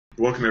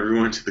Welcome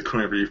everyone to the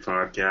Coin Brief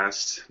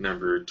Podcast,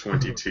 number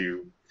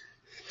 22.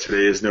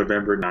 Today is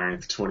November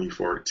 9th,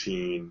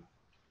 2014,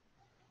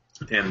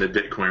 and the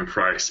Bitcoin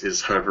price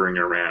is hovering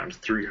around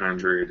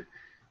 $345.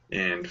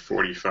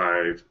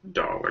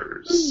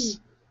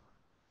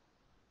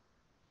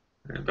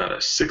 About a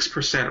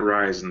 6%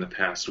 rise in the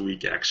past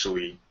week,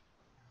 actually.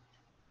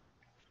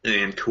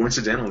 And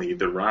coincidentally,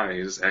 the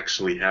rise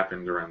actually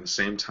happened around the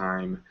same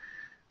time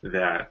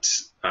that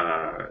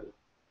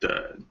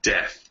the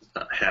death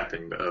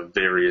happened of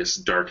various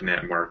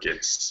darknet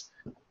markets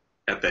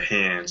at the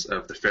hands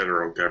of the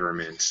federal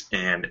government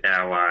and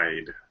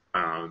allied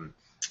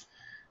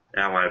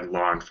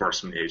law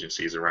enforcement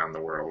agencies around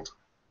the world.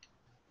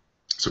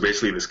 So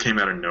basically, this came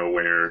out of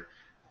nowhere.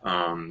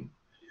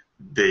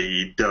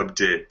 They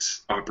dubbed it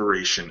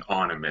Operation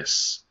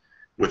Onemus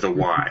with a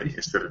Y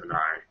instead of an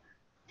I.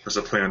 There's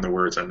a play on the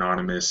words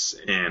anonymous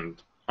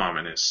and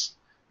ominous.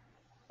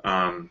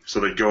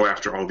 So they go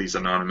after all these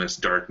anonymous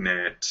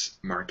darknet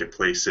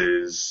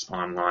marketplaces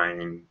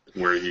online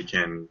where you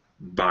can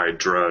buy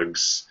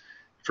drugs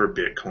for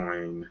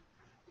Bitcoin.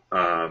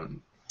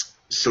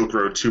 Silk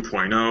Road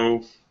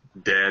 2.0,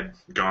 dead,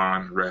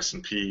 gone, rest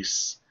in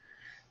peace.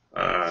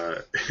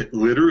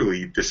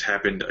 Literally, this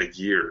happened a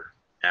year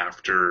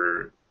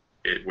after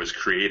it was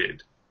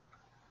created.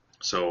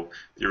 So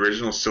the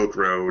original Silk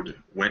Road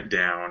went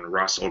down.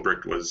 Ross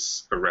Ulbricht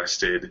was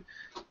arrested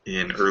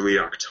in early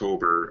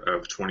October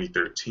of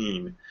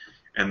 2013,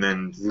 and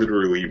then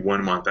literally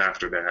 1 month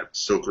after that,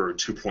 Silk Road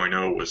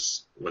 2.0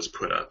 was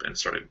put up and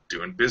started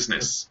doing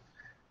business.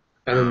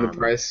 And then the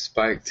price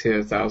spiked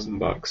to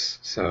 $1,000.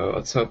 So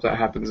let's hope that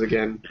happens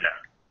again.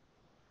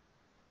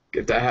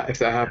 Yeah. If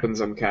that happens,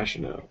 I'm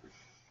cashing out.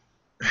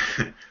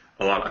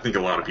 I think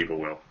a lot of people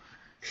will.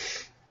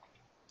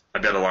 I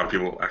bet a lot of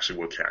people actually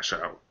will cash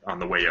out on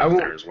the way up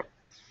there as well.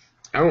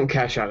 I won't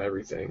cash out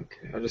everything.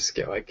 I'll just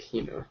get a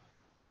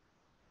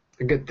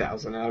good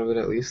 1,000 out of it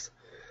at least.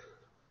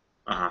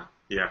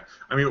 Yeah.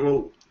 I mean,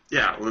 well,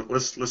 yeah.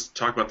 Let's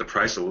talk about the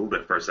price a little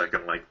bit for a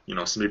second.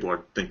 Some people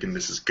are thinking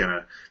this is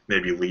gonna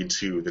maybe lead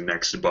to the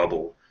next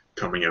bubble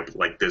coming up,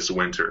 like this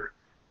winter.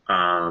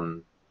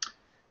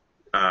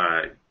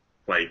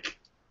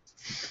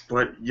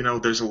 But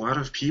there's a lot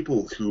of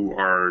people who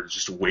are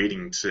just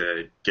waiting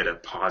to get a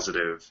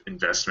positive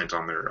investment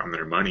on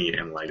their money,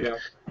 and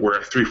we're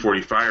at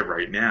 345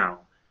 right now.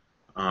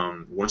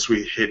 Once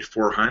we hit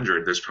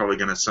 400, there's probably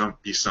going to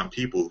be some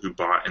people who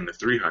bought in the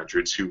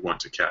 300s who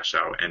want to cash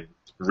out and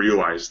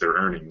realize their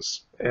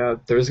earnings. Yeah,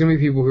 there's going to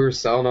be people who are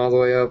selling all the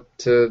way up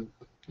to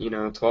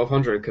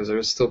 1,200 because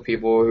there's still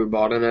people who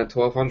bought in at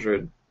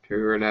 1,200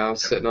 who are now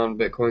sitting on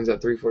Bitcoins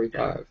at 345.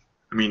 Yeah.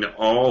 I mean,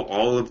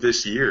 all of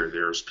this year,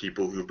 there's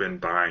people who've been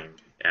buying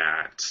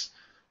at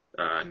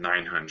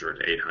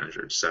 900,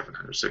 800,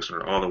 700,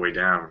 600, all the way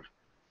down.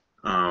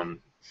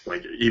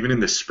 Even in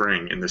the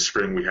spring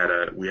we had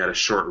a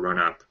short run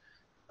up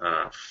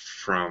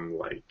from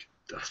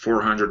the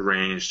 400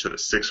 range to the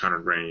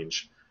 600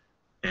 range,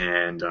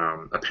 and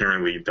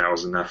apparently that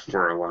was enough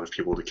for a lot of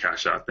people to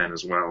cash out then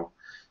as well,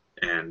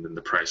 and then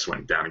the price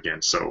went down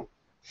again. So,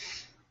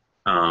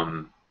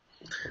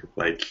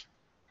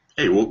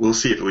 hey, we'll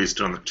see if it leads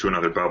to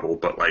another bubble,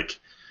 but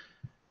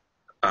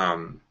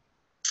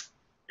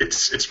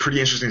it's pretty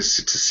interesting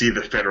to see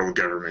the federal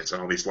government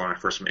and all these law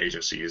enforcement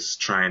agencies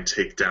try and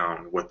take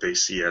down what they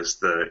see as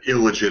the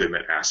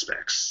illegitimate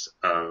aspects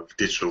of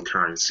digital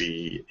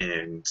currency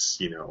and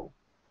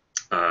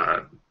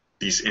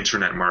these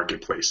internet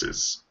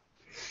marketplaces.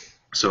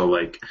 So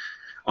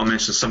I'll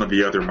mention some of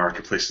the other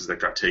marketplaces that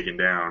got taken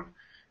down.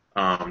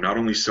 Not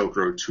only Silk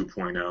Road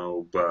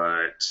 2.0,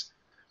 but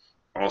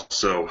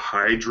also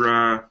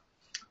Hydra,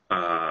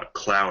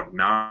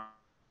 Cloud9,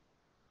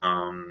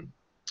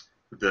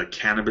 the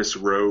Cannabis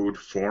Road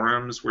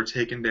forums were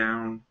taken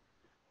down,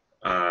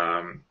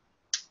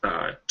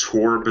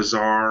 Tor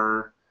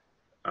Bazaar,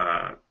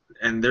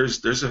 and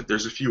there's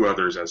a few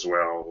others as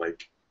well.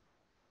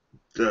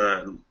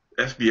 The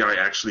FBI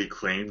actually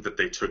claimed that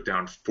they took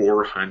down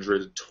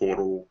 400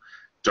 total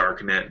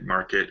darknet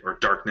market or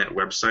darknet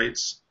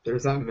websites.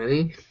 There's that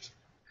many?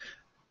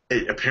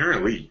 Hey,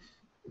 apparently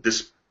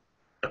that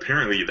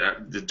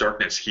the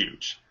darknet's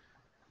huge,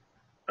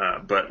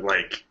 but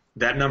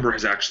that number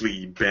has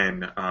actually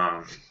been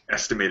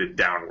estimated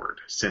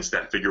downward since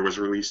that figure was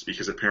released,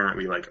 because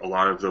apparently a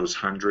lot of those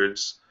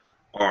hundreds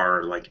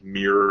are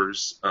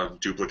mirrors of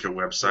duplicate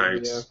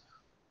websites,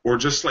 or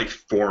just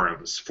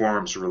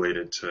forums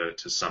related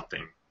to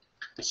something.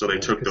 So they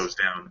took those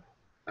down.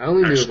 I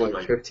only knew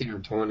of 15 or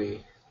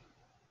 20.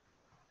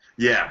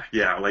 Yeah,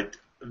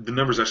 the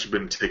number's actually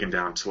been taken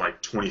down to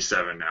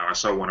 27 now. I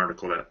saw one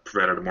article that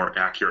provided a more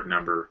accurate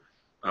number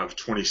of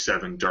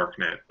 27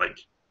 darknet,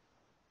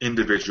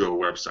 individual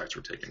websites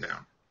were taken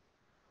down.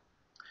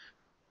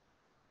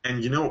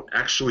 And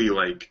actually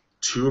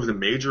two of the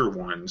major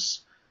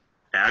ones,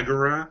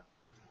 Agora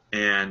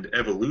and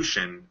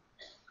Evolution,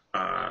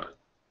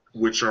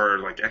 which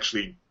are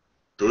actually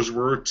those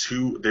were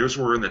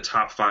in the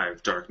top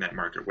 5 darknet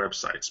market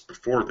websites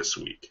before this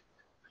week,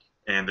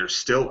 and they're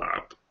still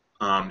up.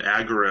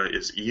 Agora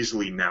is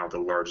easily now the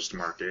largest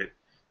market,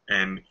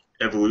 and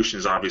Evolution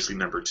is obviously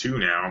number two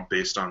now,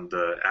 based on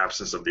the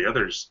absence of the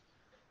others.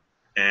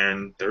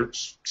 And they're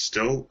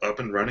still up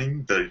and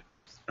running. The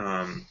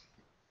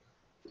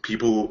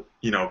people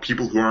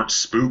who aren't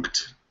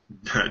spooked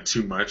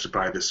too much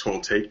by this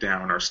whole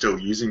takedown are still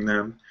using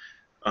them.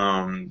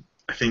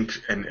 I think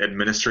an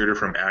administrator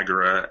from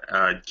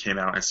Agora came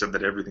out and said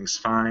that everything's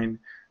fine,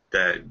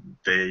 that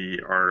they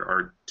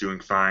are doing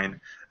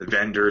fine.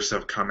 Vendors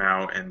have come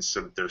out and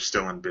said that they're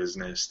still in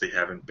business. They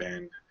haven't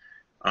been,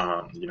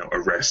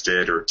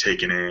 arrested or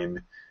taken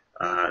in.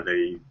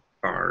 They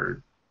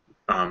are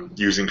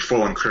using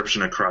full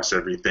encryption across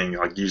everything.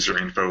 Like, user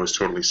info is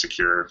totally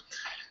secure.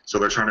 So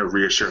they're trying to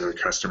reassure their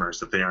customers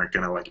that they aren't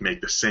going to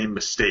make the same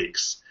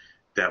mistakes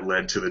that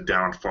led to the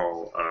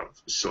downfall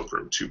of Silk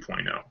Road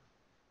 2.0.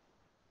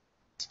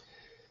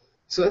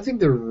 So I think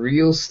the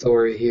real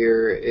story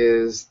here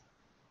is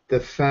the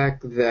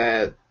fact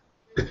that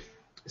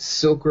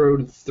Silk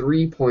Road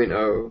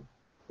 3.0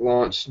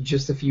 launched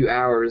just a few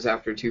hours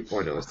after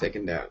 2.0 was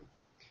taken down.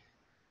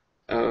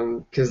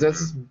 Because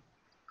that's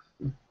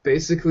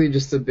basically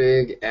just a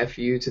big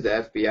FU to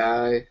the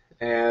FBI,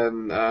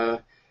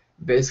 and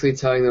basically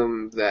telling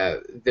them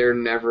that they're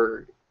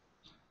never,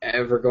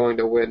 ever going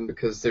to win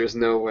because there's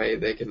no way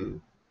they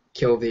can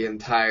kill the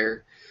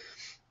entire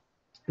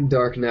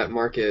Darknet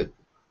market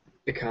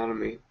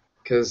economy.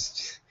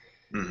 Because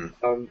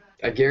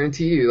I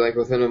guarantee you,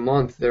 within a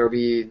month, there'll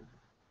be,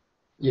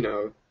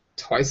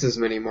 twice as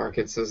many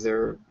markets as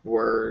there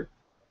were,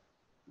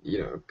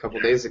 a couple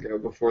days ago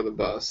before the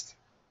bust.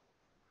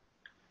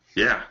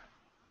 Yeah.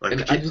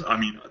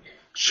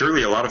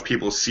 Surely a lot of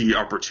people see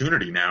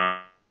opportunity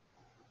now.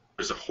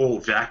 There's a whole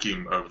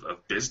vacuum of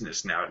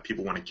business now that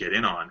people want to get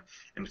in on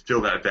and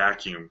fill that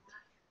vacuum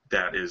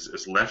that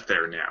is left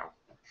there now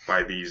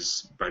by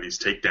these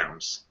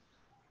takedowns.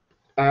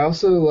 I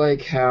also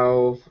like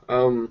how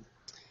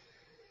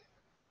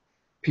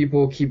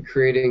people keep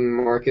creating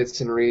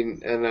markets and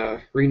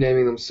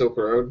renaming them Silk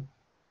Road,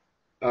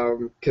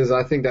 because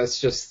I think that's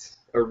just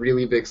a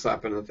really big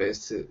slap in the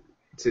face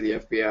to the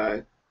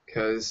FBI.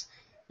 Because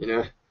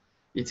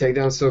you take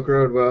down Silk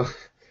Road, well,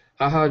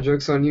 haha,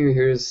 joke's on you,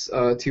 here's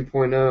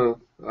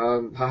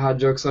 2.0. Haha,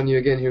 joke's on you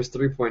again, here's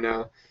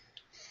 3.0.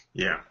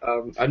 Yeah.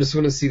 I just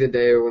want to see the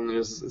day when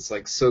it's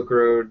like Silk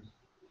Road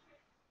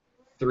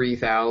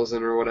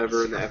 3000 or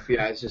whatever, and the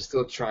FBI is just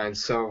still trying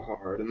so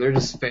hard, and they're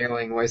just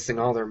failing, wasting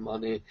all their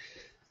money.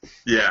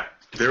 Yeah.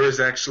 There was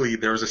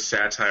a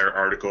satire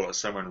article that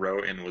someone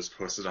wrote and was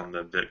posted on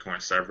the Bitcoin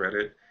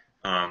subreddit.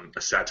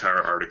 A satire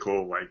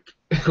article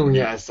oh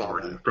yeah, I saw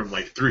that. From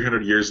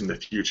 300 years in the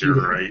future,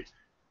 right?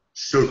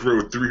 Silk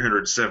Road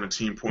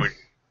 317 point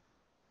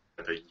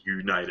the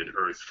United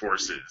Earth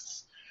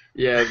Forces.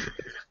 Yeah,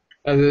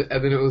 and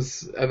then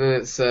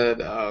it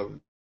said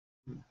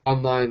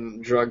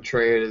online drug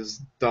trade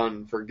is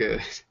done for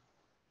good.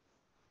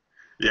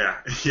 Yeah.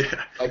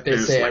 Like they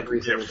say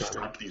every single time.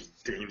 Stop these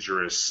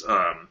dangerous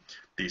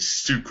these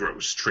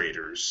sucrose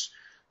traders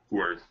who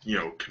are,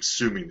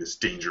 consuming this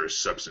dangerous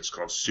substance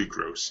called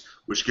sucrose,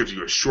 which gives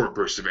you a short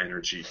burst of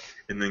energy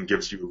and then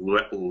gives you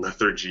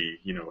lethargy,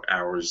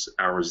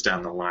 hours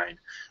down the line.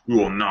 We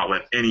will not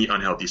let any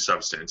unhealthy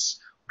substance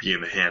be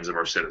in the hands of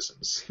our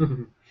citizens.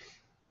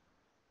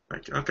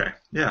 Okay,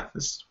 yeah,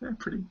 this is a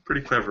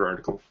pretty clever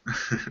article.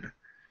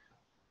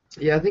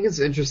 Yeah, I think it's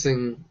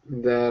interesting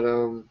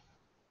that,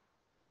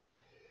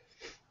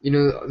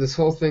 this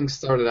whole thing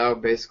started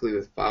out basically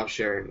with file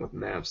sharing with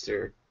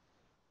Napster.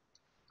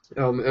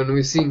 And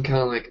we've seen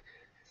kind of like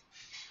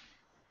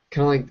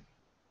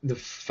the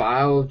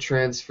file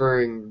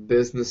transferring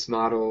business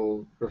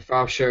model or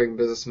file sharing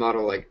business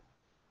model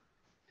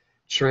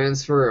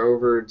transfer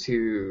over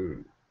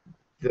to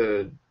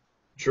the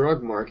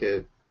drug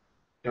market.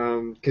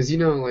 Because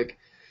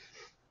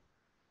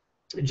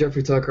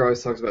Jeffrey Tucker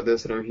always talks about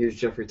this, and I'm a huge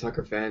Jeffrey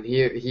Tucker fan.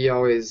 He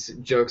always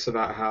jokes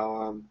about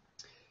how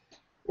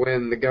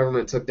when the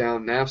government took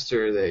down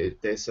Napster,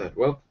 they said,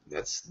 well,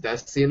 that's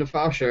the end of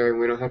file sharing.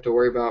 We don't have to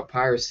worry about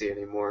piracy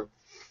anymore.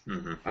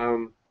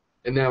 Mm-hmm.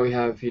 And now we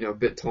have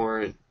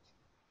BitTorrent,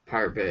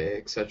 Pirate Bay,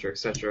 etc.,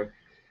 etc.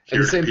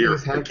 And the same thing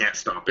is happening. Can't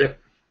stop it.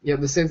 Yeah,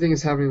 the same thing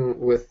is happening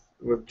with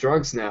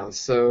drugs now.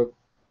 So,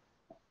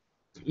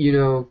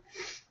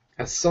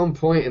 at some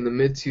point in the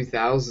mid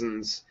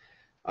 2000s,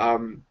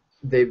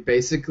 they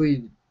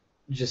basically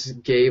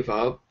just gave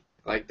up.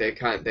 They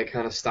kind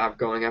of stopped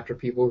going after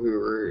people who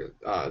were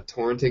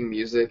torrenting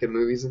music and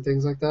movies and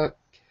things like that,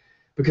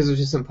 because it was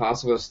just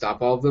impossible to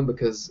stop all of them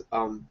because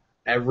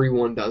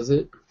everyone does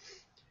it,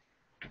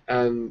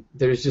 and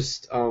there's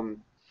just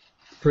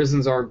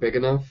prisons aren't big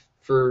enough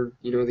for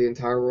the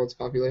entire world's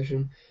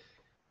population.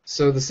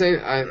 So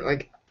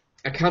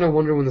I kind of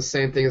wonder when the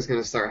same thing is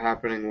going to start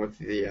happening with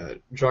the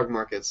drug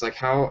markets.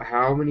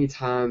 How many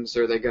times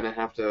are they going to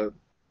have to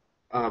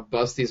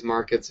bust these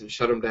markets and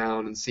shut them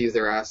down and seize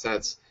their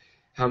assets?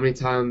 How many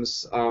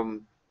times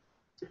will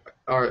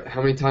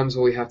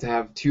we have to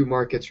have two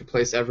markets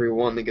replace every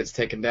one that gets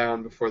taken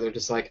down before they're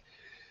just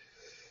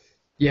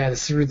Yeah,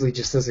 this really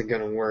just isn't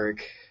gonna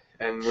work,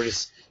 and we're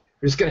just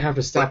gonna have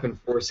to stop But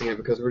enforcing it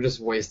because we're just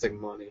wasting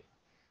money.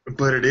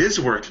 but it is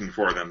working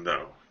for them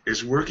though.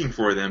 It's working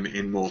for them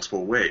in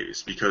multiple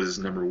ways because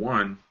number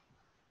one,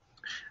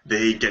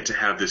 they get to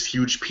have this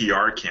huge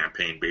PR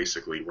campaign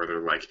basically where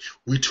they're like,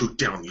 we took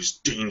down these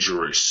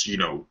dangerous,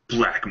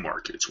 black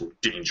markets where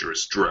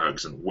dangerous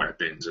drugs and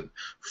weapons and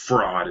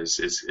fraud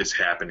is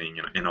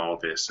happening in all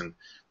this. And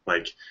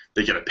like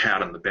they get a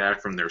pat on the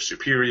back from their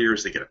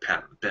superiors, they get a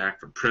pat on the back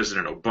from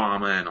President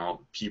Obama and all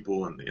the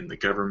people in the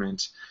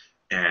government,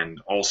 and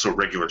also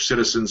regular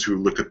citizens who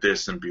look at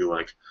this and be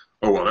like,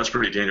 oh, well, that's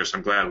pretty dangerous.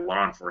 I'm glad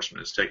law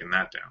enforcement has taken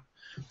that down.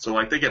 So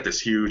like they get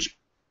this huge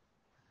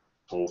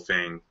whole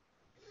thing.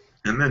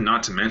 And then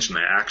not to mention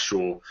the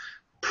actual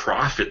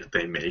profit that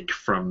they make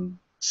from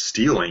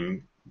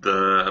stealing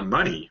the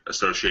money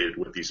associated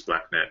with these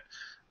black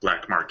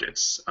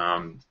markets.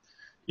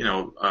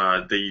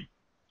 They,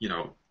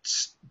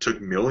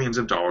 took millions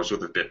of dollars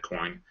worth of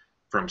Bitcoin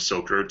from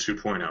Silk Road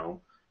 2.0.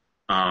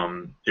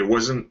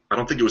 I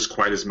don't think it was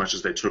quite as much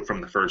as they took from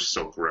the first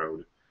Silk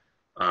Road,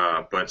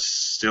 but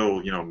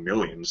still,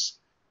 millions.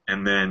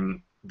 And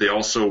then they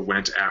also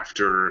went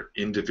after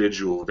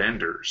individual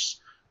vendors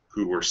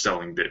who were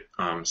selling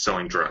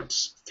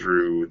drugs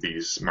through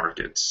these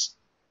markets.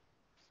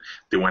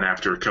 They went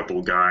after a couple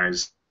of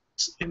guys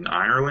in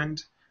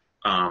Ireland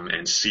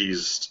and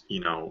seized,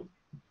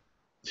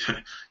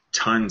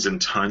 tons and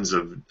tons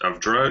of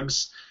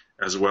drugs,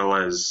 as well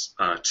as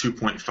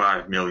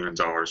 $2.5 million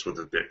worth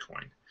of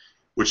Bitcoin,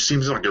 which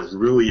seems like a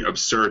really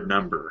absurd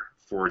number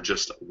for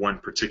just one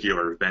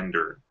particular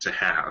vendor to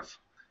have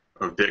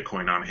of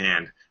Bitcoin on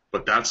hand.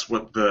 But that's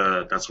what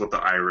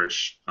the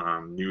Irish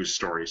news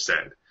story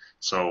said.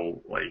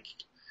 So, like,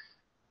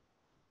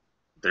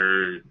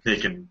 they're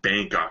making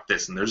bank off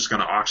this, and they're just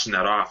going to auction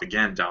that off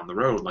again down the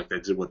road, like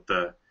they did with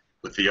the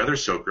other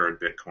Silk Road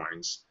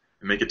bitcoins,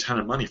 and make a ton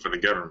of money for the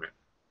government.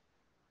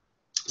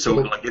 So,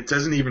 like, it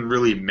doesn't even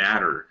really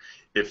matter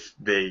if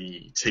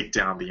they take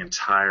down the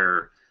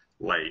entire,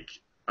 the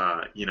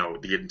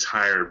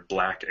entire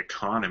black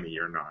economy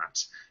or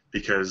not,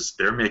 because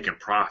they're making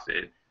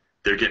profit.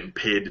 They're getting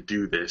paid to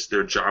do this.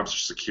 Their jobs are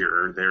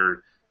secure.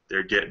 They're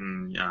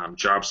getting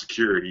job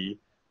security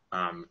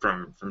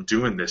from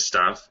doing this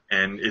stuff,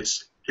 and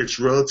it's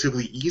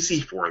relatively easy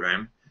for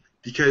them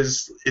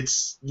because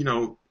it's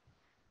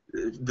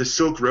the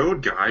Silk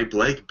Road guy,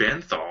 Blake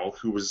Benthall,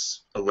 who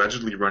was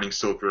allegedly running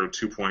Silk Road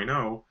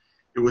 2.0.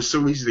 It was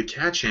so easy to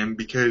catch him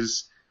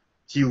because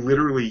he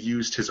literally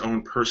used his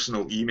own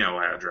personal email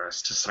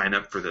address to sign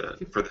up for the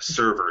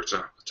server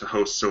to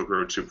host Silk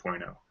Road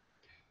 2.0.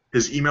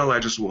 His email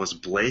address was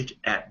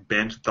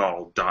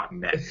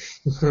blake@benthall.net.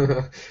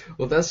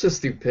 Well, that's just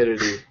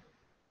stupidity.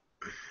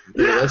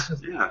 Yeah, That's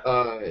just, yeah.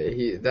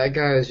 that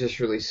guy is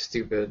just really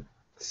stupid.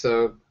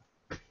 So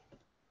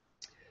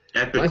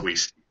Epically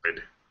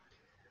stupid.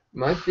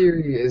 my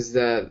theory is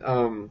that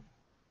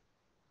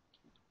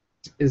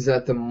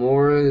the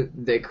more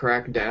they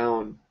crack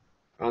down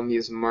on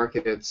these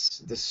markets,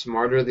 the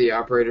smarter the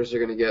operators are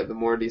going to get, the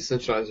more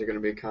decentralized they're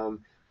going to become.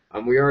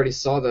 We already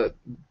saw that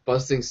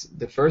busting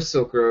the first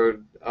Silk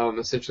Road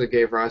essentially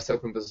gave rise to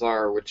Open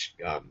Bazaar, which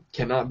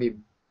cannot be,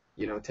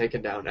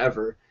 taken down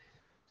ever,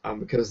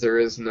 because there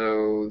is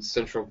no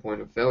central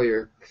point of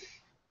failure.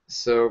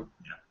 So,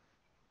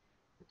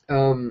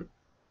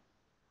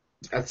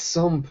 at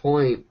some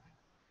point,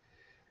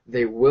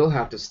 they will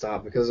have to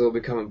stop because it will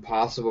become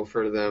impossible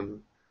for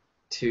them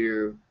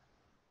to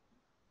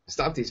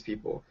stop these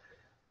people.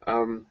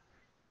 And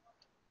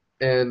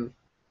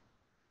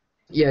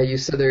yeah, you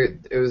said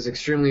it was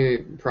extremely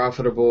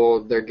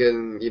profitable. They're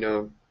getting,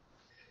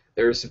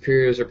 their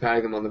superiors are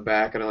patting them on the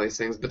back and all these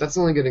things, but that's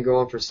only going to go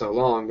on for so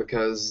long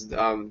because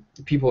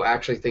people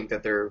actually think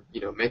that they're,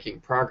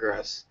 making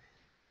progress.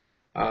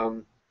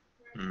 Mm.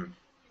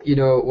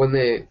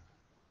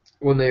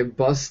 When they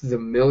bust the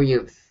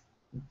millionth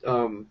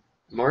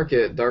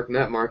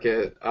Darknet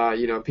market,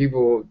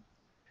 people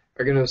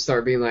are going to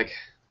start being like,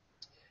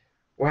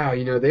 wow,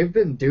 they've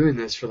been doing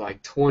this for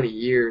like 20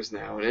 years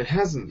now, and it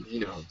hasn't,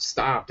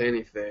 stopped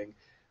anything.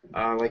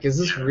 Is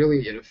this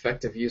really an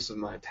effective use of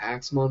my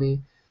tax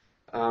money?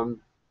 Kind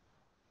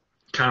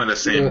of the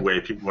same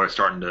way people are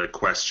starting to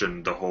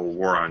question the whole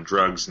war on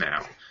drugs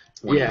now,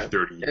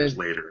 30 years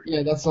later.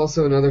 Yeah, that's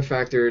also another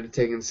factor to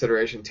take into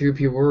consideration, too.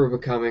 People are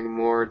becoming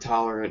more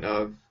tolerant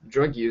of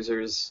drug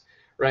users.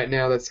 Right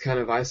now, that's kind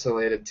of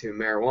isolated to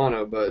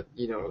marijuana, but,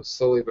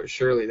 slowly but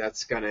surely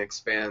that's going to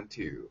expand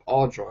to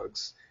all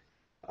drugs.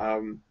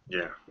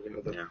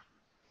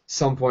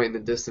 Some point in the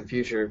distant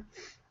future.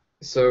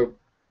 So,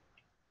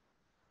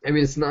 I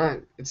mean, it's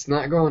not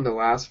going to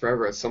last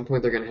forever. At some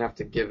point, they're going to have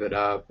to give it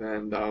up,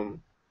 and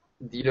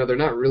they're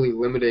not really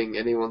limiting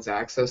anyone's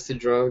access to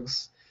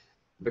drugs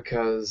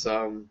because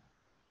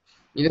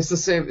it's the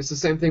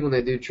same thing when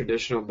they do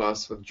traditional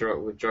busts with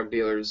drug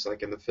dealers,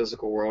 like in the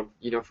physical world.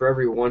 For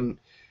every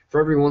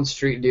one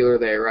street dealer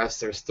they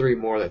arrest, there's 3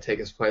 more that take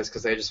his place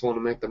because they just want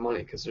to make the money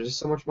because there's just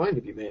so much money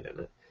to be made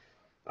in it.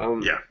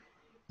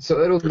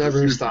 So it'll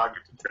never stop.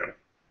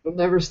 they'll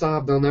never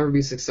stop. They'll never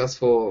be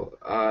successful.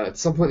 At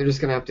some point, they're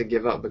just gonna have to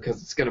give up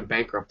because it's gonna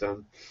bankrupt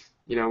them.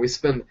 You know, we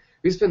spend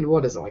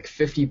what is it, like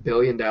 $50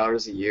 billion a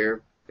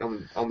year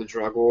on the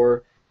drug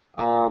war,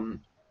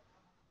 um,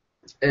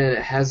 and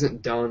it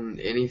hasn't done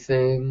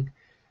anything.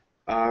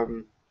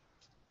 Um,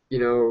 you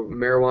know,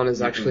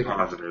 Anything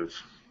positive.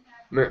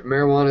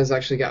 marijuana's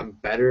actually gotten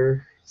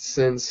better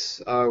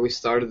since we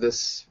started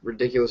this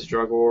ridiculous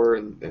drug war,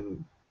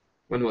 and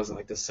when was it,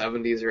 like the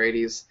 70s or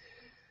 80s?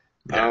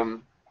 Yeah.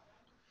 Um,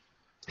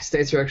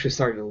 States are actually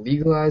starting to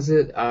legalize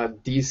it.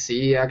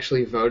 DC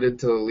actually voted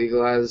to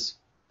legalize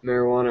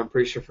marijuana, I'm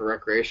pretty sure for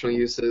recreational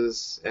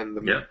uses, and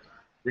the Yeah.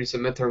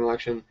 recent midterm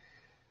election.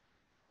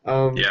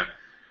 Um, Yeah.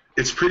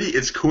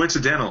 It's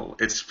coincidental.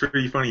 It's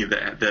pretty funny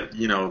that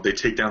they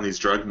take down these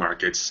drug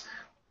markets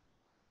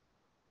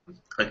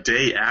a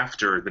day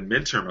after the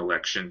midterm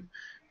election,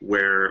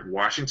 where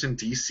Washington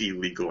D.C.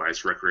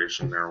 legalized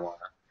recreational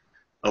marijuana,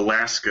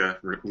 Alaska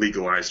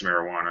legalized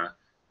marijuana,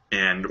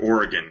 and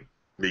Oregon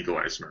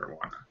legalized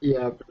marijuana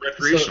yeah, so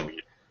recreationally.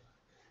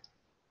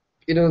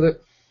 that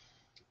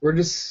we're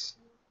just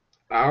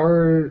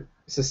our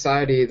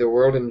society, the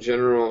world in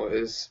general,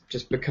 is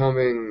just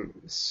becoming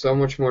so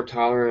much more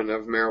tolerant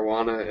of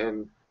marijuana,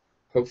 and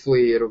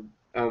hopefully it'll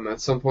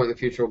at some point in the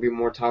future will be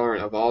more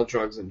tolerant of all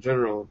drugs in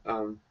general.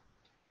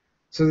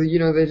 So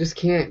they just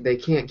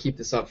can't keep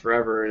this up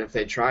forever, and if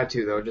they try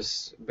to, they'll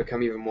just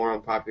become even more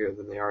unpopular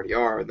than they already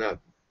are, and that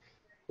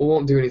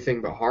won't do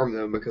anything but harm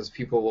them because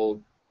people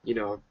will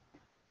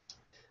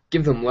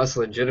give them less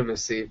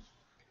legitimacy.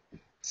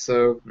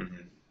 So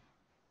Hmm.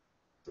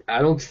 I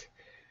don't.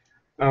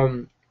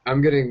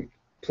 I'm gonna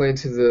play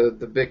into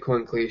the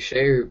Bitcoin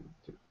cliche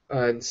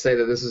and say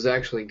that this is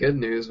actually good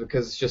news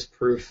because it's just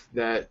proof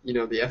that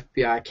the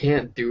FBI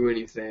can't do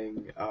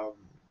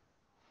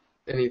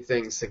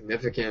anything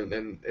significant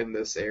in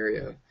this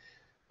area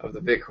of the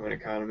Bitcoin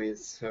economy.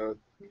 So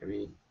I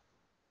mean,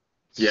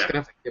 it's just Yeah, gonna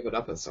have to give it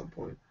up at some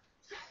point.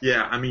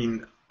 yeah. I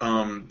mean,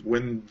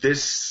 when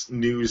this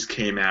news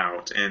came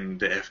out and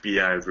the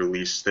FBI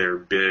released their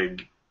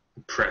big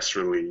press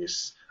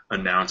release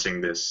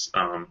announcing this,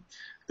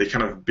 they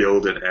kind of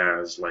billed it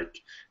as like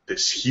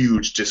this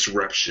huge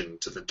disruption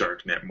to the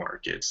darknet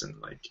markets, and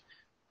like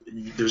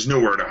there's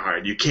nowhere to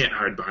hide. You can't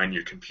hide behind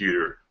your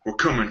computer. We're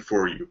coming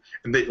for you.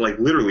 And they like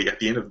literally at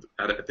the end of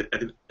at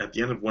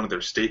the end of one of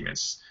their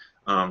statements,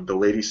 the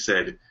lady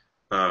said,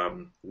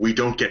 "We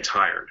don't get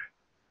tired."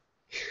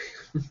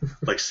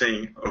 Like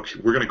saying, "Okay,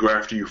 we're gonna go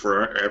after you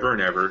forever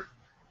and ever."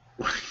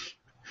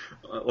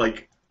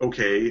 Like,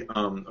 okay,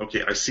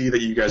 okay, I see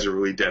that you guys are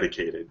really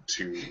dedicated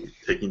to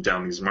taking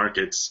down these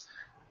markets,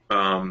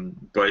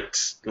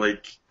 but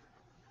like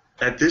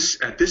at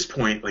this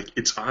point, like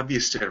it's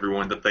obvious to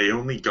everyone that they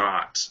only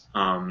got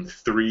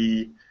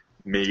three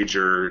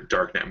major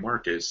darknet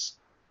markets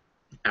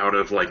out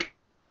of like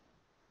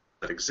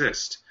that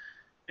exist,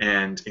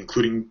 and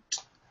including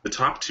the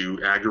top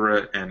two,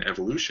 Agora and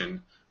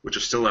Evolution, which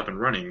are still up and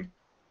running,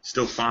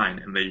 still fine,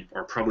 and they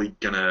are probably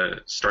gonna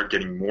start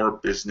getting more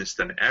business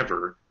than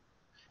ever.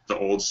 The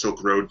old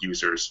Silk Road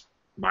users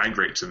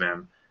migrate to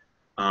them.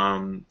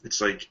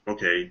 It's like,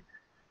 okay,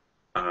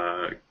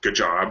 good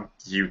job.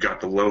 You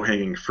got the low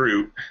hanging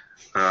fruit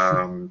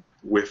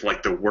with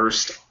like the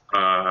worst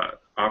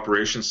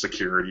operation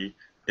security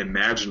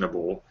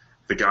imaginable.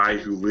 The guy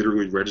who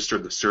literally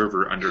registered the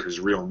server under his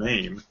real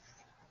name.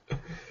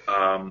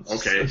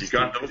 Okay, So you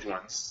got stupid. those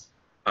ones,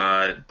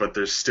 but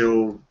there's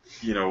still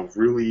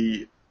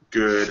really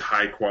good,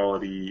 high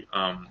quality,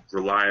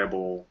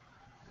 reliable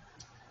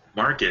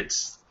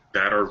markets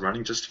that are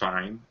running just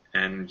fine,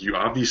 and you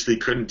obviously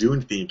couldn't do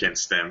anything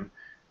against them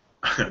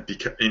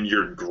because in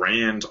your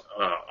grand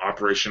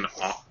Operation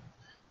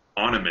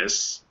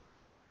Ominous,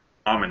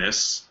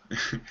 ominous,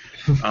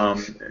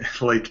 um,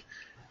 like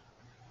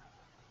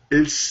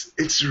it's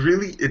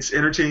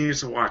entertaining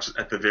to watch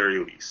at the very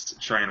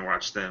least. Try and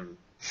watch them,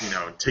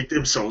 take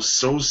themselves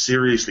so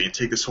seriously and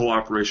take this whole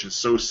operation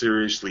so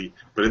seriously,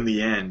 but in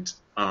the end,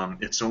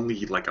 it's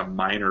only like a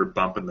minor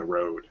bump in the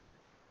road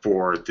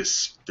for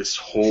this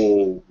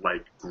whole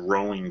like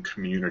growing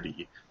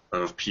community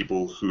of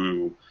people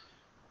who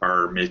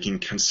are making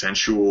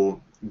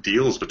consensual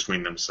deals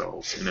between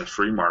themselves in a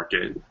free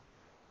market,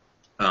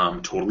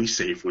 totally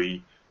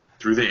safely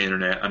through the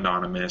internet,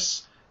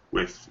 anonymous,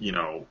 with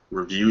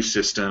review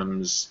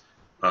systems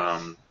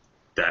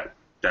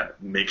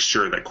that make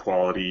sure that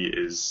quality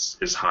is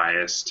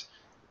highest,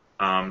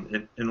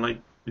 and like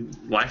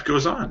life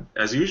goes on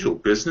as usual.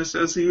 Business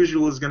as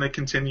usual is going to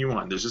continue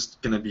on. There's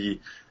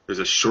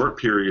a short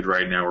period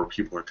right now where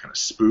people are kind of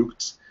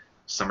spooked.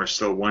 Some are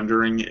still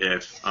wondering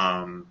if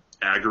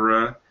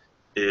Agora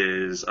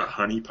is a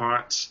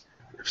honeypot,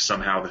 if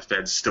somehow the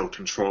feds still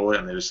control it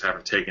and they just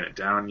haven't taken it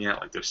down yet,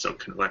 like they're still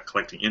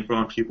collecting info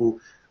on people.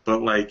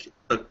 But like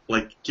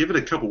give it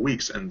a couple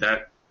weeks and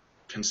that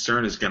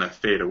concern is going to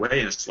fade away,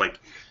 and it's like,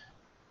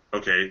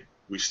 okay,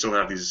 we still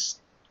have these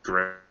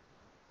great.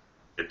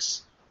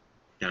 It's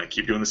gonna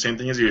keep doing the same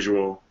thing as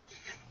usual,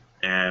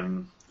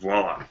 and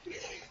voila.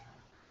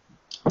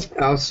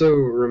 I also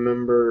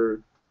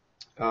remember.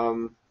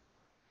 Um,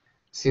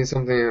 Seen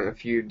something a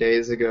few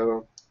days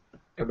ago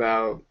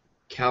about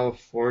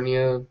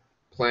California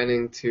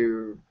planning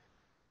to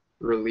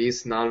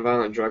release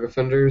nonviolent drug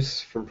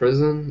offenders from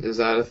prison. Is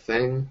that a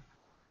thing?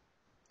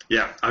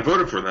 Yeah, I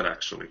voted for that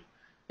actually.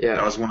 That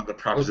Yeah. was one of the Oh,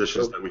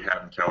 propositions oh, that we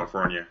had in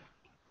California.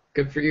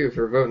 good for you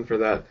for voting for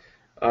that.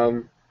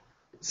 Um,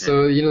 Yeah,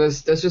 so,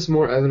 that's just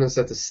more evidence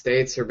that the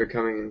states are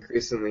becoming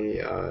increasingly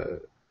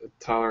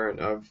tolerant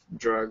of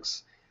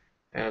drugs.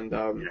 And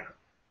yeah,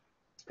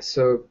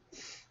 so,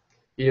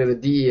 the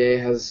DEA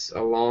has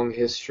a long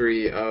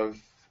history uh,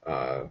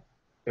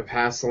 of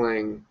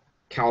hassling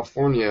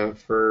California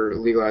for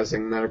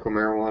legalizing medical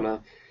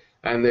marijuana,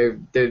 and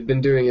they've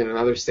been doing it in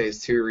other states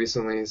too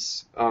recently.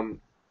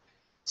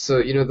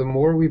 So, the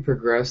more we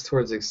progress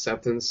towards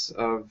acceptance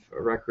of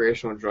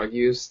recreational drug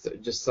use,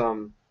 just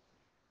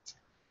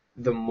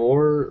the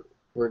more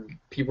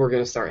people are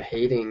going to start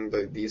hating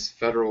these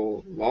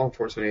federal law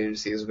enforcement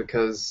agencies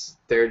because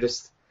they're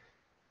just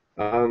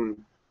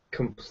um,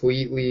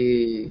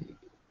 completely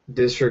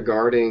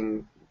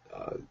disregarding,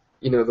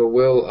 the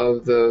will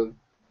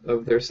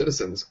of their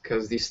citizens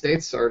because these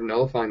states are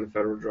nullifying the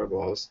federal drug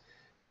laws.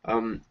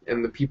 And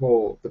the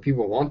people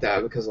want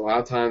that because a lot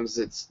of times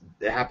it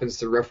happens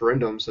through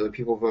referendum, so the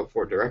people vote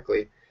for it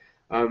directly.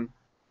 Um,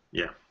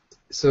 yeah,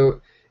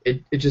 so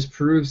it just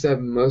proves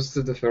that most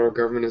of the federal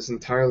government is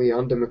entirely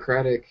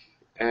undemocratic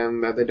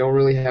and that they don't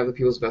really have the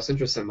people's best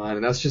interests in mind,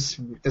 and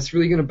that's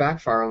really going to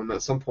backfire on them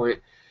at some point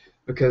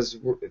because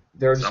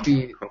there'll just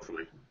someone, be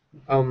hopefully.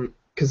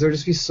 there'll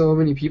just be so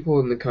many people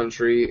in the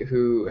country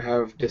who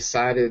have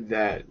decided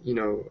that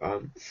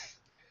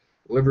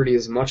liberty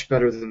is much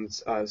better than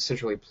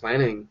centrally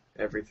planning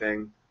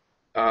everything.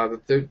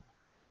 That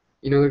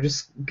they're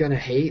just gonna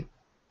hate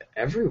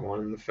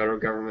everyone in the federal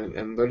government,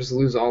 and they'll just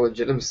lose all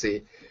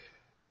legitimacy.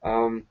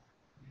 Um,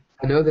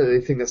 I know that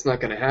they think that's not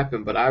going to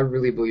happen, but I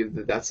really believe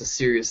that that's a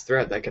serious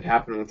threat that could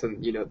happen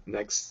within the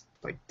next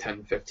like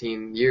 10,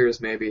 15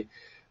 years maybe.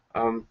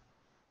 Um,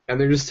 and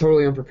they're just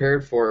totally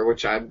unprepared for it,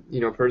 which I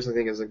personally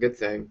think is a good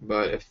thing.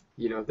 But if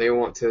they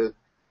want to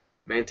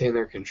maintain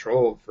their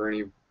control for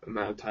any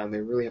amount of time, they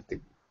really have to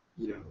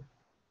you know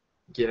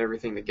get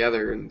everything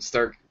together and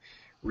start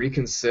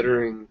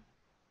Yeah,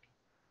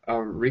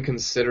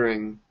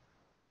 reconsidering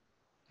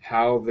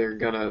how they're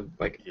gonna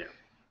like yeah,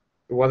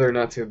 whether or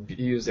not to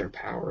abuse their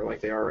power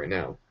like they are right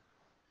now.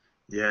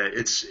 yeah.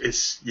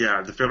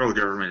 Yeah. The federal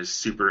government is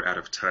super out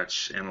of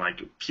touch, and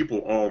like people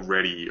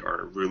already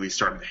are really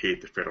starting to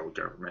hate the federal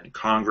government.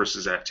 Congress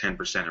is at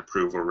 10%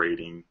 approval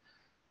rating.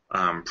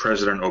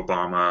 President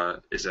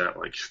Obama is at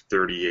like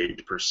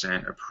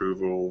 38%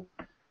 approval.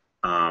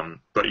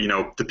 But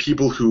the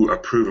people who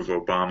approve of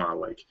Obama,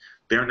 like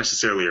they aren't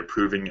necessarily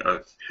approving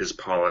of his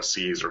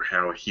policies or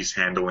how he's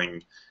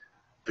handling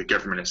the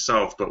government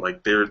itself, but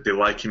like they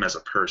like him as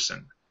a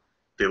person.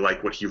 They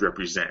like what he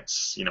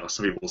represents.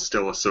 Some people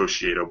still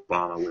associate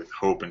Obama with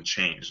hope and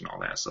change and all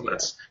that. So Yeah.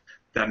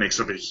 that makes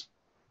up a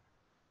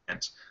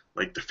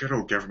like the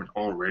federal government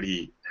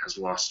already has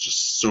lost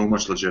just so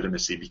much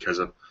legitimacy because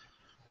of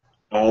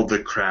all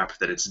the crap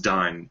that it's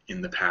done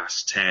in the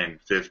past 10,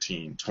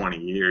 15, 20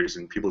 years,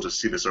 and people just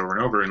see this over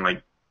and over, and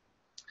like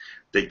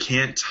they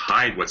can't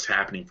hide what's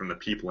happening from the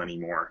people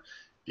anymore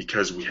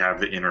because we have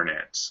the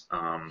internet.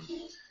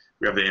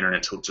 We have the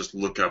internet to just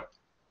look up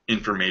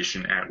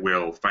information at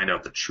will, find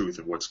out the truth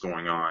of what's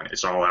going on.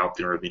 It's all out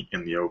there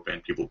in the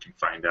open. People can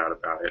find out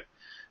about it.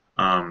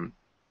 Um,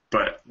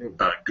 but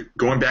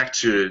going back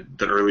to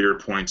the earlier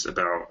points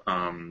about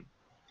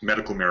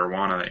medical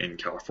marijuana in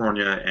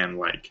California and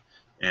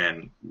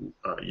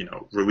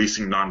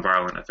releasing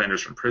nonviolent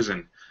offenders from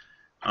prison,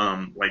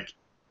 like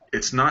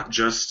it's not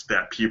just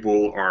that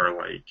people are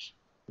like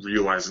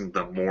realizing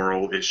the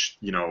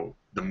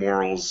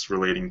morals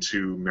relating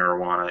to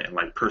marijuana and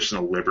like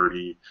personal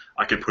liberty.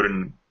 I can put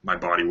in my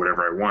body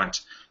whatever I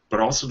want, but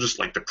also just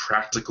like the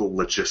practical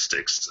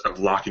logistics of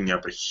locking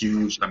up a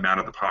huge amount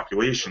of the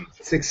population.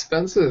 It's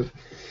expensive.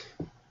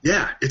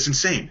 Yeah, it's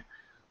insane.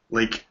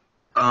 Like,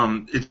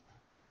 it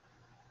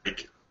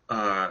like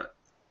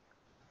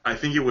I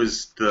think it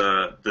was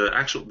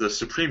the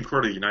Supreme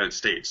Court of the United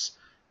States.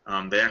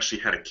 They actually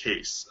had a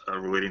case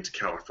relating to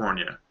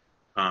California.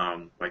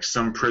 Like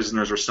some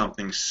prisoners or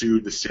something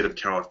sued the state of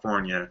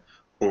California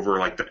over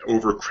like the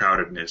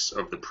overcrowdedness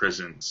of the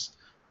prisons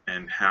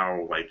and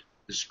how like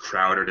just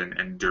crowded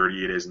and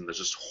dirty it is, and there's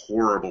just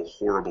horrible,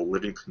 horrible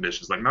living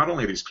conditions. Like not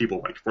only are these people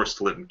like forced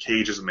to live in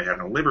cages and they have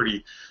no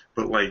liberty,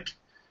 but like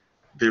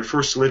they're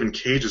forced to live in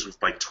cages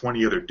with like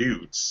 20 other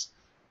dudes,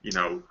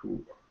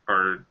 who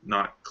are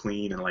not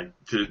clean, and like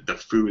the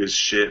food is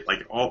shit,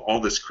 like all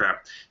this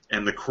crap.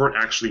 And the court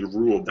actually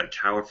ruled that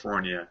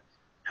California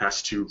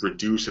has to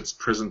reduce its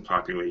prison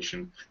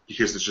population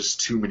because there's just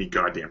too many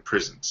goddamn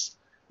prisons,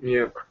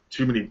 Yeah.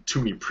 too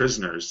many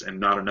prisoners, and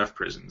not enough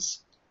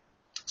prisons.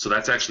 So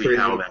that's actually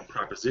how Crazy. that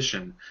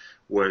proposition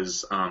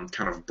was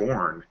kind of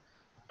born,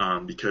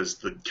 because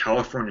the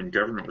Californian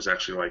government was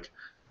actually like,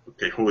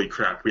 okay, holy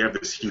crap, we have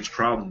this huge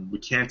problem. We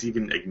can't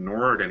even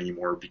ignore it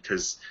anymore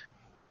because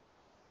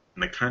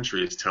in the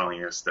country is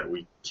telling us that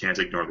we can't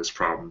ignore this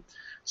problem.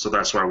 So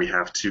that's why we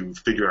have to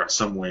figure out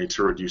some way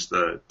to reduce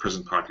the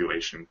prison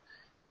population.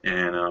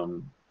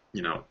 And,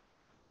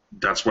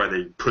 that's why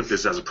they put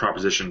this as a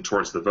proposition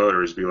towards the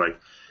voters, be like,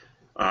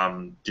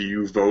 do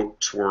you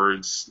vote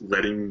towards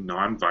letting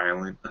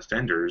nonviolent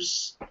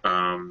offenders,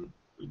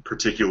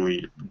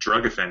 particularly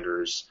drug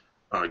offenders,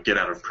 get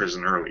out of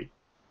prison early?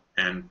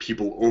 And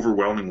people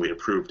overwhelmingly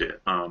approved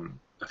it. I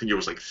think it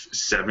was like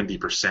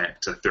 70%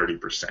 to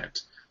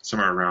 30%,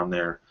 somewhere around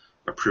there,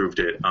 approved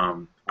it.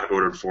 I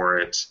voted for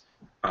it.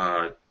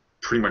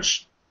 Pretty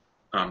much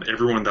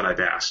everyone that I've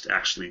asked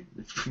actually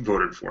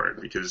voted for it,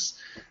 because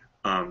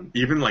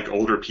even like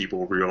older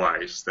people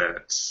realize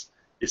that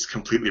it's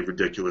completely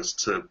ridiculous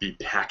to be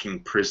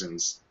packing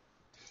prisons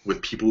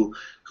with people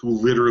who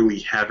literally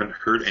haven't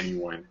hurt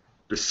anyone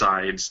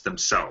besides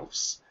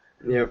themselves.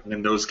 Yep. And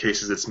in those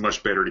cases, it's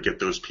much better to get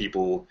those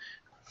people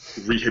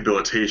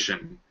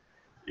rehabilitation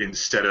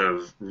instead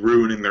of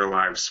ruining their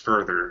lives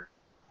further,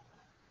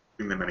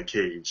 putting them in a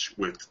cage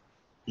with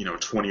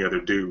 20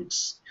 other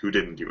dudes who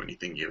didn't do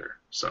anything either.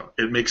 So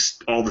it makes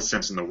all the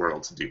sense in the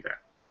world to do that.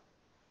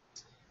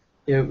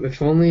 Yeah,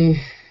 if only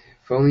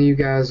you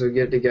guys would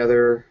get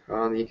together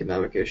on the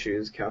economic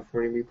issues,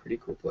 California would be a pretty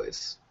cool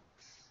place.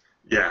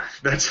 Yeah,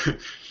 that's a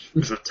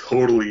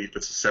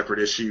separate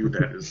issue.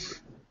 That is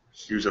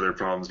huge other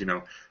problems.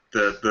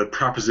 The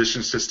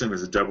proposition system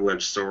is a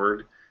double-edged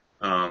sword,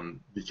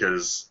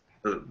 because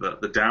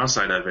the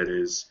downside of it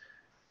is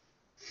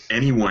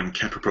anyone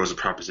can propose a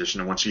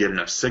proposition, and once you get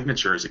enough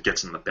signatures, it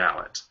gets on the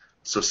ballot.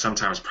 So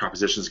sometimes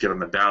propositions get on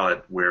the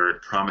ballot where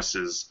it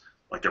promises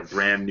like a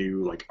brand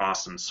new, like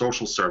awesome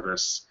social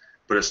service,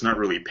 but it's not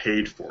really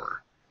paid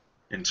for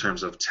in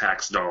terms of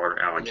tax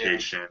dollar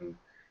allocation.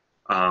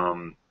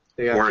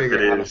 Yeah. Or if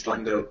it is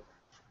like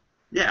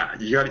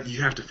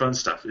you have to fund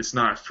stuff. It's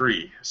not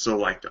free. So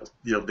like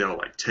they'll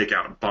like take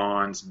out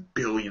bonds,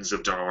 billions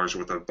of dollars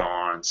worth of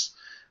bonds,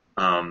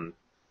 and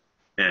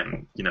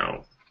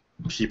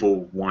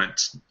people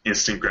want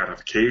instant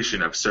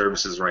gratification of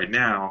services right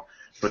now,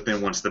 but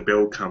then once the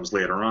bill comes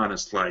later on,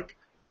 it's like,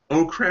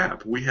 oh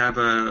crap, we have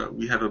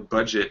a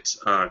budget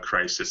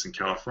crisis in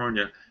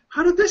California.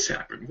 How did this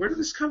happen? Where did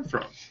this come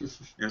from? And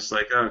it's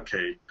like,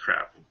 okay,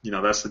 crap.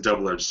 That's the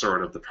double-edged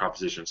sword of the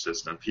proposition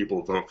system.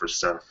 People vote for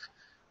stuff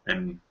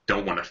and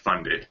don't want to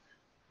fund it.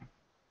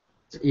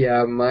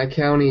 Yeah, my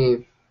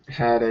county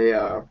had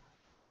a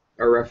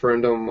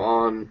referendum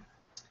on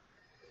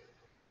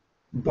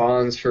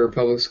bonds for a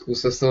public school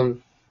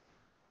system,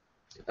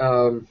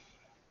 and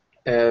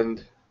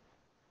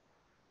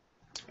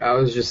I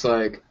was just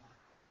like,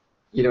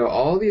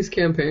 all these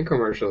campaign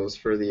commercials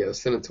for the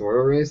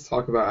senatorial race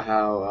talk about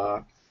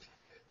how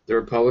the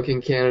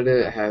Republican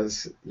candidate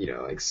has,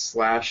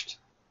 slashed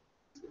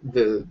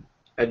the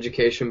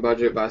education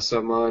budget by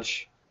so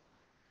much,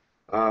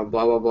 blah,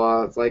 blah,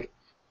 blah. It's like,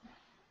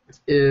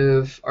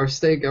 if our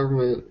state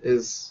government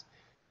is,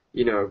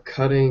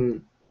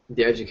 cutting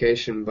the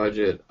education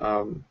budget,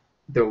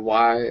 then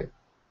why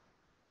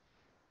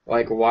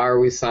are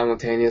we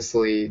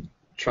simultaneously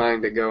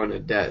trying to go into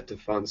debt to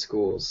fund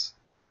schools?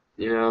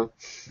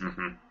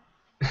 Mm-hmm.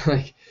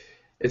 Like,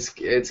 it's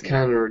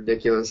kind of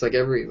ridiculous. Like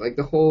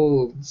the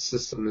whole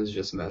system is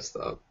just messed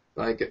up.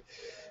 Like,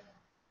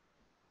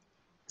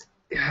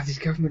 God, these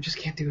government just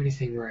can't do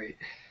anything right.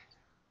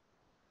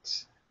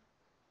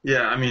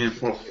 Yeah, I mean,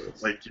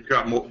 like you've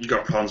got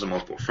problems on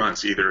multiple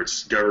fronts. Either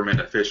it's government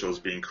officials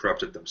being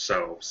corrupted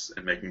themselves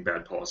and making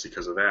bad policy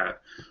because of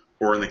that,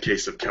 or in the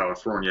case of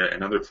California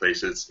and other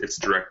places, it's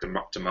direct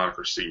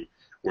democracy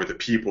where the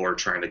people are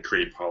trying to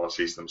create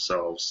policies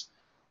themselves.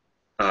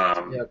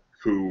 Yep.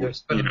 Who they're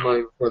spending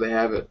money before they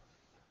have it.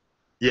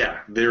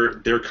 Yeah,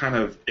 they're kind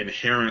of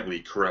inherently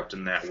corrupt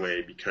in that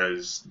way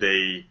because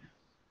they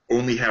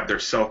only have their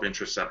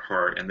self-interest at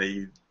heart, and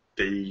they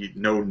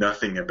know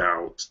nothing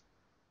about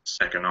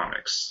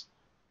economics,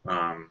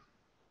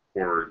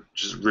 or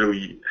just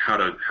really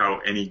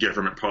how any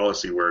government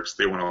policy works.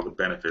 They want all the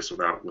benefits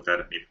without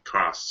any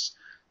costs.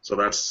 So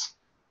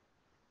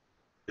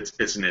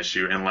it's an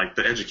issue. And like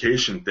the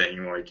education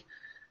thing, like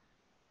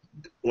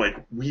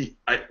we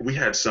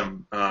had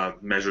some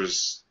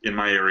measures in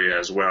my area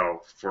as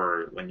well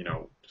for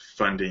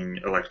funding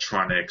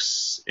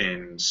electronics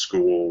in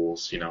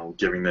schools,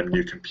 giving them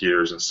new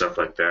computers and stuff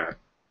like that.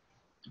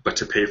 But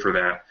to pay for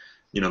that,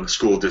 the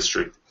school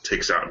district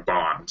takes out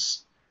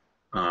bonds,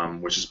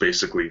 which is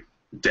basically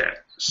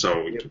debt.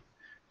 So,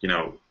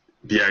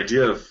 the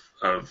idea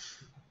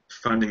of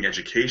funding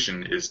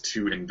education is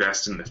to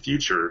invest in the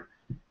future,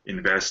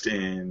 invest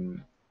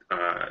in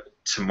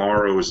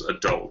tomorrow's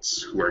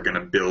adults who are going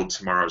to build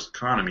tomorrow's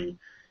economy.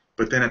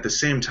 But then at the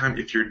same time,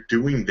 if you're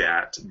doing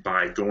that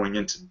by going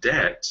into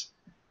debt,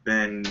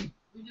 then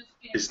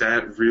is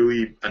that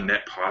really a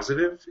net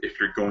positive? If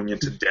you're going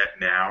into debt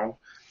now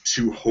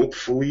to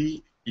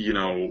hopefully,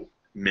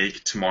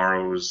 make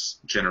tomorrow's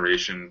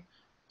generation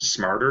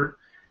smarter,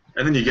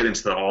 And then you get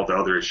into all the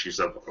other issues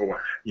of,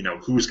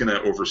 who's going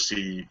to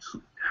oversee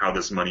how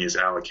this money is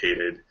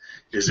allocated?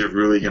 Is it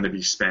really going to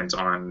be spent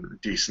on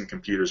decent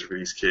computers for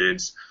these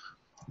kids,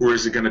 or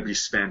is it going to be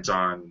spent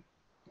on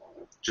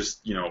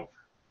just,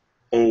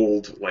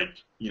 old,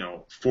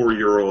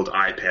 4-year-old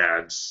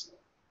iPads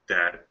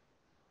that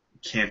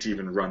can't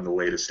even run the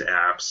latest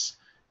apps?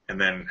 And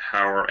then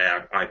how are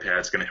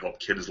iPads going to help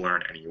kids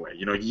learn anyway?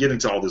 You get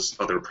into all these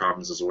other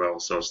problems as well.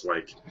 So it's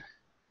like,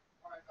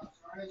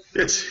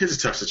 it's a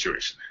tough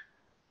situation.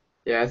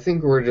 Yeah, I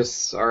think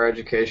our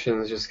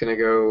education is just going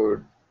to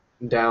go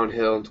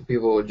downhill until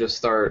people just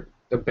start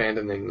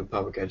abandoning the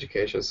public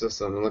education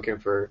system and look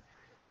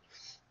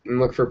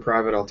for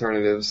private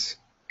alternatives,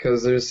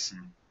 because there's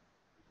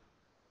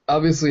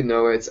obviously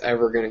no way it's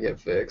ever going to get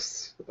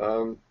fixed.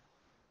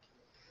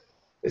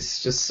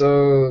 It's just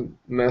so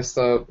messed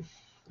up,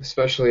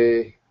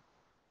 especially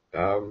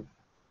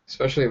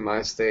in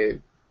my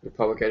state, the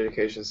public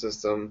education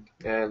system,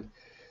 and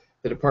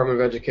the Department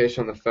of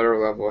Education on the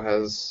federal level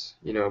has,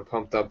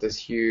 pumped up this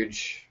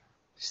huge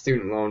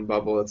student loan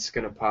bubble that's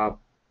going to pop,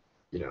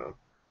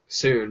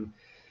 soon.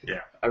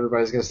 Yeah.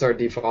 Everybody's going to start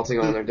defaulting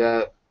on their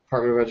debt.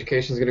 Department of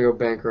Education is going to go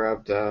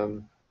bankrupt.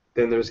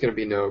 Then there's going to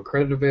be no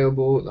credit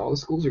available, and all the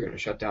schools are going to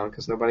shut down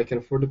because nobody can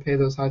afford to pay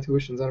those high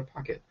tuitions out of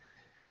pocket.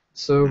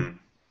 So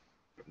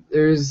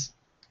there's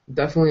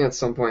definitely at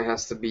some point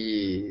has to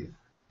be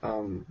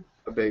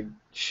a big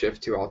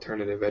shift to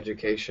alternative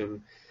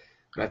education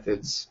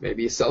methods,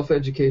 maybe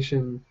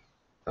self-education.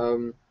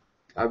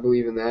 I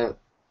believe in that.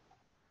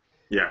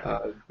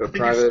 Yeah. But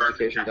private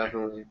education,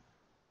 definitely.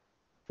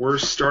 We're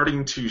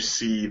starting to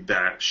see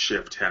that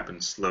shift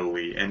happen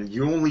slowly, and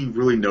you only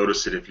really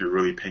notice it if you're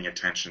really paying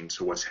attention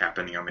to what's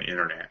happening on the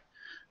internet.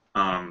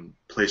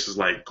 Places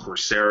like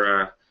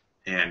Coursera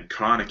and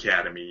Khan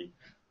Academy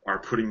are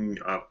putting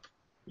up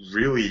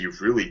really,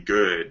 really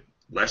good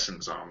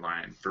lessons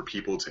online for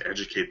people to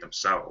educate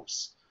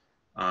themselves.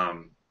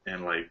 And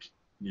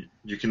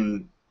you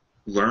can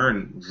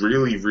learn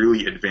really,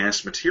 really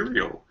advanced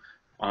material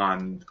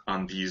on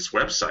these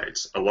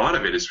websites. A lot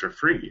of it is for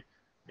free.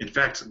 In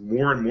fact,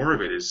 more and more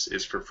of it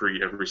is for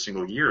free every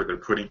single year. They're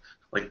putting,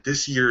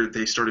 this year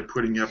they started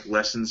putting up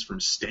lessons from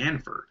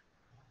Stanford.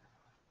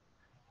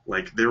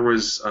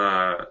 There's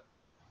a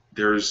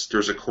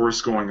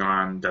course going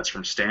on that's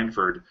from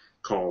Stanford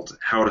called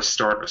How to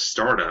Start a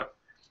Startup.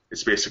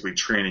 It's basically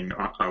training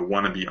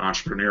wannabe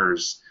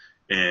entrepreneurs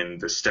in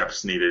the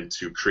steps needed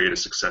to create a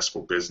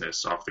successful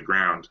business off the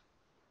ground.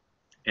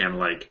 And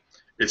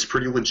it's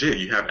pretty legit.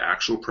 You have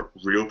actual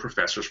real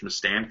professors from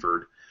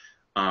Stanford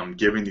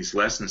giving these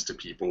lessons to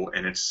people,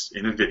 and it's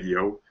in a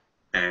video,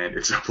 and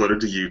it's uploaded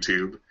to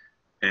YouTube,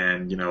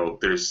 and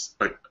there's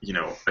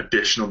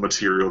additional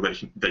material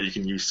that you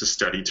can use to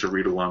study, to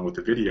read along with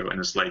the video, and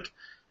it's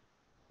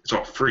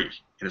all free,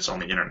 and it's on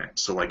the internet.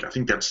 So I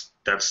think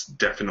that's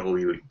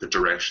definitely the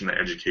direction that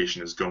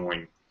education is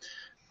going.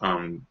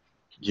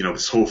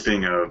 This whole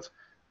thing of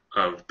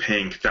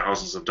paying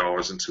thousands of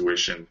dollars in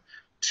tuition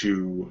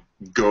to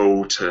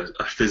go to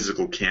a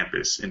physical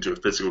campus, into a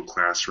physical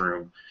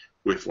classroom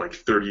with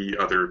 30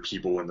 other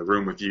people in the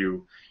room with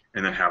you,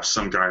 and then have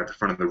some guy at the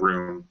front of the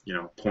room,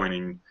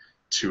 pointing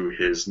to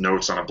his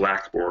notes on a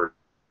blackboard.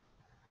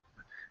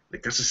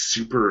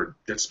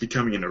 That's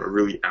becoming a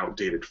really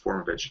outdated form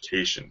of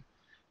education.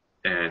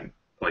 And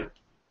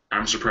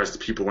I'm surprised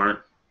that people aren't,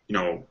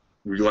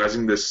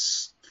 realizing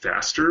this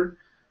faster,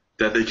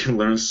 that they can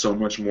learn so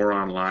much more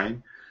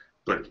online.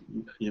 But,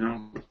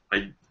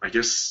 I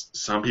guess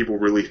some people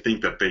really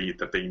think that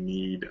they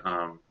need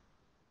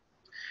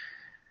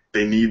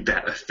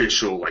that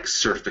official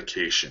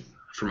certification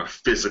from a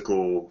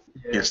physical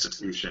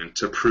institution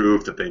to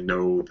prove that they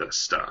know the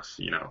stuff.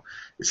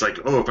 It's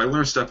if I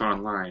learn stuff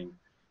online,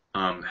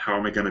 how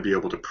am I going to be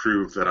able to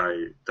prove that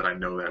I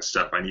know that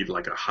stuff? I need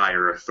a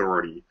higher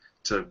authority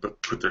to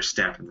put their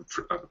stamp of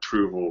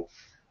approval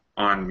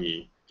on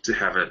me to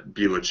have it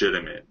be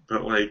legitimate.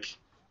 But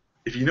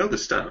if you know the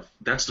stuff,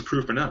 that's the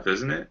proof enough,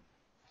 isn't it?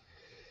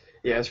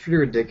 Yeah, it's pretty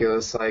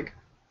ridiculous. I've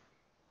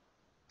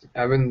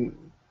been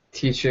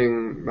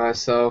teaching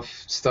myself,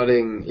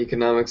 studying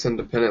economics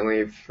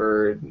independently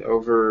for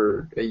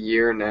over a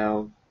year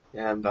now,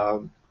 and I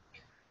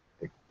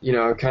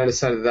kind of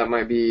decided that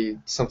might be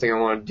something I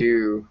want to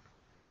do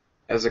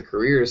as a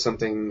career,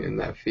 something in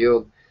that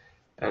field,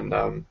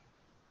 and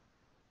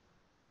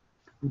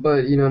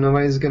but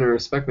nobody's gonna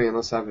respect me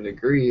unless I have a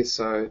degree,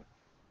 so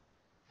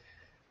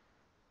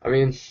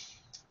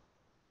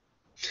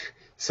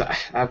so I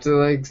have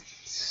to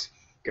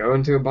go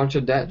into a bunch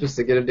of debt just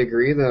to get a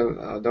degree that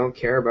I don't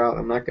care about,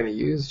 I'm not going to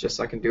use, just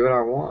so I can do what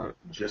I want.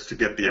 Just to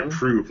get the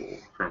approval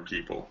from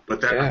people.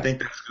 But I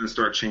think that's going to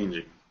start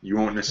changing. You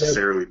won't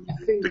necessarily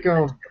need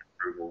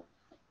approval.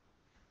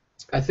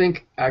 I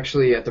think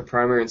actually at the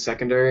primary and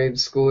secondary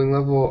schooling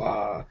level,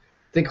 I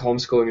think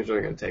homeschooling is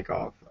really going to take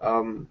off.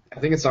 I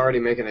think it's already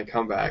making a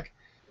comeback.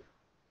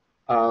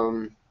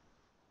 I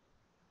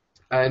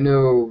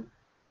know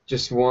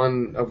just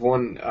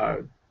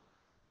one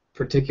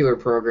particular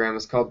program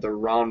is called the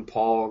Ron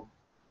Paul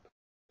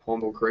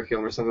homeschool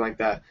curriculum or something like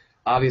that.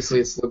 Obviously,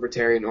 it's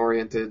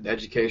libertarian-oriented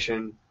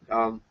education.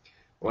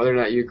 Whether or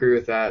not you agree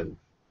with that,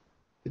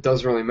 it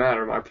doesn't really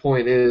matter. My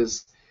point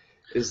is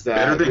Better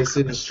that than this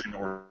is Christian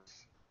or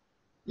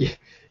yeah,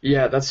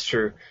 yeah, that's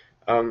true.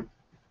 Um,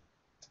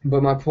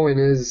 but my point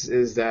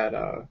is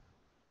that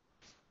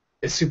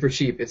it's super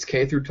cheap. It's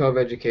K through 12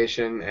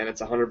 education, and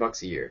it's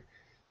 $100 a year.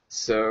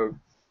 So,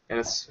 and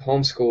it's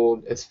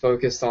homeschooled. It's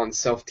focused on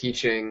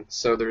self-teaching.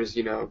 So there's,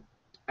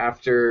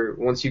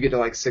 once you get to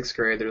like sixth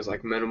grade, there's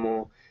like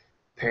minimal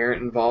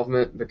parent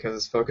involvement because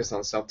it's focused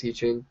on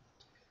self-teaching.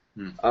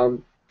 Hmm.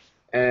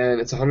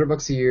 And it's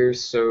 $100 a year.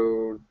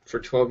 So for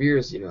 12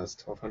 years, that's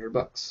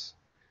 $1,200.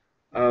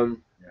 Yeah.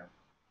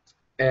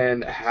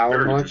 And how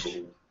Very much?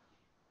 cool.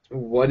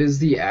 What is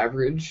the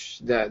average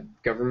that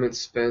government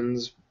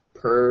spends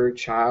per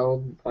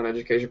child on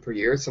education per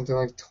year? It's something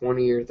like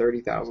 $20,000 or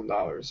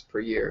 $30,000 per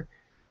year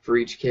for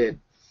each kid.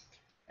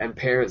 And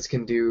parents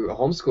can do a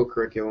homeschool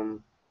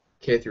curriculum,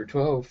 K through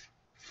 12,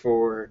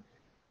 for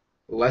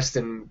less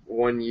than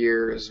 1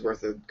 year's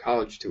worth of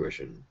college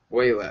tuition,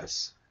 way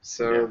less.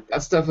 So Yeah.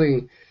 that's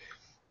definitely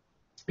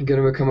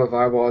going to become a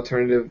viable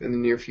alternative in the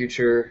near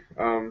future.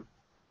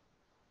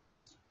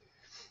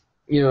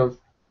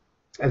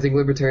 I think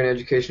libertarian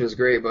education is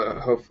great, but I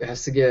hope it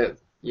has to get,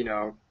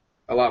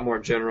 a lot more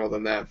general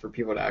than that for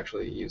people to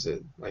actually use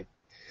it. Like,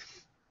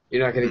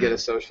 you're not going to get a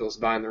socialist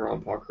buying the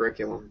Ron Paul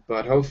curriculum,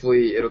 but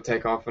hopefully it'll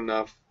take off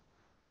enough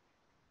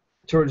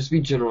to just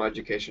be general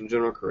education,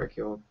 general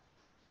curriculum,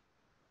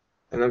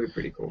 and that'd be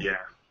pretty cool.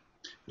 Yeah.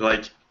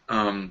 Like,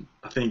 I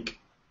think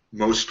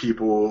most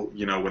people,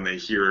 when they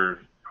hear,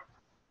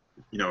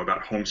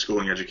 about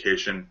homeschooling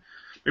education,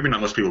 maybe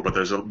not most people, but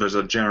there's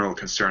a general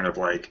concern of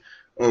like,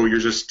 oh, you're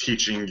just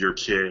teaching your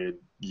kid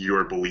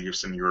your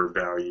beliefs and your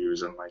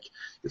values, and like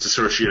it's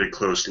associated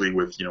closely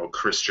with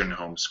Christian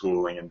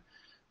homeschooling,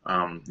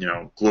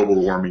 and global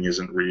warming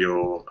isn't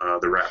real,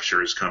 the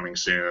rapture is coming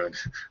soon,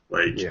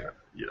 like Yeah.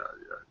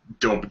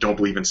 don't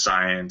believe in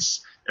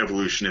science,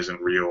 evolution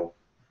isn't real,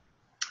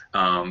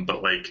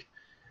 but like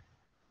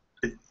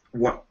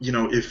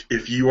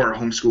if you are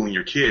homeschooling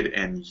your kid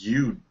and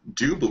you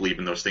do believe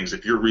in those things,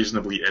 if you're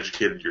reasonably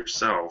educated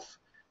yourself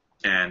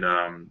and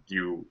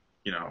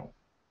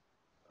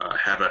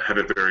have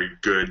a very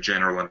good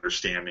general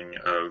understanding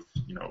of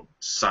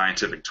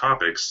scientific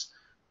topics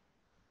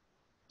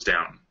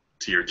down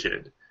to your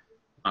kid.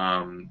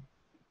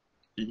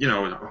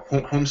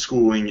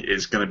 Homeschooling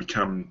is going to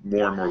become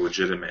more and more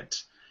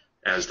legitimate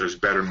as there's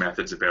better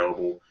methods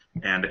available,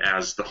 and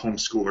as the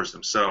homeschoolers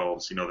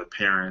themselves, the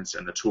parents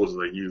and the tools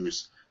that they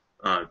use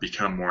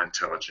become more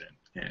intelligent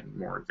and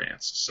more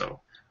advanced. So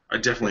I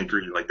definitely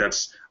agree. Like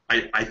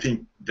I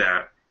think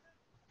that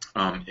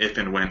if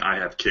and when I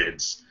have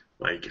kids,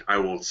 like I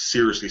will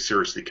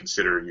seriously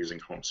consider using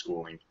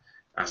homeschooling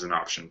as an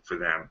option for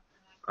them,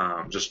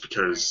 just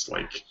because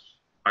like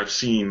I've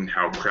seen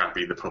how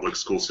crappy the public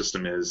school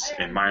system is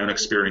in my own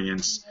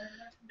experience,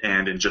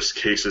 and in just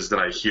cases that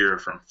I hear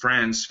from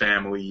friends,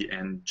 family,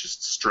 and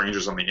just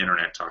strangers on the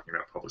internet talking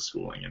about public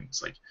schooling, and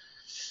it's like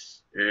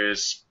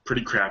it's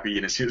pretty crappy,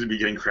 and it seems to be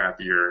getting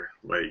crappier.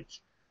 Like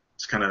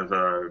it's kind of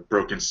a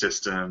broken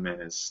system, and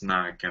it's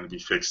not going to be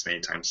fixed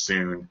anytime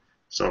soon.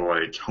 So,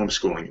 like,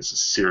 homeschooling is a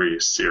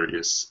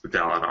serious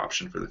valid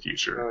option for the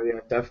future. Oh yeah,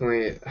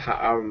 definitely.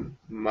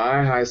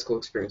 My high school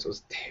experience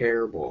was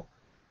terrible,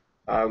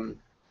 and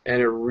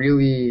it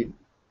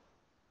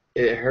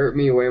hurt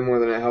me way more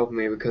than it helped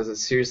me because it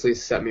seriously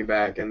set me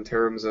back in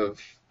terms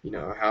of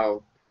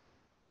how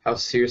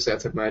seriously I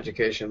took my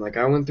education. Like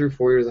I went through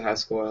 4 years of high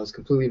school and I was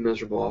completely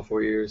miserable all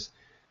 4 years.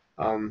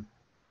 I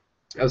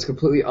was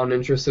completely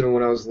uninterested in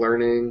what I was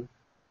learning,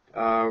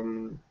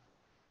 and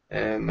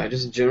I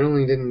just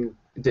generally didn't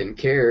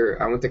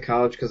care. I went to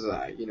college because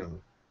I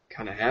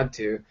kind of had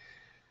to.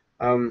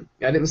 I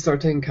didn't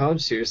start taking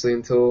college seriously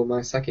until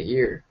my second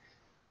year.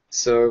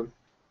 So,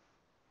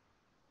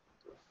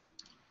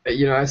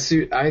 I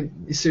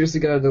seriously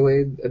got a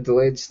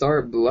delayed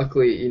start, but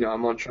luckily,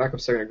 I'm on track. I'm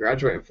starting to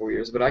graduate in 4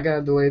 years, but I got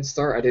a delayed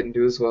start. I didn't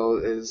do as well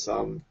as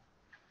I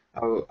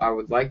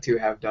would like to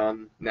have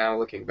done now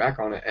looking back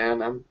on it,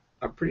 and I'm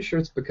pretty sure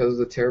it's because of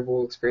the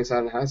terrible experience I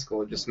had in high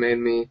school. It just made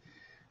me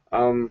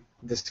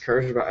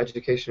discouraged about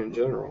education in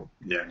general.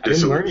 Yeah, I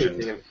didn't learn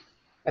disillusioned. anything.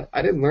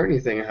 I didn't learn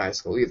anything in high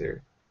school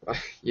either.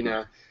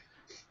 Yeah,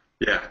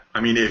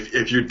 I mean,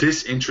 if you're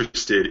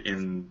disinterested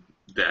in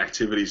the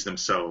activities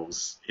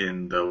themselves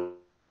in the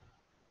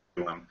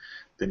curriculum,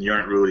 then you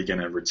aren't really going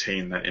to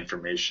retain that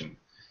information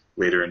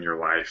later in your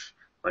life.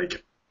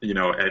 Like,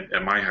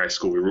 at my high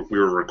school, we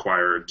were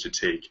required to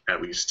take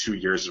at least 2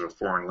 years of a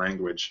foreign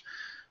language.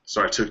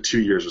 So I took 2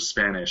 years of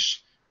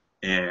Spanish,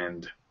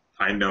 and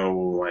I know,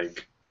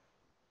 like,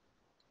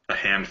 a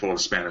handful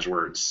of Spanish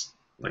words.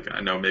 Like,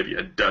 I know maybe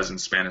a dozen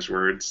Spanish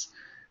words,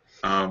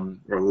 or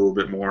a little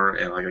bit more,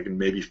 and, like, I can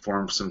maybe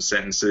form some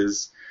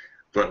sentences.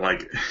 But,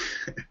 like,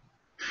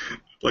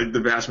 like the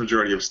vast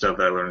majority of stuff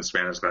that I learned in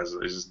Spanish classes,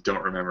 I just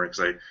don't remember because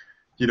like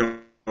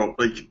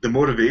the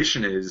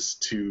motivation is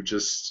to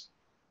just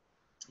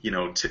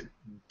to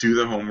do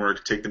the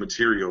homework, take the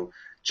material,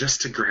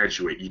 just to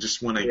graduate. You Yeah.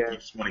 just want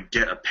to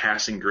get a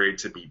passing grade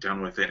to be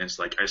done with it. And it's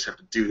like I just have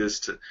to do this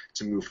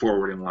to move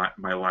forward in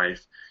my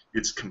life.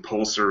 It's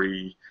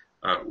compulsory.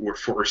 We're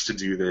forced to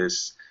do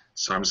this,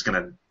 so I'm just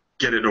gonna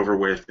get it over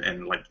with.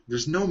 And like,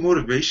 there's no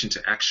motivation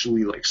to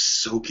actually like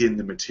soak in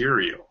the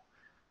material.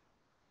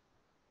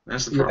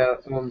 That's the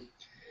problem.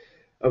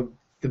 Yeah.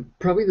 Uh,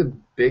 probably the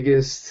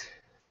biggest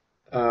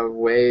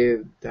way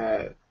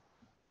that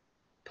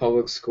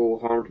public school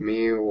harmed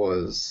me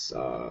was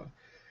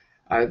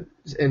I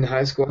in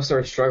high school I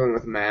started struggling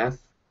with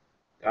math.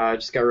 It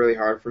just got really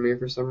hard for me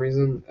for some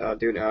reason,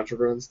 doing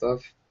algebra and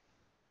stuff.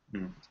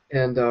 Mm.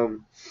 And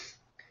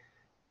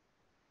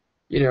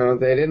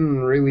they didn't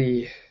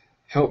really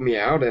help me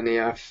out any.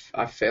 I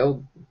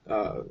failed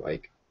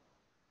like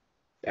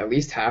at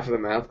least half of the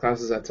math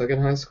classes I took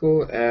in high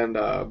school, and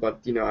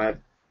but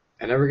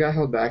I never got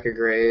held back a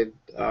grade.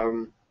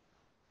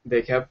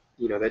 They kept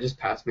they just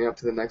passed me up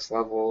to the next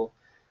level.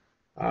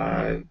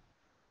 Mm.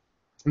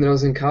 And then I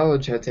was in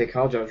college, I had to take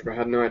college algebra, I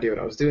had no idea what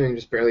I was doing,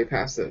 just barely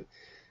passed it.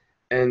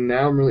 And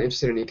now I'm really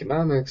interested in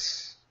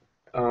economics.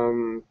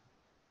 Um,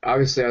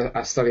 Obviously,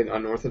 I studied an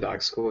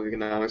unorthodox school of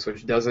economics,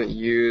 which doesn't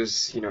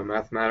use,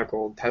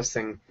 mathematical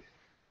testing.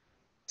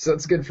 So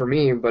that's good for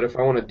me, but if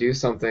I want to do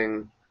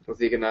something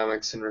with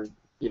economics in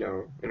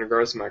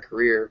regards to my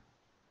career,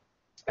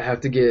 I have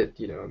to get,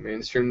 a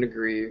mainstream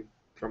degree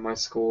from my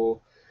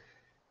school.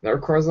 That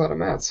requires a lot of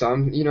math. So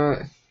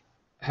I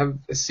have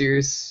a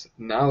serious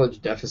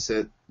knowledge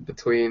deficit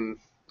between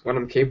what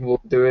I'm capable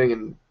of doing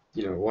and,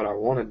 what I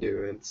want to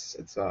do. It's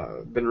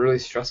been really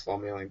stressful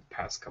on me like the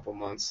past couple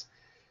months.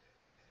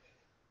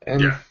 And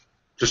Yeah,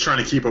 just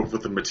trying to keep up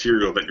with the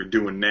material that you're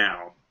doing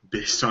now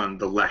based on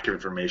the lack of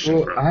information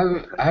well, from the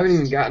I haven't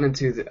even past. gotten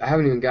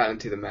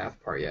into the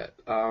math part yet.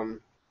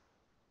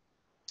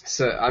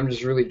 So I'm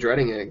just really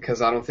dreading it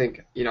because I don't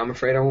think, I'm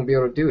afraid I won't be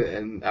able to do it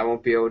and I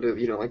won't be able to,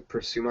 like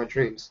pursue my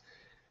dreams.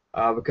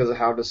 Because of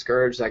how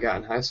discouraged I got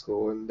in high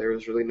school and there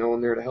was really no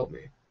one there to help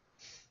me.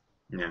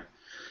 Yeah.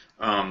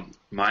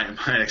 My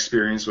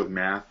experience with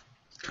math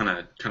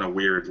kind of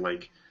weird.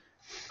 Like,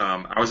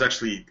 I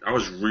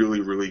was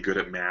really good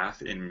at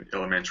math in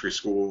elementary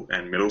school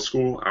and middle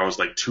school. I was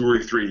like 2 or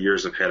 3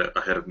 years ahead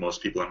of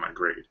most people in my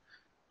grade.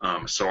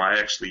 So I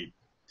actually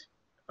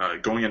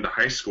going into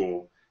high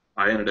school,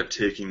 I ended up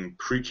taking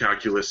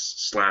pre-calculus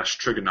slash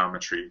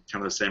trigonometry,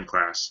 kind of the same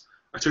class.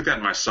 I took that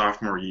in my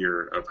sophomore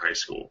year of high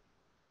school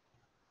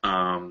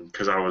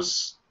because I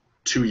was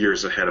 2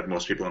 years ahead of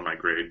most people in my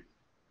grade.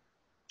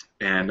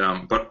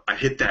 And but I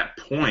hit that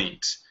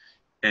point,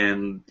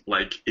 and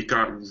like it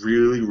got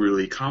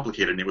really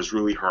complicated, and it was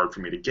really hard for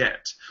me to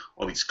get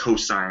all these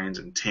cosines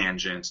and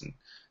tangents and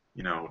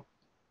you know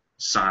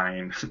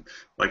sine,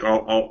 like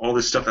all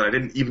this stuff that I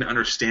didn't even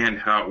understand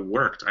how it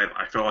worked.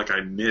 I felt like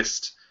I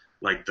missed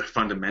like the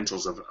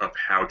fundamentals of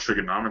how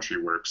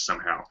trigonometry works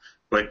somehow.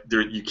 But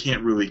there, you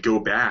can't really go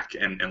back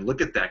and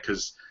look at that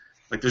because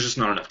like there's just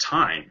not enough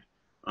time,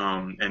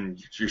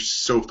 and you're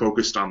so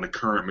focused on the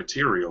current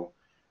material.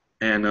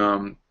 And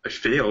I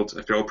failed.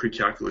 I failed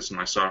pre-calculus in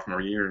my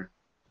sophomore year,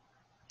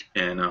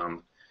 and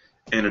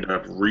ended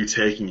up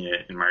retaking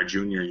it in my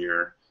junior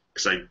year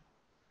because I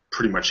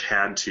pretty much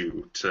had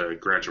to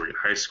graduate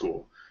high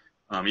school.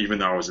 Even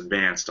though I was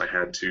advanced, I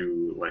had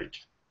to like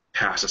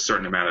pass a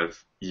certain amount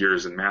of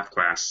years in math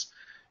class,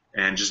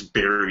 and just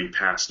barely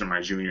passed in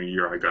my junior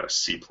year. I got a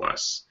C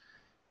plus.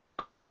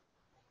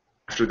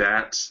 After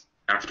that,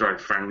 after I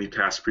finally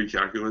passed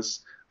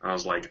pre-calculus, I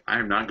was like, I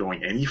am not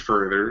going any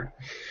further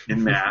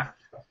in math.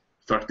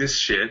 Fuck this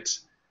shit.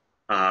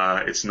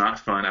 It's not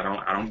fun.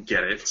 I don't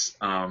get it.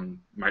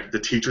 The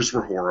teachers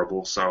were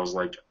horrible, so I was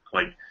like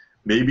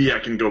maybe I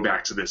can go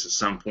back to this at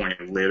some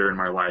point later in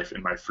my life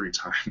in my free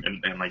time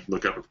and like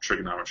look up a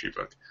trigonometry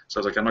book. So I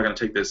was like, I'm not gonna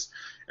take this.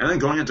 And then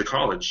going into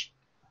college,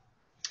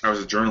 I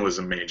was a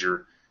journalism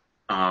major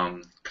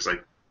because I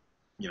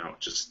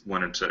just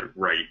wanted to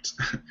write.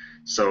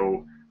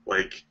 So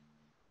like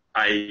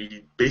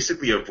I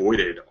basically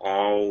avoided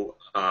all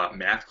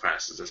math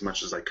classes as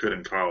much as I could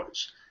in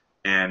college,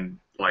 and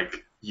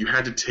like you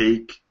had to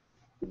take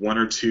one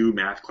or two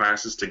math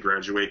classes to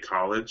graduate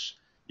college,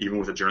 even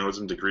with a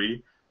journalism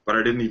degree. But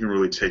I didn't even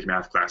really take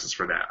math classes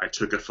for that. I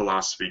took a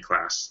philosophy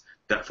class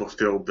that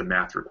fulfilled the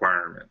math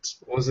requirement,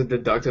 Was it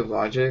deductive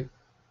logic?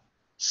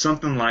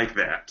 something like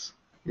that.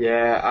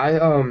 Yeah,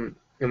 I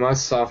in my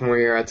sophomore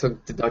year I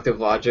took deductive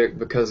logic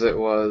because it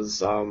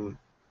was an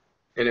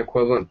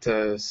equivalent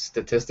to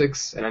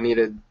statistics and I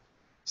needed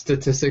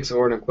statistics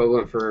or an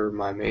equivalent for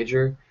my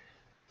major.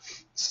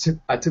 So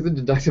I took the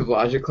deductive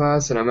logic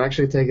class and I'm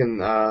actually taking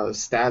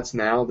stats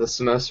now this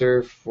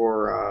semester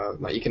for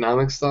my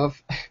economics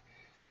stuff.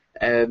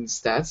 And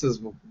stats is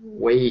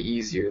way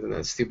easier than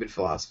that stupid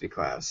philosophy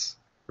class.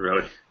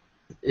 Really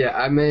Yeah,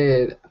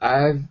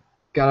 I've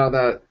got out of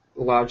that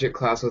logic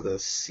class with a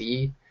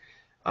C.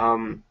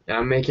 And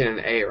I'm making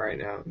an A right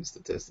now in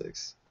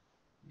statistics.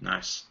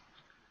 nice.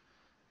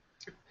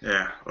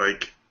 Yeah,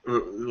 like.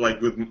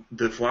 like with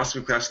the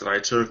philosophy class that I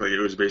took, like it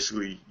was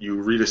basically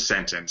you read a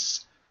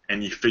sentence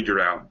and you figure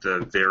out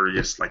the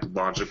various like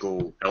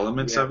logical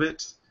elements Yeah. of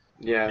it,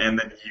 Yeah. and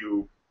then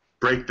you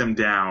break them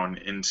down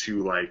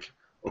into like,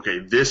 okay,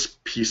 this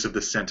piece of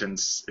the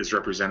sentence is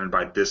represented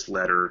by this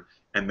letter,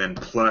 and then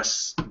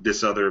plus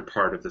this other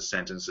part of the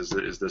sentence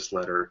is this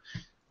letter,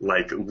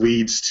 like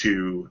leads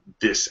to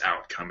this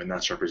outcome, and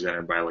that's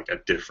represented by like a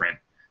different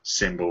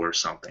symbol or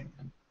something.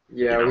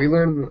 You Yeah, know, we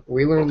learned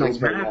it like was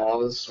the math.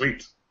 laws.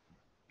 Sweet.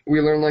 We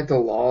learned like the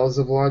laws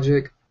of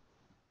logic,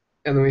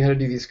 and then we had to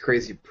do these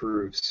crazy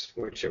proofs,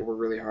 which were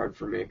really hard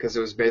for me because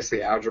it was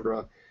basically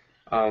algebra.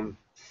 Um,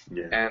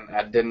 Yeah. and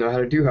I didn't know how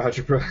to do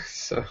algebra,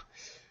 so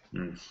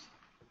Mm.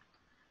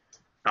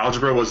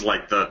 Algebra was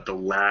like the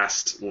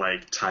last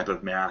like type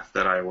of math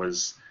that I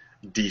was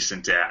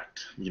decent at,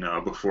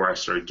 before I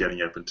started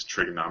getting up into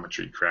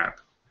trigonometry crap.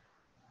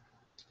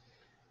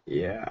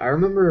 yeah. I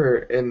remember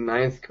in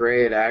ninth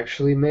grade, I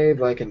actually made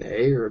like an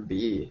A or a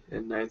B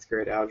in ninth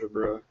grade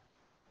algebra.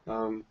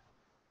 Um,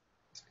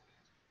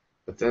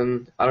 but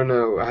then I don't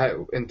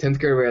know. In tenth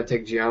grade we had to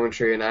take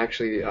geometry, and I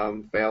actually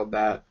failed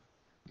that.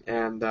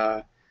 And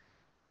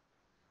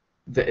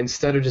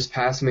instead of just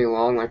passing me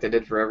along like they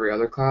did for every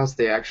other class,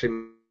 they actually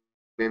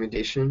made me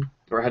dation,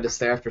 where I had to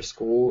stay after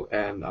school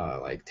and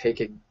like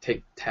take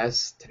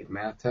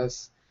math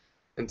tests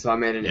until I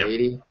made an Yep.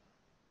 80,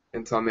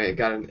 until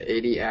got an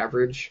 80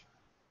 average.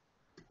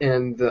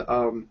 And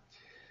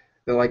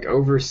the like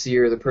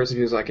overseer, the person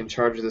who's like in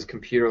charge of this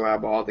computer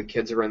lab, while all the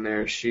kids are in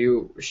there, she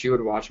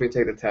would watch me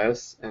take the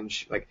test, and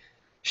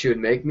she would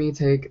make me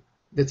take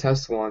the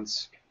test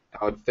once,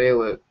 I would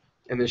fail it,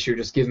 and then she would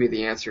just give me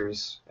the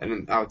answers, and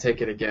then I would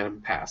take it again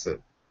and pass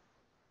it.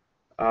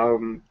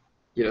 Um,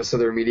 so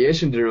the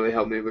remediation didn't really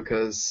help me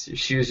because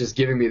she was just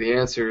giving me the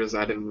answers.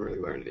 I didn't really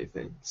learn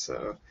anything.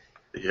 So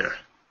Yeah.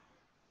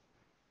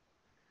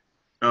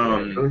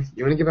 yeah, Um,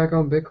 you want to get back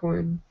on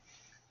Bitcoin?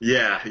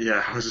 yeah.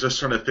 I was just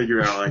trying to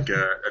figure out like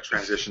a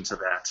transition to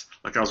that.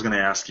 Like I was going to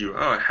ask you,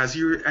 oh, has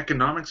your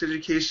economics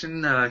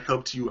education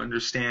helped you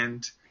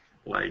understand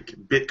like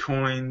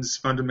Bitcoin's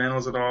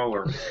fundamentals at all,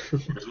 or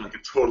is it like a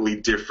totally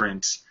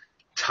different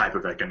type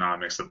of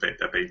economics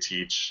that they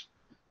teach?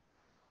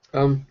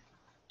 Um,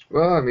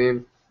 well, I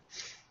mean,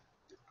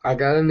 I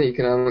got into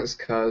economics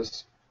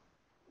because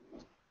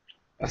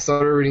I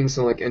started reading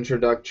some like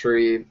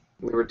introductory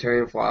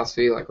libertarian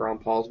philosophy, like Ron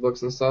Paul's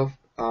books and stuff.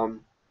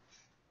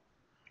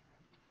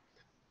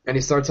 And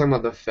he started talking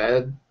about the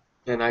Fed,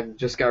 and I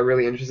just got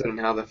really interested in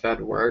how the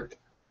Fed worked.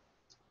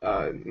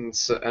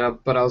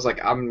 But I was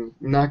like, I'm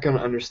not going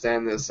to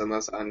understand this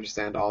unless I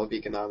understand all of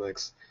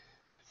economics.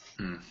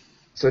 Hmm.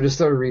 So I just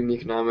started reading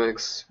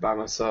economics by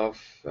myself,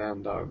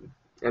 and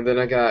then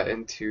I got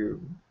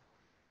into,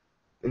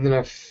 and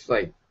then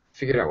like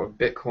figured out what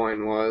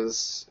Bitcoin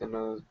was, and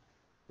I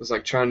was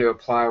like trying to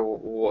apply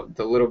what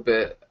the little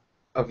bit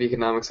of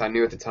economics I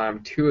knew at the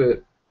time to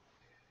it.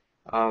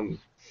 Um,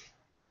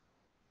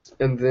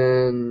 and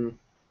then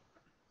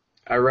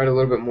I read a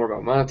little bit more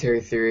about monetary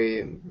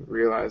theory and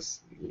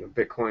realized,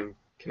 Bitcoin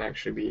can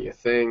actually be a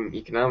thing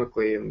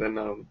economically. And then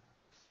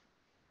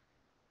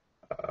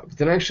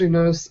I actually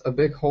noticed a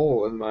big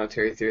hole in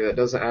monetary theory that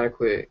doesn't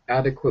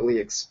adequately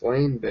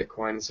explain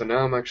Bitcoin. So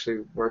now I'm actually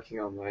working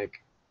on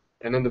like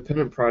an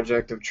independent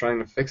project of trying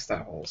to fix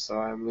that hole. So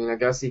I mean, I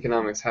guess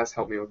economics has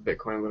helped me with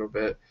Bitcoin a little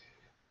bit.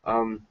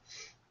 Um,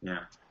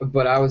 Yeah.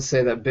 but I would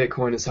say that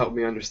Bitcoin has helped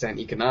me understand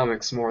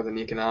economics more than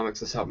economics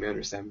has helped me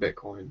understand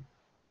Bitcoin.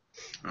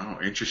 Oh,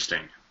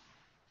 interesting.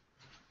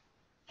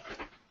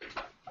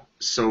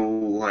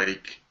 So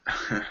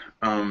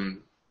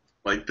um,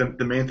 like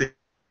the main thing,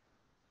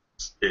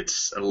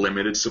 it's a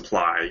limited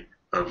supply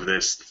of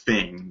this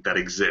thing that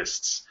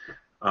exists.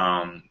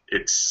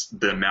 It's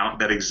the amount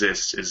that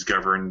exists is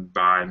governed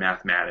by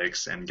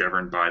mathematics and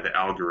governed by the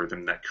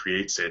algorithm that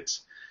creates it.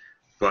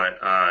 But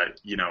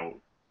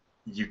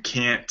you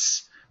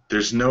can't.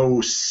 There's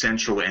no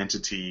central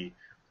entity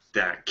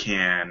that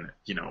can,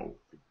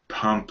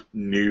 pump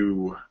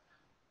new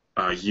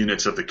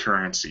units of the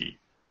currency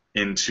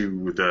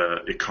into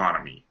the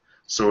economy.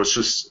 So it's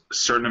just a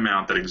certain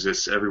amount that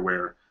exists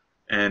everywhere,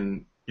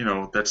 and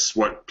that's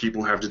what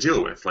people have to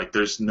deal with. Like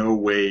there's no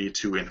way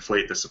to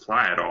inflate the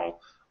supply at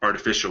all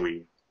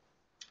artificially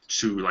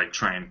to like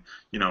try and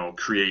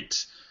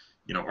create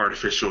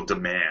artificial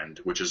demand,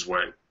 which is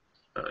what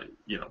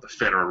the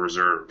Federal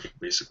Reserve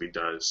basically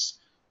does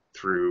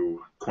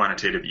through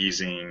quantitative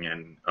easing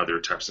and other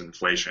types of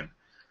inflation.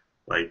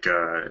 Like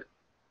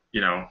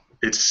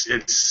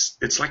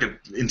it's like an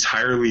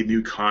entirely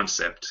new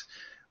concept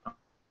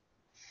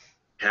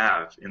we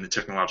have in the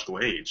technological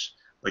age.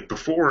 Like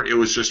before, it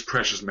was just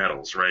precious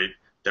metals, right?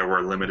 That were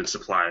a limited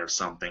supply of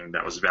something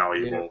that was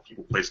Yeah. valuable.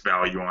 People placed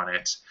value on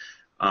it,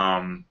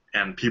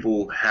 and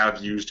people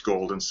have used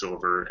gold and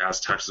silver as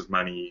types of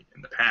money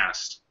in the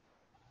past.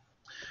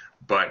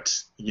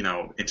 But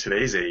in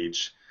today's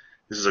age,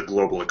 this is a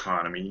global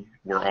economy.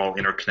 We're all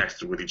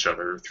interconnected with each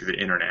other through the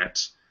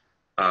internet.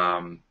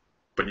 Um,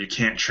 but you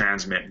can't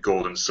transmit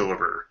gold and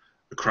silver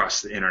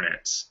across the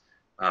internet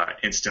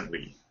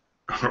instantly,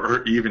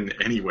 or even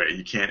anyway.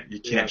 You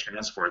can't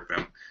transport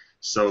them.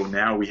 So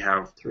now we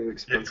have It's really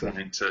expensive.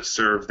 Bitcoin to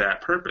serve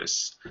that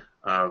purpose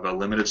of a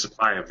limited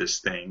supply of this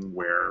thing,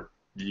 where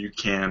you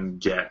can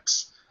get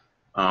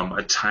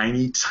a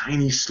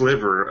tiny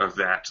sliver of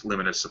that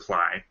limited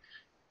supply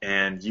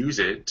and use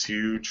it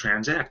to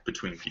transact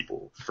between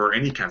people for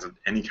any kind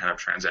of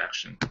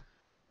transaction.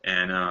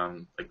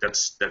 And like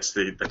that's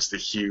the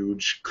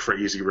huge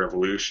crazy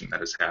revolution that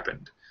has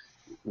happened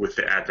with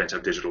the advent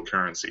of digital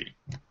currency.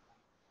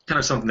 Kind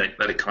of something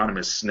that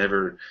economists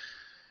never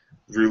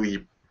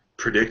really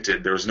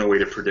predicted. There was no way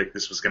to predict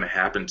this was going to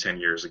happen 10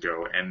 years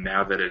ago, and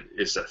now that it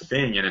is a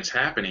thing and it's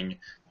happening,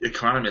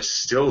 economists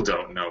still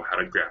don't know how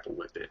to grapple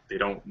with it. They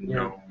don't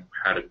know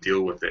how to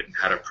deal with it and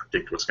how to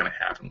predict what's going to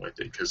happen with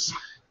it, because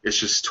it's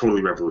just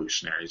totally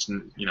revolutionary. It's,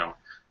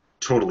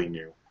 totally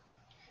new.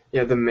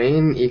 Yeah, the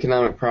main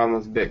economic problem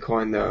with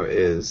Bitcoin, though,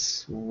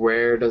 is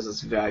where does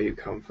its value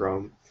come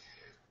from?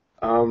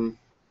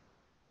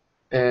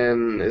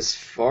 And as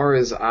far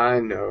as I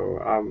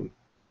know,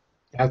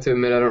 I have to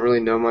admit I don't really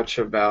know much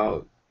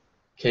about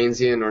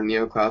Keynesian or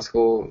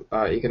neoclassical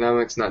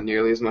economics, not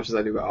nearly as much as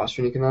I do about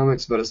Austrian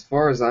economics, but as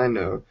far as I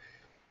know,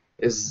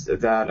 is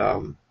that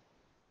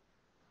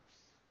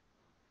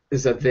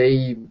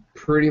they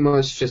pretty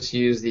much just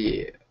use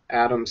the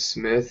Adam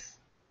Smith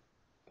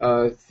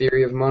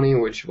theory of money,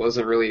 which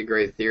wasn't really a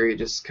great theory. It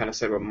just kind of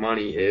said what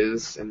money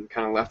is and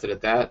kind of left it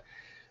at that.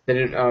 They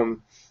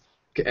didn't.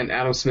 And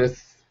Adam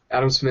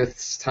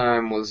Smith's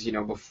time was,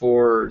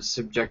 before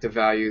subjective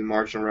value,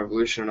 marginal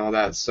revolution, and all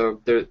that.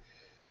 So the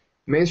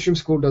mainstream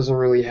school doesn't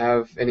really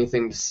have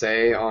anything to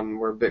say on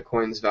where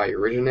Bitcoin's value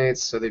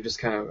originates, so they just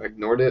kind of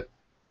ignored it.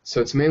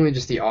 So it's mainly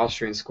just the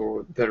Austrian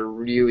school that are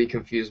really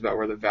confused about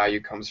where the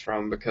value comes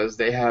from, because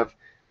they have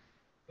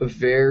a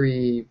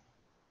very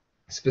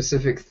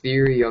specific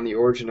theory on the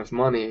origin of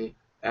money,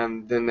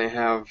 and then they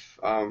have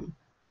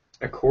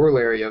a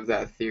corollary of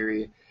that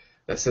theory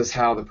that says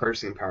how the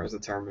purchasing power is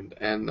determined.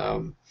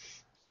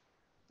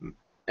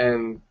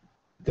 And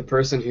the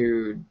person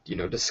who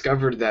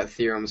discovered that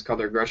theorem, is called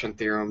the regression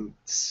theorem,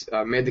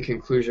 made the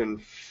conclusion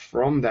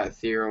from that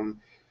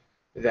theorem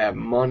that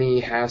money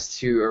has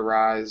to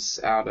arise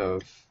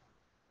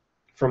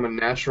from a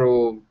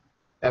natural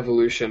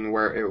evolution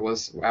where it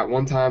was at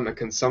one time a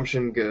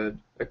consumption good,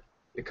 a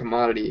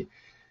commodity,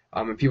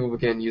 and people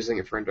began using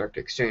it for indirect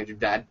exchange.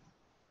 That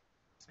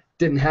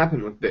didn't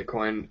happen with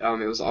Bitcoin.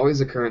 It was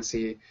always a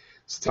currency.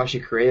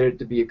 Satoshi created it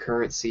to be a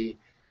currency.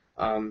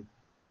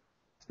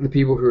 The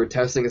people who were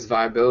testing its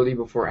viability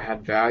before it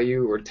had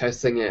value were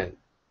testing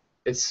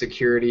its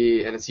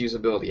security and its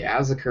usability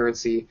as a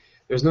currency.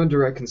 There's no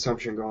direct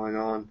consumption going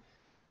on.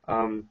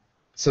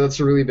 So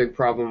that's a really big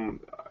problem.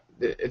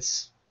 It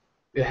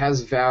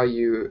has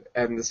value,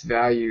 and this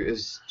value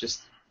is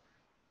just,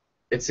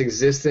 it's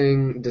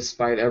existing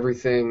despite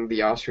everything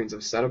the Austrians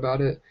have said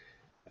about it.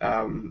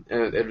 And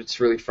it's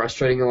really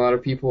frustrating a lot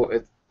of people.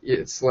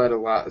 It's led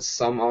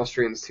some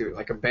Austrians to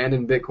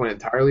abandon Bitcoin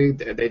entirely.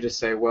 They just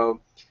say, either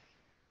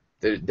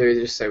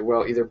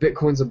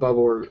Bitcoin's a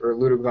bubble or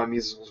Ludwig von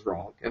Mises was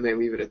wrong, and they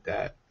leave it at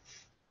that.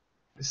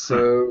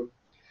 So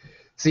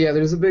yeah,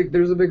 there's a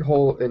big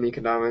hole in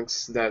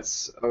economics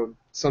that's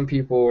some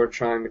people are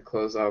trying to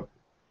close up.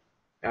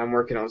 I'm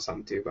working on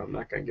something too, but I'm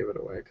not gonna give it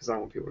away because I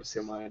don't want people to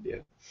steal my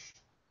idea.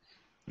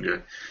 Yeah,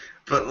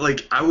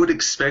 but I would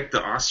expect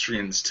the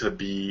Austrians to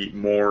be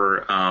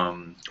more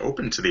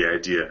open to the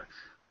idea.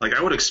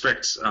 I would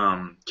expect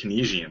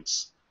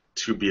Keynesians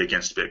to be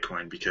against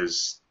Bitcoin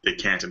because they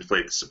can't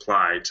inflate the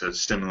supply to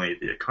stimulate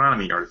the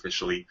economy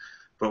artificially.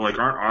 But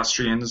aren't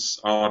Austrians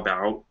all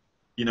about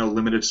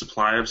limited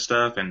supply of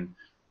stuff and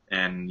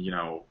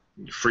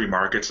free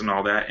markets and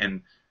all that?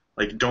 And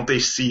don't they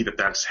see that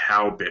that's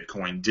how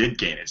Bitcoin did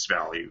gain its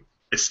value?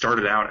 It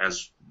started out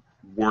as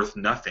worth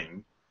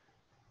nothing,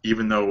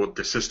 even though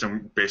the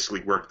system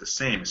basically worked the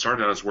same. It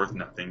started out as worth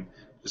nothing,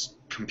 just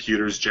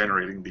computers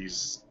generating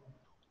these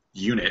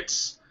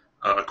units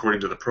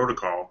according to the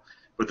protocol.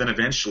 But then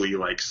eventually,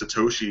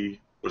 Satoshi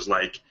was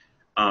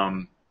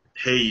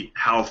hey,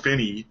 Hal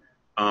Finney,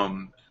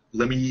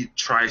 let me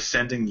try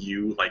sending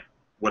you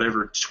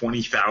whatever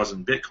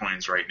 20,000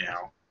 Bitcoins right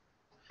now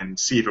and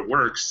see if it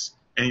works.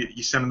 And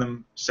you send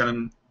them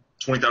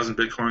 20,000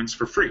 Bitcoins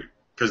for free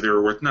because they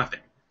were worth nothing.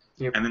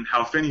 Yep. And then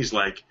Hal Finney's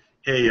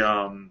hey,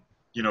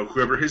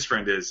 whoever his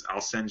friend is,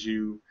 I'll send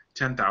you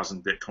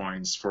 10,000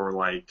 Bitcoins for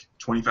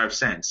 25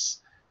 cents.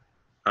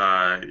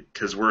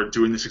 Because we're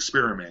doing this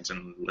experiment,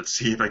 and let's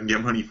see if I can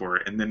get money for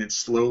it. And then it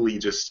slowly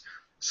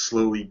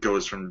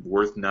goes from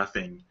worth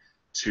nothing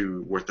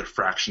to worth a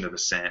fraction of a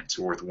cent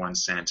to worth 1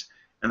 cent.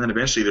 And then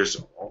eventually there's,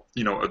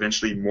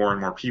 more and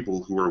more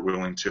people who are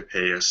willing to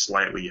pay a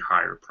slightly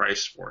higher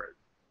price for it.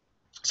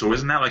 So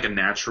isn't that a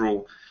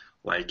natural,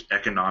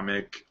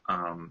 economic,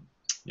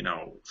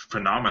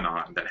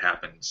 phenomenon that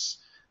happens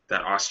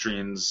that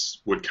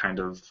Austrians would kind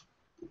of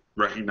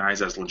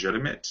recognize as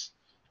legitimate?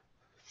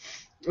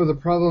 Well, the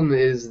problem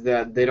is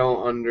that they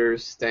don't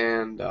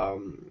understand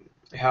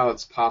how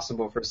it's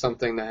possible for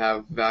something to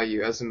have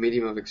value as a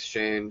medium of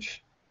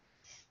exchange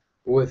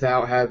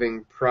without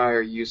having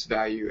prior use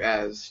value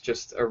as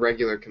just a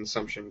regular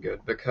consumption good,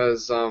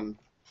 because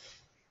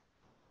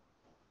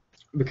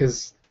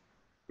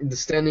the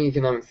standing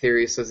economic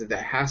theory says that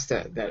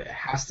it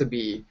has to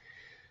be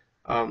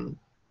um,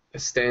 a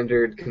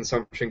standard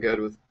consumption good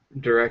with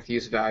direct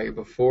use value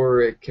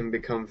before it can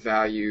become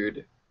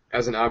valued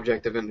as an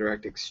object of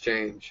indirect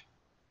exchange.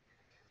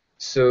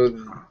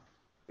 So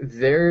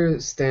their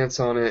stance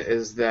on it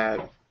is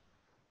that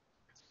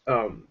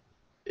um,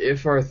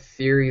 if our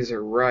theories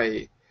are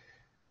right,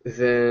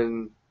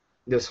 then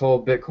this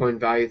whole Bitcoin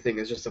value thing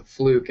is just a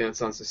fluke and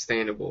it's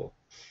unsustainable.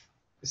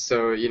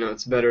 So,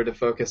 it's better to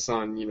focus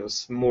on,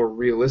 more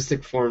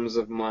realistic forms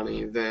of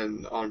money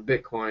than on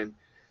Bitcoin.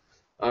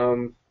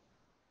 Um,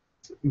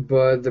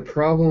 but the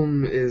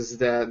problem is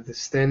that the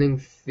standing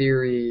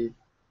theory,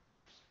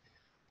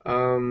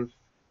 um,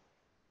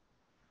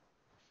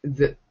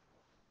 that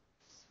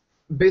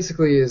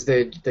basically is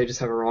they just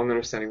have a wrong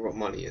understanding of what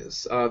money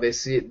is.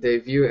 They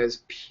view it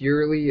as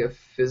purely a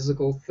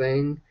physical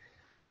thing,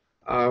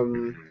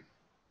 um,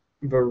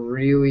 but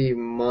really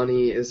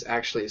money is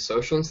actually a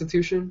social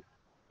institution.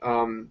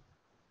 Um,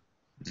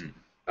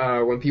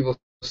 when people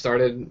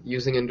started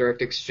using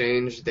indirect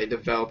exchange, they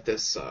developed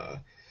this.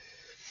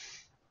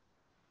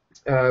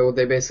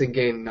 They basically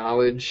gained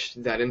knowledge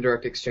that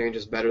indirect exchange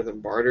is better than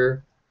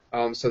barter.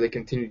 So they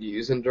continued to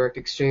use indirect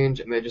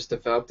exchange, and they just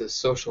developed this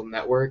social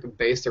network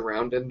based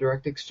around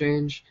indirect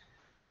exchange,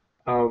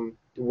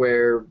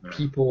 where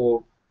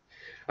people.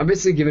 I'm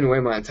basically giving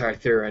away my entire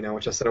theory right now,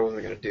 which I said I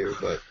wasn't going to do,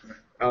 but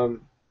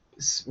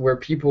where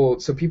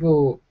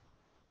people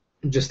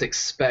just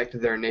expect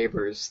their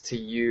neighbors to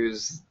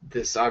use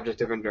this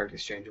object of indirect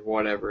exchange,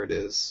 whatever it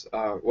is,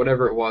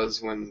 whatever it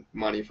was when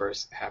money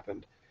first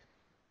happened.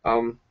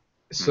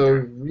 So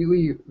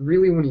really,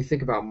 really, when you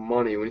think about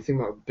money, when you think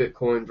about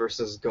Bitcoin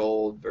versus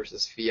gold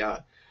versus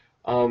fiat,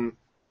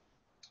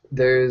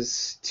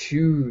 there's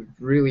two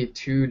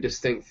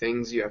distinct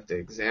things you have to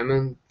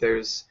examine.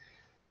 There's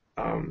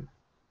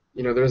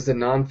the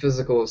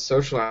non-physical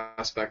social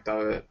aspect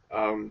of it,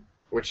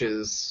 which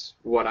is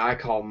what I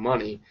call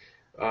money.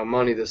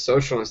 Money, the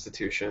social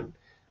institution.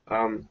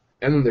 And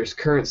then there's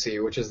currency,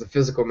 which is the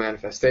physical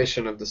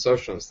manifestation of the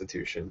social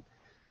institution.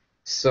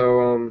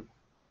 So,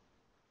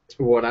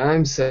 what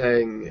I'm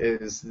saying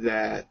is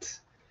that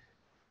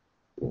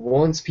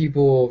once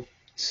people,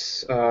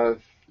 employ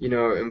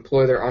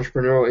their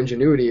entrepreneurial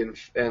ingenuity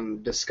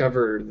and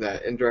discover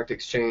that indirect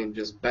exchange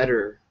is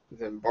better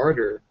than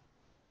barter,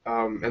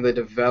 and they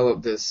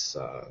develop this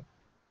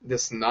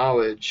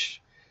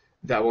knowledge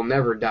that will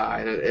never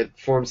die, and it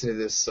forms into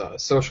this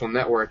social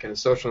network and a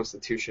social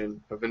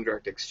institution of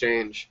indirect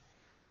exchange.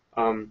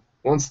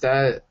 Once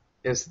that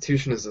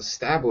institution is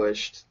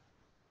established,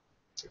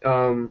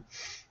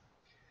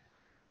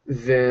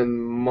 then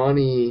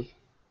money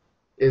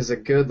is a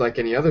good like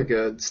any other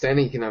good.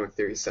 Standing economic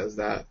theory says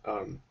that.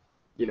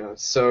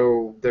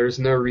 So there's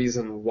no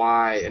reason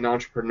why an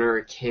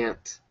entrepreneur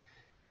can't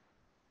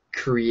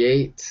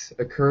create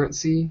a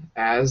currency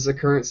as a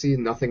currency,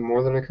 nothing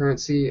more than a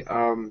currency,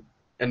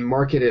 and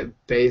market it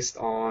based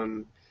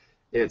on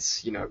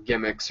its,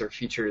 gimmicks or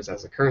features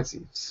as a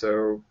currency.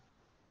 So,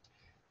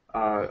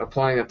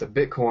 applying that to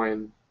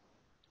Bitcoin,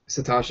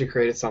 Satoshi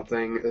created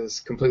something that is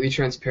completely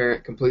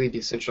transparent, completely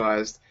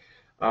decentralized.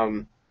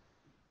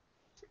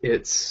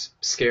 It's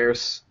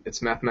scarce,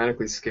 it's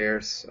mathematically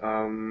scarce,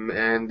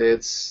 and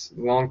it's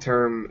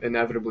long-term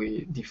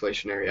inevitably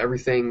deflationary.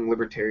 Everything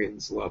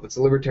libertarians love. It's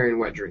a libertarian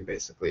wet dream,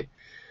 basically.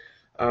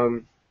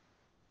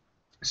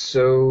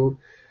 So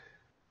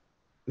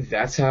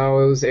that's how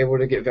I was able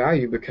to get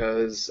value,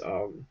 because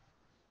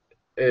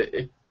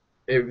it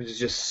was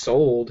just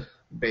sold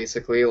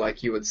basically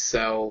like you would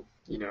sell,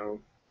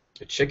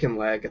 a chicken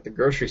leg at the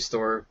grocery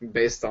store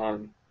based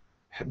on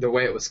the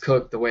way it was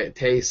cooked, the way it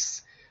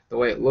tastes, the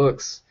way it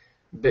looks.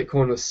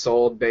 Bitcoin was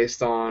sold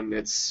based on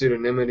its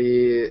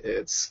pseudonymity,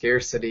 its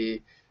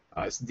scarcity,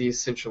 its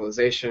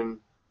decentralization,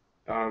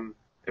 and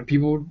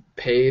people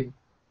paid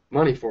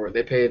money for it.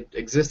 They paid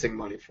existing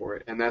money for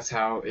it, and that's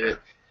how it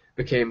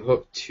became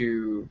hooked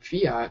to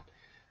fiat.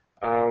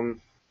 And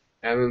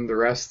then the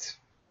rest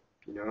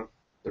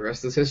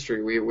is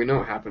history. We know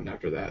what happened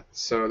after that.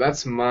 So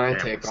that's my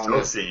take on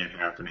it. Still seeing it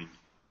happening.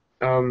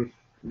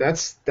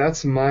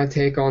 That's my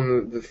take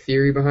on the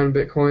theory behind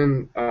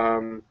Bitcoin.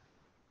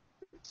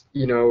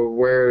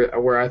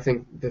 Where I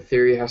think the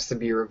theory has to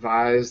be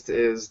revised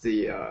is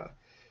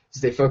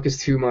they focus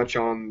too much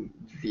on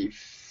the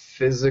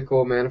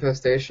physical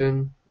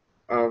manifestation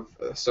of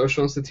a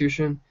social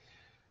institution,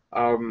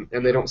 and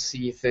they don't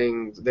see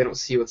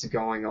what's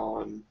going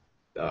on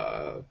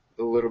a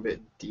little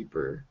bit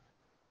deeper.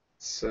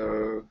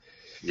 So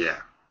yeah.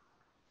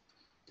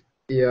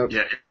 Yeah,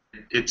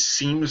 it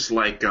seems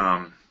like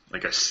a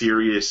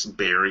serious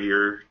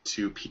barrier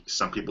to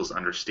some people's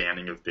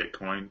understanding of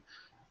Bitcoin.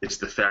 It's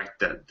the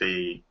fact that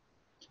they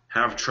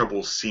have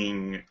trouble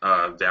seeing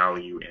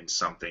value in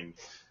something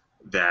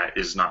that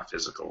is not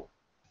physical.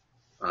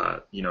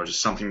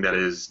 just something that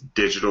is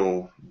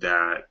digital,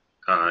 that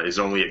is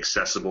only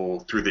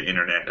accessible through the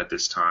internet at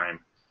this time.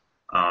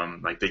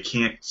 Like they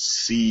can't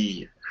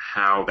see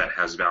how that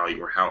has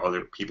value or how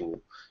other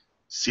people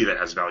see that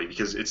has value,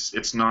 because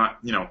it's not,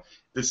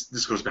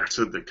 this goes back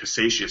to the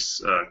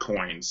Cassasius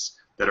coins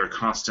that are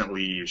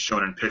constantly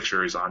shown in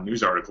pictures on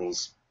news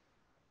articles,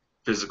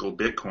 physical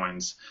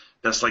bitcoins.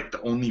 That's like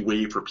the only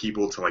way for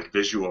people to like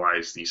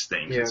visualize these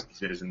things,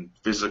 Yeah. is in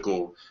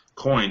physical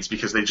coins,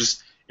 because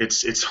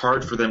it's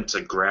hard for them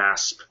to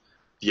grasp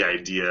the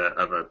idea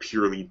of a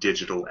purely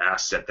digital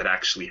asset that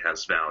actually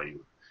has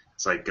value.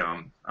 It's like,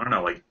 I don't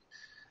know, like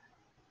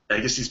I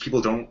guess these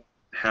people don't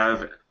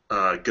have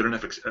a good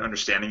enough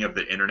understanding of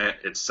the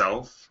internet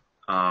itself,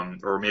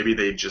 or maybe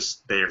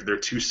they're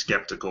too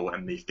skeptical,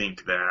 and they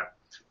think that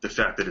the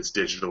fact that it's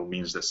digital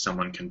means that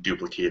someone can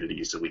duplicate it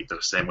easily,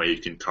 the same way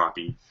you can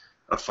copy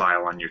a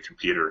file on your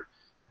computer.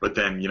 But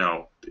then,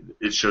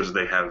 it shows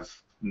they have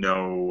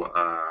no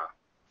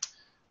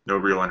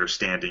real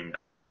understanding of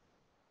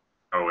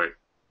how it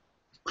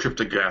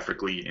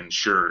cryptographically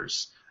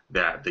ensures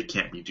that they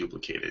can't be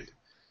duplicated.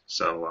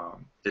 So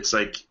it's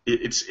like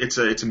it's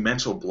a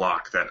mental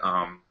block that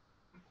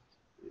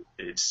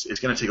it's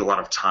going to take a lot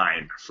of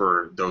time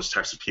for those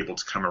types of people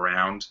to come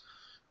around,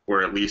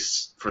 or at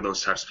least for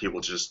those types of people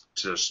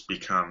just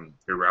become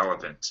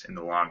irrelevant in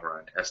the long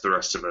run, as the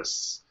rest of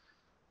us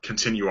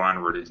continue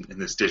onward in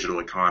this digital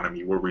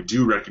economy, where we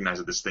do recognize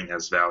that this thing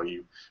has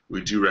value.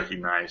 We do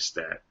recognize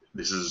that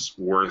this is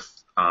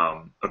worth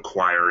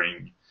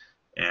acquiring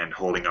and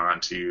holding on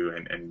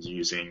to and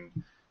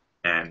using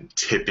and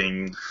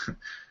tipping.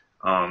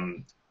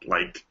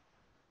 Like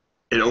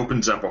it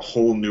opens up a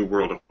whole new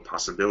world of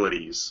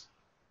possibilities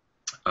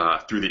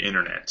through the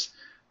internet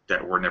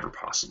that were never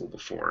possible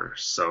before.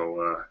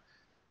 So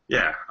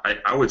yeah,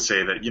 I would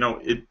say that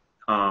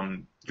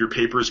your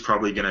paper is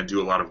probably going to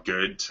do a lot of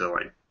good to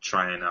like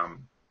try and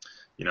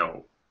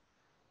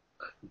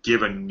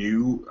give a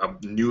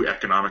new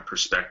economic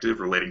perspective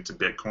relating to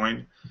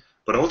Bitcoin.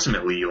 But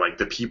ultimately, like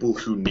the people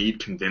who need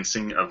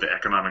convincing of the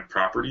economic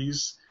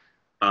properties,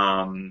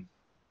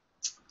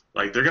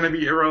 like they're going to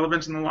be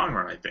irrelevant in the long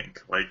run, I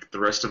think. Like the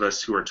rest of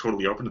us who are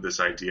totally open to this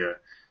idea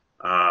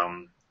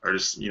are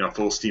just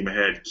full steam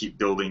ahead, keep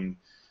building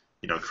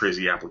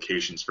crazy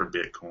applications for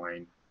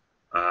Bitcoin,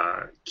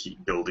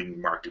 keep building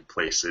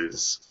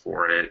marketplaces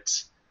for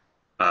it.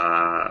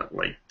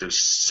 Like there's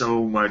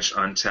so much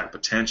untapped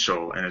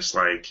potential, and it's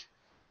like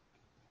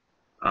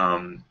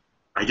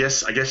I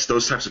guess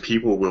those types of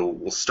people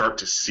will start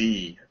to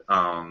see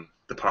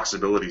the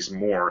possibilities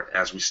more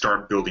as we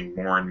start building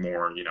more and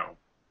more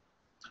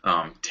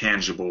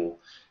tangible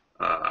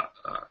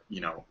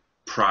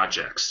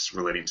projects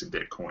relating to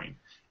Bitcoin.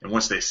 And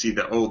once they see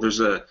that,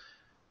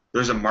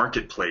 there's a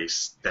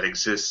marketplace that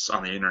exists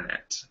on the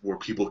internet where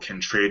people can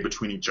trade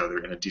between each other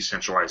in a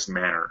decentralized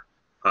manner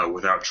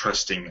without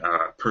trusting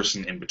a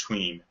person in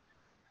between.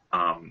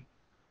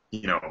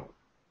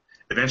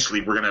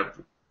 Eventually we're gonna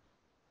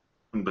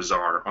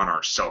bazaar on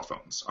our cell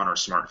phones, on our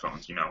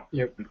smartphones.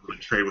 Yep. And we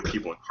trade with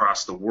people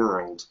across the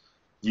world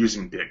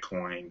using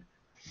Bitcoin.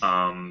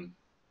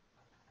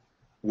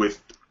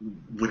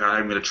 Without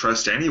having to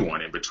trust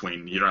anyone in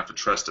between. You don't have to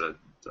trust a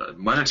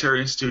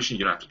monetary institution.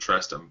 You don't have to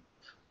trust a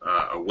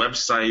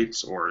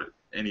website or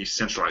any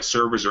centralized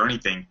servers or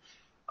anything.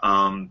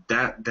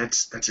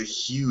 That's a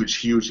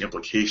huge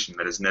implication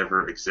that has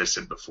never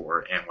existed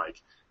before, and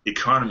like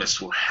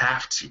economists will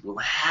have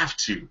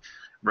to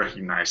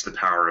recognize the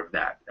power of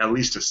that, at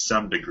least to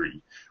some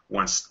degree,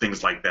 once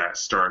things like that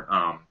start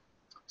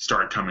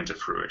coming to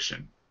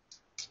fruition.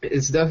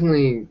 It's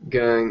definitely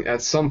going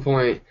at some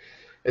point.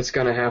 It's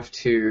going to have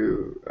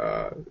to,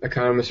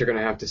 economists are going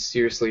to have to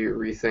seriously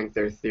rethink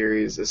their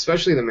theories,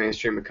 especially the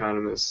mainstream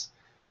economists,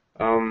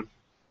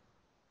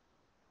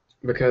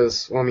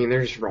 because, well, I mean,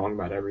 they're just wrong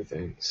about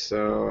everything.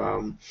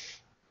 So,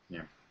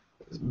 yeah.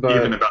 But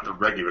even about the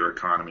regular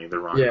economy, they're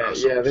wrong. Yeah, about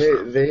so yeah, much they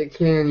stuff. they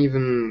can't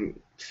even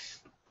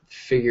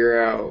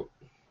figure out.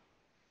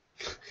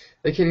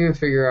 They can't even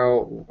figure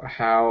out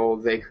how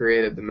they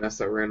created the mess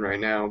that we're in right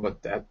now,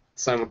 but that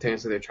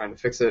simultaneously they're trying to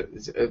fix it.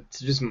 It's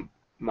just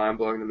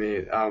mind-blowing to me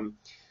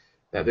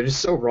that they're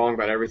just so wrong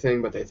about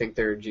everything, but they think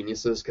they're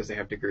geniuses because they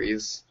have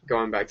degrees,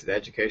 going back to the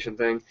education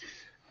thing.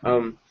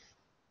 But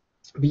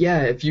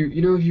yeah, if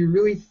you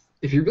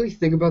really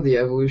think about the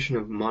evolution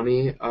of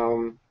money,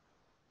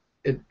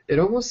 it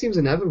almost seems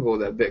inevitable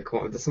that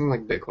something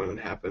like Bitcoin would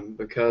happen,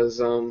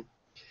 because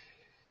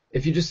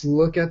if you just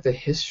look at the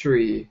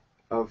history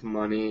of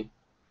money,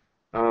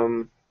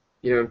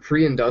 in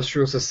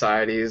pre-industrial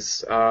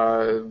societies,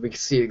 we can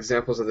see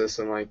examples of this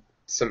in like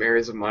some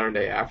areas of modern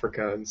day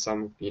Africa and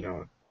some,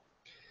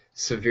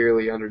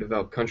 severely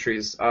underdeveloped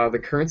countries. The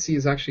currency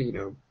is actually,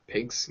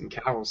 pigs and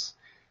cows.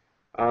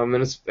 And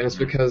it's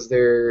because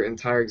their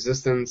entire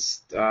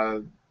existence,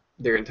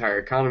 their entire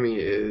economy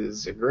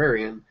is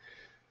agrarian.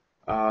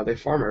 They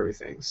farm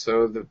everything.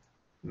 So the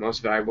most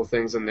valuable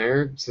things in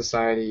their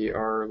society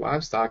are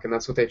livestock, and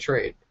that's what they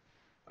trade.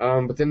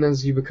 But then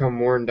as you become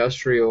more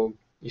industrial,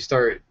 you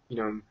start,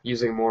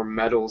 using more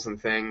metals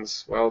and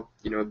things, well,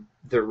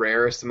 the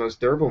rarest and most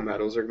durable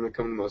metals are going to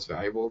become the most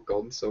valuable,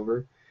 gold and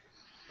silver.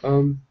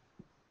 Um,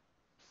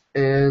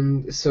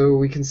 and so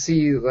we can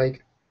see,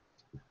 like,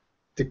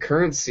 the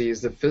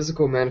currencies, the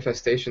physical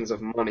manifestations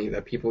of money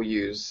that people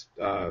use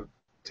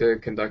to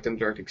conduct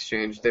indirect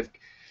exchange,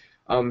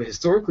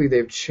 historically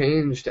they've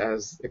changed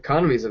as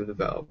economies have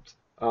developed,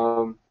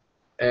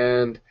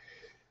 and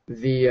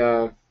the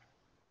uh,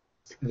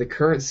 the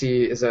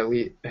currency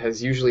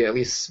has usually at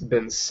least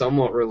been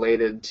somewhat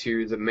related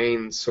to the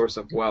main source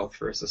of wealth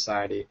for a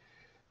society.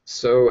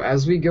 So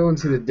as we go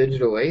into the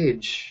digital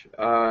age,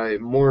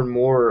 more and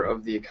more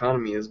of the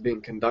economy is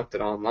being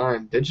conducted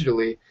online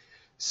digitally.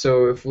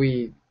 So if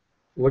we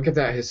look at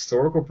that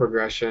historical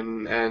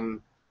progression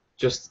and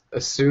just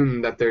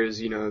assume that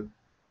there's,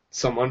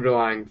 some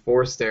underlying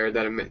force there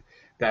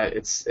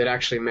it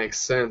actually makes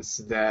sense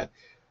that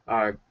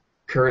uh,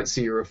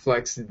 currency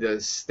reflects the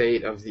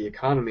state of the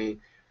economy,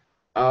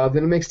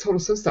 then it makes total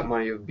sense that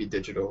money would be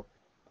digital.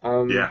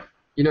 Um, Yeah,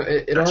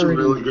 it that's a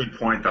really already. good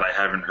point that I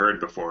haven't heard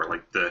before.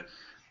 Like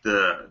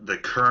the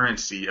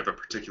currency of a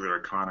particular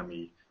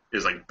economy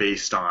is like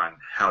based on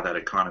how that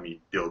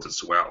economy builds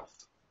its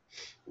wealth.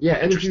 Yeah,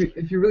 and Interesting.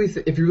 if you really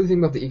think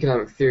about the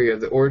economic theory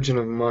of the origin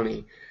of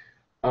money,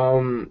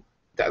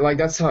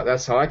 that's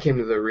how I came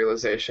to the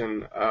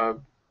realization.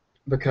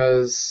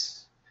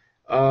 Because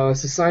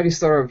society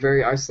started out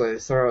very isolated.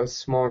 It started out as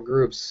small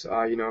groups,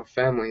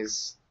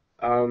 families,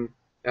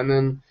 and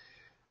then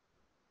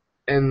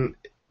and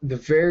the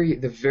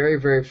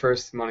very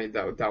first money,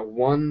 that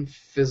one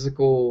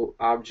physical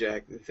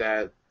object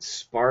that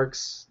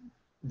sparks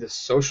the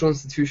social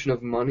institution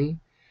of money,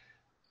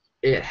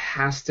 it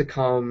has to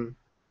come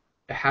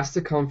it has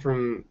to come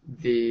from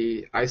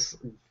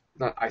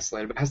not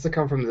isolated, but it has to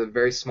come from the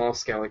very small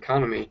scale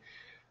economy.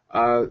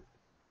 Uh,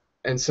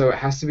 and so it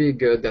has to be a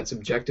good that's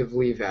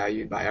objectively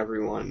valued by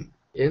everyone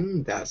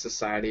in that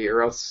society,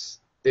 or else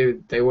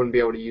they wouldn't be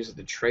able to use it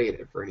to trade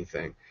it for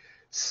anything.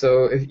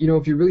 So if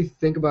you really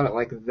think about it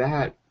like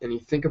that, and you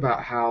think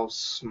about how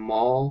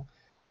small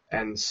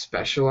and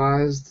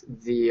specialized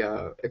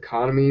the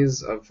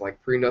economies of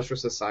like pre-industrial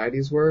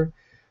societies were,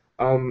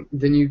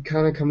 then you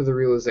kind of come to the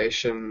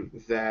realization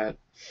that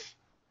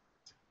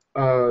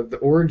the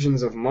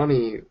origins of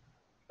money,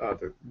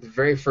 the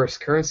very first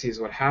currencies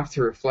would have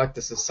to reflect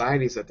the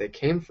societies that they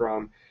came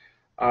from,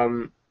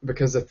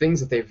 because the things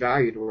that they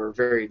valued were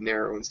very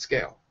narrow in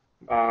scale,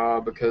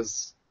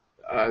 because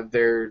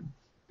their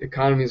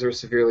economies are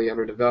severely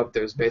underdeveloped.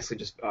 There's basically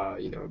just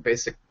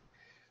basic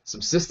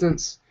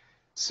subsistence.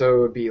 So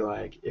it would be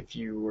like if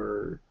you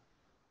were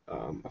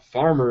a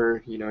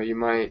farmer, you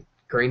might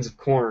grains of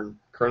corn,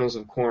 kernels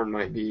of corn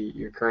might be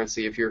your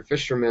currency.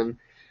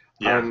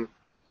 Yeah. Um,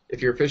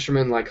 if you're a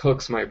fisherman, like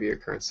hooks might be a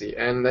currency,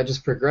 and that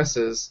just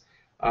progresses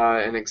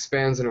and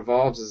expands and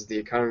evolves as the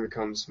economy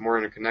becomes more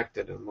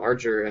interconnected and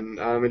larger. And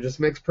it just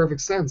makes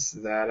perfect sense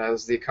that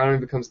as the economy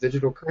becomes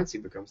digital, currency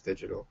becomes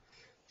digital.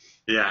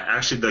 Yeah,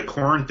 actually, the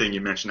corn thing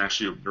you mentioned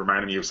actually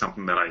reminded me of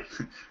something that I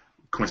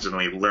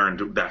coincidentally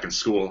learned back in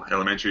school,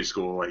 elementary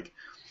school. Like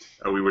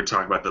we would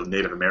talk about the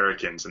Native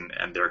Americans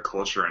and their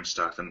culture and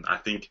stuff, and I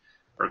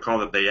recall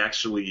that they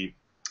actually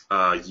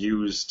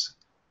used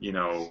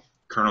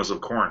kernels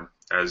of corn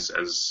as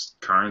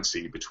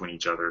currency between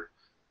each other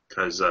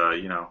because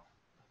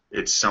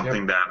it's Yep.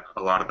 something that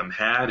a lot of them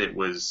had. It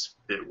was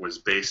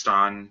based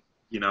on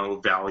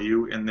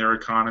value in their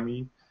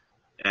economy,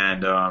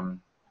 and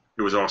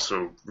it was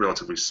also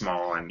relatively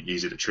small and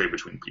easy to trade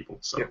between people.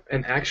 So Yep.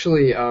 And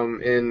actually,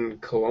 in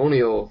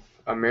colonial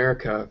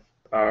America,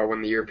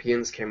 when the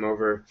Europeans came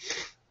over,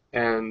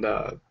 and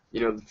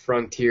the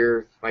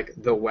frontier, like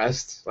the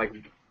West, like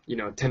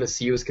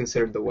Tennessee was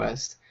considered the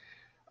West.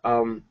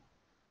 Um,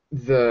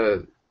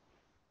 the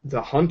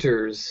the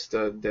hunters,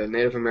 the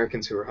Native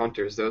Americans who were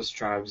hunters, those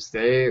tribes,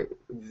 they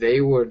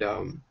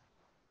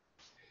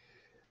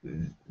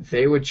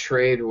would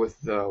trade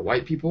with the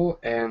white people,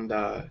 and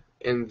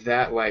in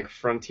that like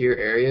frontier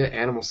area,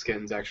 animal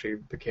skins actually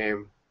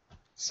became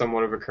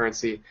somewhat of a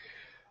currency.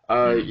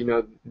 mm,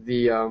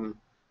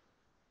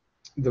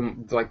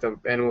 The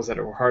animals that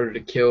were harder to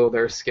kill,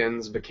 their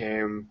skins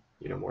became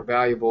more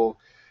valuable,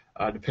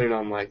 depending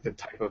on like the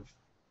type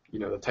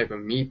of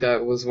meat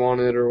that was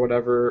wanted or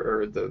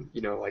whatever, or the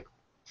like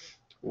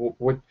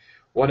what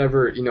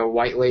whatever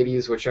white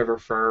ladies, whichever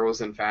fur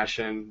was in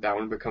fashion, that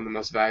one become the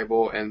most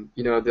valuable. And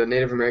the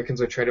Native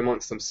Americans would trade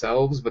amongst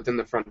themselves, but then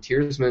the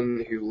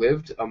frontiersmen who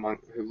lived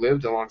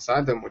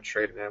alongside them would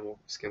trade in animal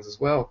skins as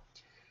well.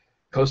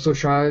 Coastal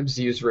tribes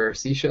used rare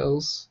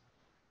seashells.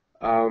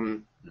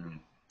 Um, mm.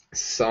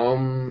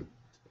 some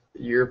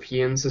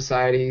European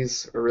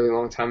societies a really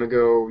long time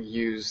ago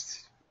used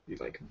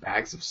like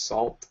bags of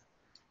salt.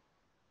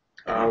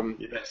 Um,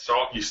 Yeah, that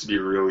salt used to be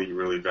really,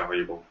 really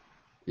valuable.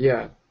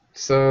 yeah,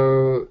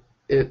 so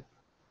it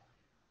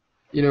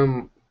you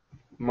know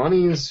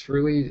money is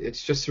really,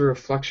 it's just a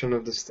reflection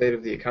of the state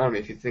of the economy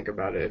if you think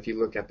about it, if you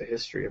look at the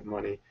history of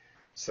money.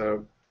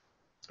 So,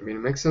 I mean, it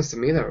makes sense to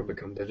me that it would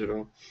become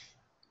digital.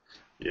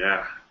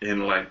 Yeah,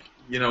 and like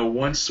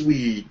once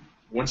we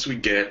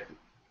get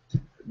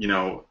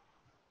 99%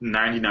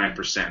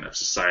 of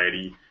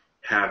society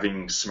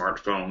having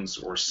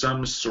smartphones or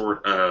some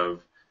sort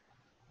of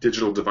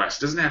digital device.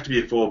 It doesn't have to be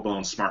a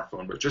full-blown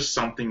smartphone, but just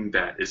something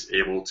that is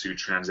able to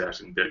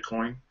transact in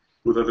Bitcoin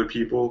with other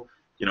people.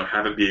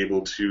 Have it be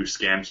able to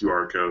scan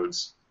QR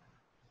codes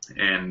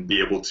and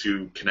be able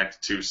to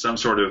connect to some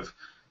sort of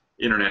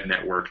internet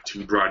network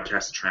to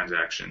broadcast a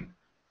transaction.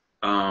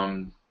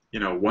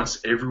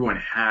 Once everyone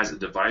has a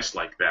device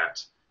like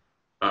that,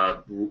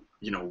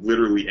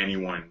 literally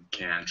anyone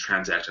can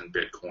transact in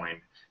Bitcoin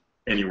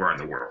anywhere in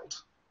the world.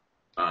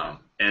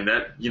 And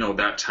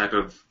that type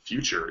of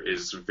future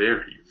is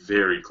very,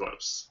 very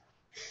close.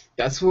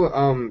 That's what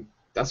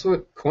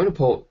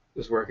Coinapult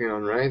is working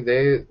on, right?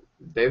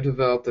 They've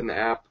developed an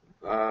app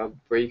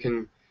where you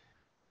can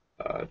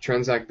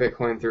transact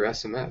Bitcoin through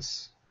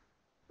SMS,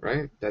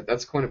 right?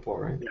 That's Coinapult,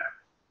 right? Yeah.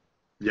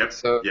 Yep.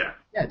 So Yeah.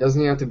 yeah, it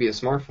doesn't even have to be a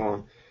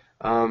smartphone.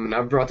 And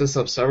I've brought this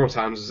up several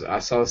times. I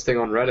saw this thing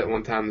on Reddit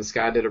one time. This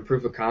guy did a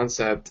proof of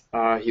concept.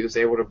 He was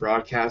able to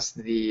broadcast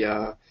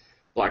the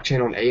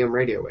blockchain on AM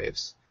radio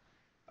waves.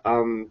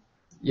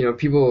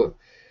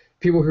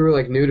 People who are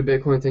like new to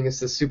Bitcoin think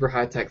it's this super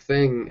high tech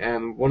thing.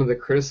 And one of the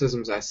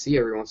criticisms I see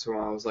every once in a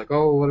while is like,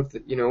 oh, what if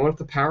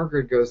the power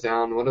grid goes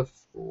down? What if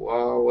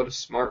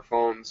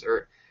smartphones,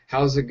 or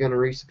how's it gonna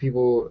reach the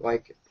people,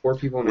 like poor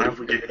people in What if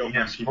we Africa? get They don't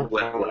have EMP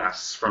smartphones.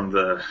 blasts from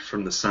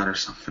the sun or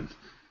something?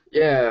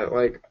 Yeah,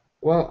 like,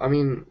 well, I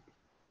mean,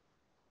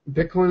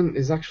 Bitcoin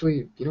is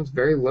actually, it's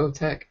very low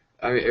tech.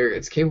 I mean,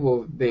 it's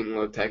capable of being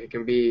low tech. It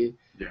can be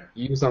Yeah.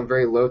 used on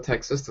very low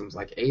tech systems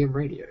like AM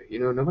radio.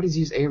 Nobody's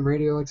used AM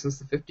radio like since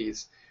the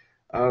 50s.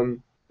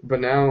 But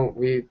now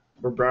we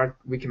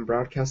can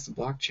broadcast the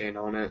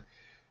blockchain on it.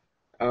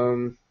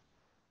 Um,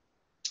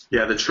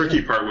 Yeah. The yeah,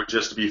 tricky part would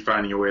just be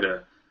finding a way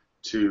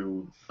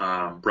to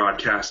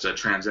broadcast a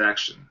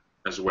transaction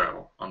as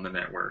well on the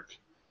network.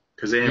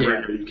 Because AM yeah,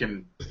 radio, you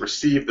can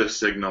receive the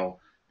signal,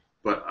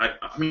 but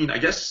I mean, I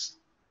guess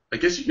you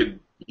could,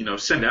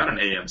 send out an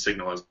AM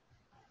signal.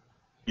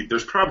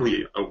 There's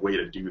probably a way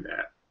to do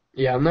that.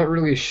 yeah. I'm not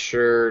really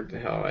sure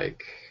how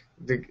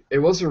it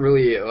wasn't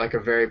really like a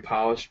very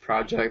polished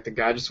project. The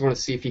guy just wanted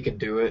to see if he could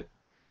do it.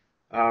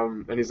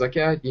 And he's like,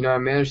 yeah, I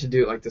managed to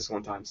do it like this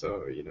one time,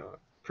 so,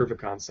 proof of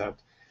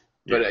concept.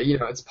 Yeah. But,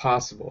 it's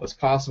possible. It's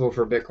possible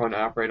for Bitcoin to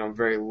operate on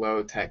very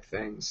low tech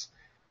things.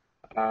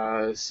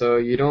 So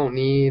you don't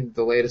need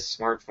the latest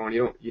smartphone.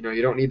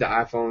 You don't need the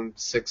iPhone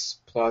 6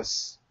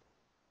 Plus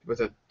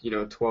with a,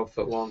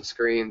 12-foot long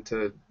screen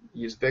to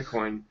use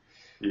Bitcoin.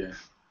 Yeah.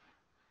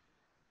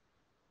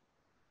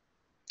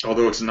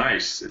 Although it's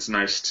nice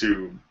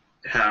to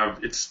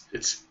have.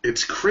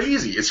 It's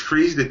crazy. It's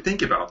crazy to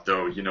think about,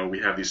 though. We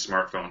have these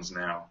smartphones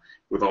now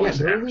with all Yeah,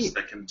 these apps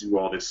that can do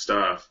all this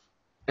stuff.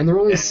 they're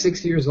only And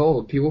 6 years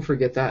old. People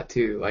forget that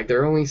too. Like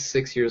they're only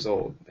 6 years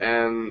old.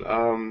 And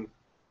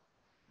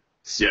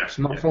yeah, yeah,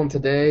 smartphone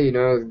today,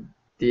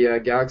 the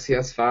Galaxy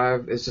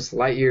S5 is just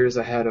light years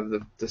ahead of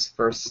this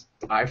first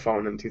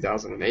iPhone in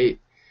 2008.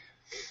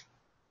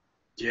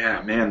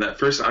 yeah, man. That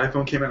first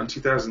iPhone came out in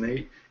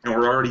 2008, and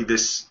we're already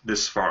this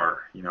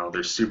far.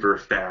 They're super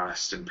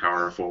fast and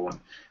powerful, and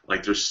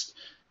like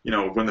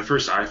when the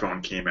first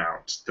iPhone came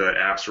out, the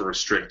apps were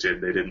restricted.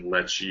 They didn't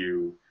let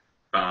you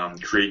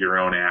create your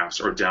own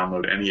apps or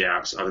download any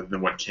apps other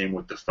than what came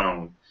with the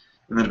phone.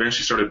 And then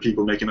eventually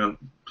people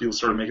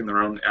started making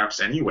their own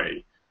apps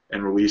anyway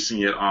and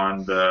releasing it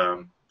on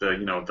the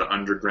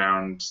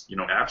underground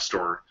app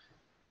store.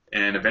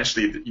 And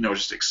eventually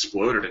just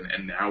exploded,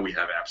 and now we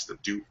have apps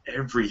that do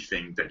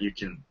everything that you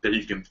can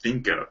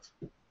think of,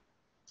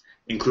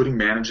 including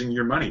managing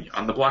your money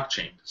on the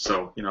blockchain.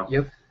 So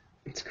Yep,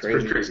 it's it's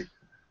pretty crazy. crazy.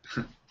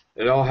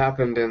 It all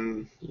happened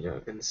in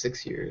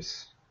 6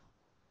 years.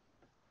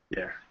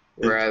 Yeah.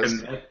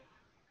 Whereas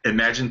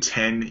Imagine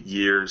 10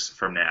 years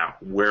from now,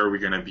 where are we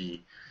going to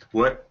be?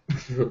 What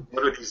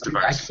what are these I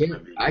devices going can't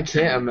to be I in 10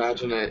 can't years?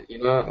 imagine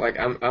it. Like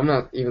I'm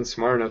not even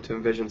smart enough to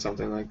envision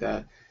something like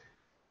that.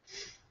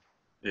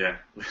 Yeah,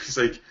 it's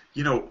like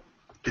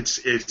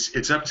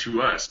it's up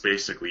to us,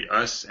 basically,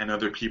 us and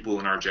other people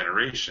in our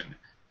generation,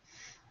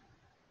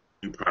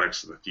 new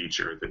products of the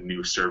future, the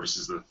new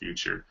services of the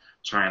future.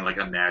 Try and like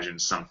imagine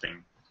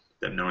something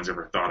that no one's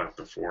ever thought of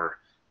before.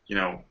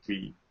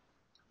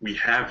 We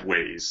have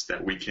ways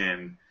that we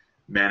can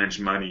manage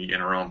money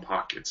in our own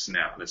pockets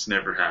now. That's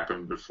never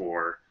happened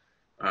before.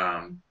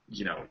 Um,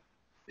 you know,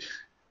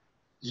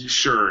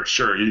 sure,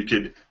 you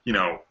could,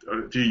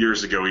 a few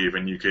years ago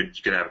even you could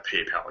have a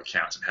PayPal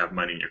account and have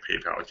money in your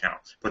PayPal account,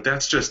 but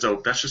that's just a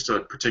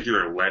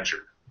particular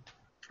ledger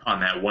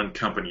on that one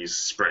company's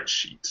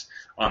spreadsheet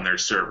on their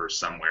server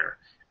somewhere,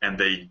 and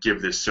they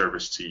give this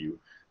service to you.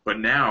 But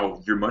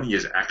now your money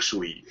is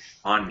actually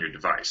on your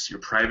device. Your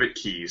private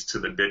keys to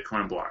the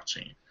Bitcoin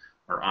blockchain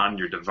are on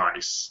your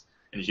device,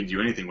 and you can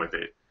do anything with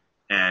it.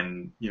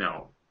 And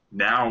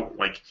now,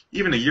 like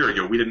even a year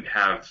ago, we didn't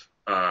have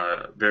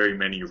very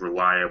many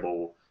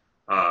reliable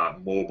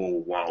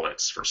mobile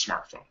wallets for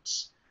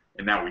smartphones.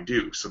 and now we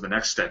do. So the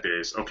next step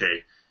is,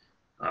 okay,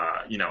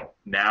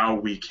 now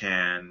we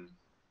can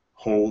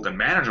hold and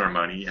manage our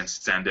money and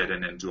send it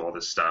and do all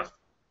this stuff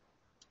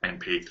and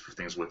pay for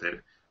things with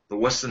it. But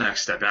what's the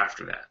next step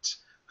after that?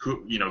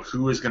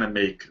 Who is going to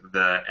make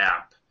the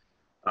app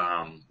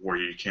where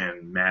you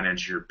can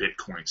manage your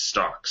Bitcoin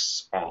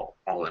stocks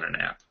all in an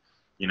app?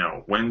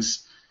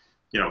 When's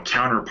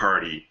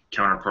Counterparty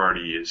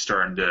is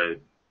starting to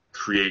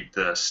create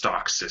the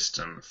stock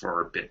system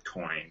for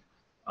Bitcoin.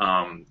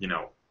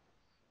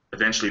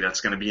 Eventually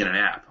that's going to be in an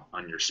app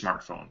on your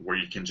smartphone where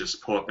you can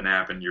just pull up an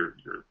app and your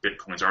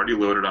Bitcoin's already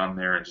loaded on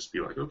there and just be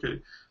like, okay,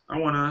 I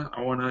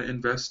wanna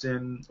invest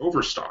in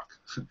Overstock.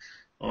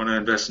 I want to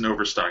invest in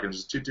Overstock, and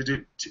just do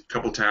a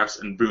couple taps,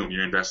 and boom,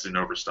 you're invested in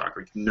Overstock.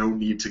 Like, no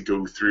need to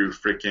go through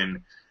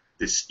frickin'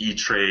 this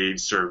E-Trade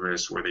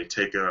service where they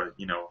take a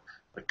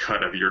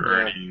cut of your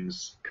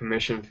earnings,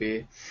 commission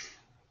fee,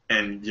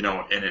 and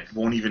it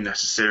won't even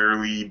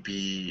necessarily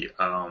be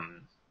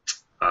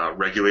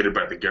regulated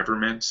by the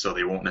government, so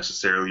they won't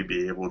necessarily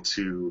be able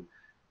to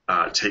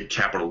take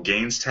capital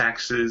gains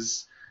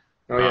taxes.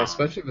 Oh yeah,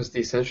 especially if it's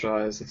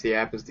decentralized. If the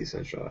app is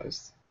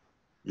decentralized.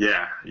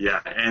 Yeah,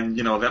 and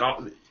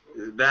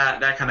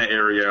that kind of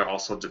area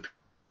also depends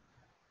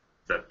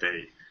that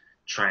they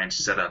try and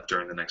set up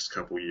during the next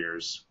couple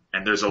years.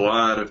 And there's a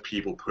lot of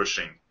people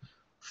pushing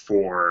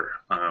for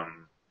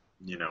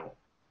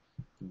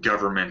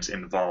government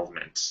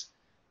involvement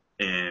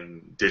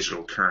in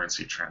digital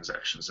currency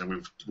transactions,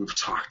 and we've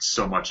talked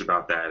so much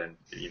about that, and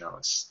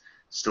it's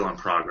still in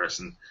progress.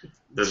 And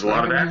there's a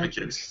lot of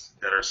advocates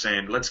that are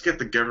saying, let's get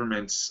the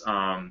government's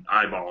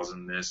eyeballs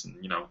in this, and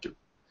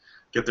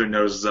get their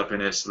noses up in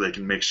it so they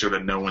can make sure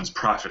that no one's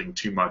profiting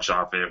too much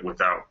off it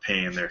without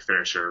paying their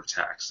fair share of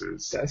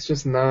taxes. That's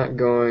just not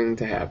going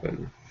to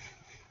happen.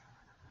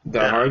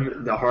 The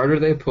harder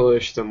they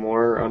push, the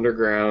more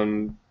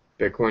underground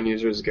Bitcoin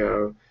users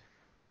go,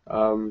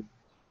 and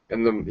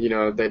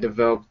they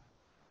develop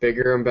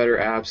bigger and better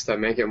apps that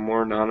make it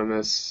more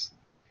anonymous.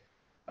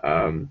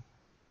 I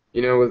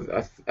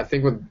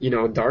think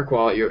with Dark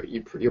Wallet,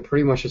 you'll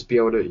pretty much just be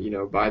able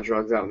to buy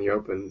drugs out in the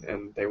open,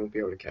 and they won't be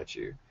able to catch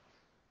you.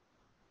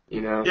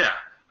 Yeah.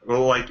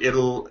 Well, like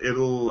it'll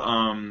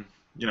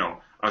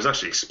I was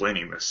actually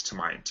explaining this to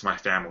my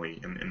family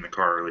in the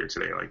car earlier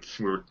today. Like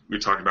we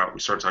started talking about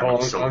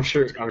silver.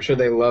 I'm sure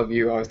they love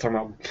you. I was talking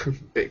about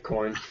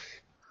Bitcoin.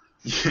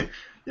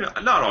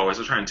 Not always.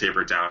 I try and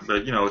taper it down,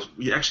 but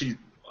we actually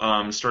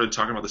started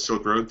talking about the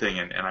Silk Road thing,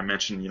 and I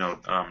mentioned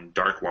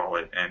Dark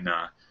Wallet and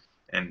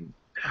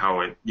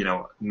how it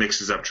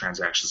mixes up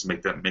transactions,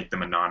 make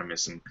them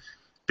anonymous, and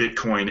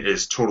Bitcoin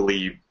is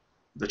totally.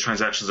 The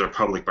transactions are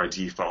public by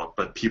default,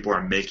 but people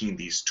are making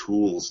these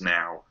tools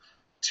now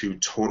to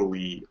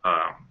totally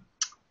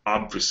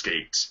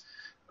obfuscate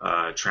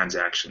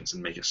transactions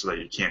and make it so that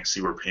you can't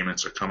see where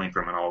payments are coming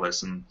from and all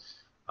this. And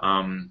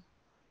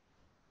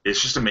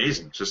it's just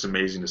amazing. It's just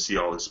amazing to see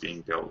all this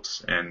being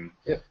built. And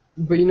yeah,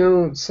 but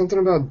something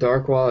about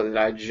Dark Wallet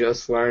that I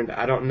just learned.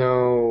 I don't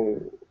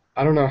know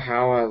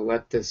how I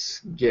let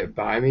this get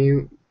by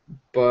me,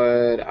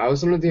 but I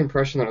was under the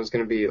impression that it was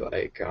going to be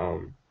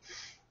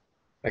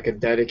like a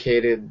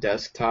dedicated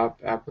desktop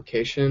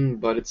application,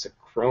 but it's a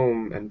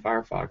Chrome and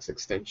Firefox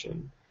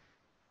extension.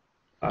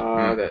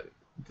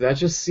 That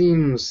just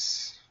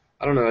seems,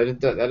 I don't know,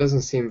 that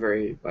doesn't seem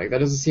that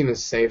doesn't seem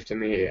as safe to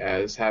me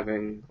as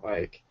having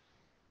like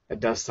a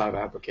desktop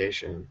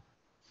application.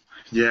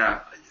 Yeah.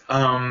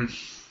 I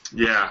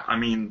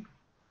mean,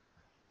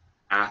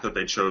 path that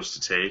they chose to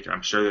take,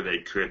 I'm sure that they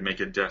could make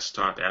a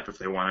desktop app if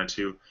they wanted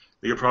to.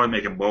 They could probably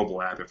make a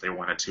mobile app if they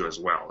wanted to as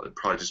well. It'd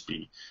probably just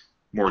be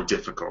more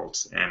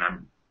difficult, and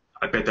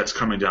I bet that's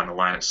coming down the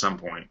line at some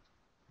point.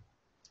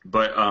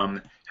 But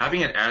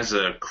having it as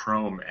a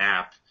Chrome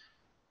app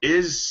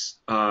is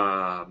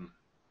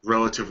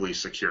relatively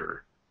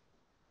secure.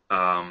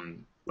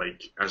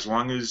 As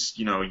long as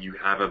you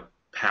have a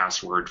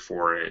password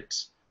for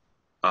it,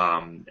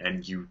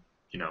 and you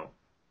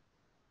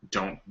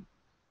don't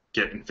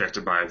get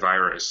infected by a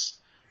virus.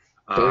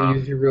 Don't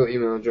use your real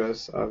email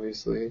address,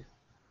 obviously.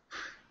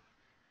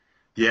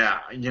 Yeah,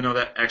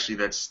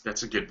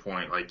 that's a good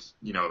point. Like,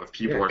 if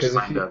people are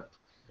signed up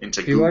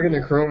into Google. If you log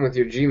into Chrome with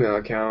your Gmail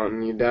account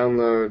and you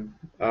download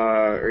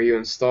or you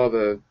install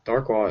the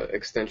Dark Wallet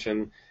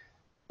extension,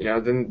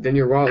 then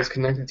your wallet is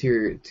connected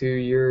to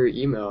your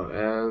email,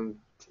 and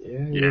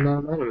you're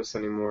not anonymous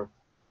anymore.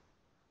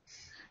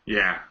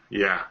 Yeah.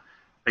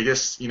 I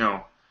guess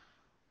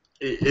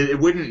it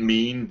wouldn't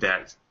mean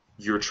that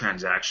your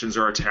transactions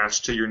are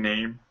attached to your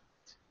name.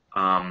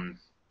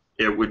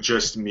 It would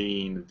just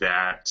mean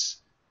that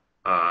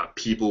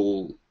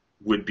people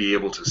would be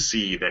able to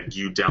see that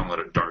you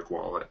downloaded Dark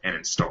Wallet and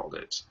installed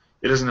it.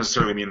 It doesn't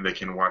necessarily mean they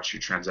can watch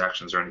your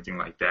transactions or anything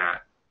like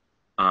that.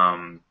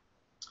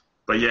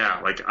 But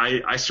yeah, like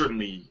I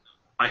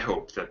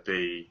hope that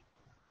they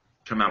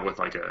come out with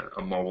like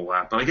a mobile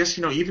app. But I guess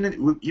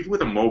even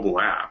with a mobile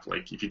app,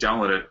 like if you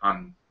download it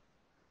on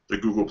the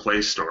Google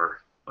Play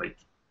Store, like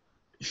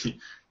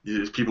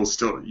People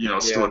still,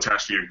 still Yeah.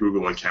 attached to your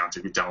Google account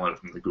if you download it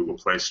from the Google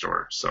Play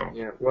Store. So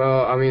Yeah.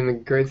 Well, I mean, the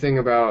great thing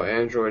about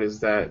Android is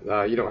that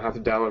you don't have to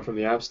download from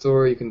the App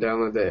Store. You can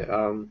download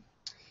the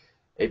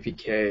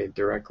APK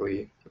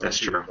directly that's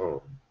onto your true.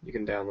 phone. You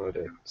can download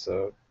it.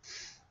 So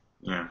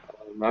Yeah.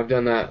 I've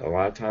done that a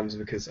lot of times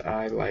because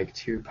I like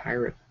to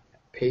pirate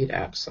paid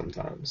apps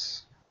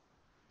sometimes.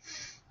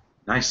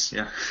 Nice.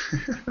 Yeah.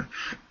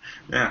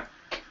 Yeah.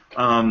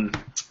 Um,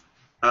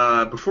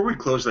 Before we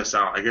close this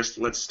out, I guess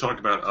let's talk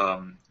about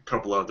a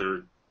couple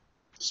other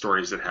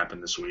stories that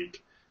happened this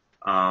week.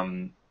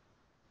 Um,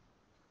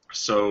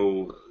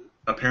 so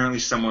apparently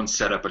someone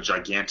set up a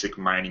gigantic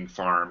mining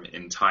farm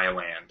in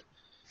Thailand,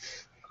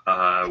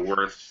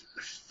 worth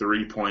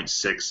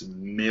 $3.6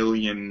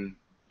 million.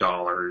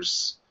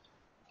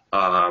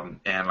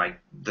 And like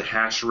the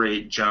hash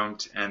rate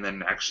jumped and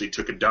then actually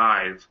took a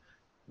dive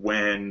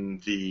when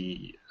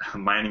the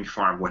mining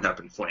farm went up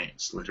in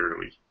flames,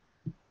 literally.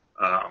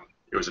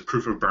 It was a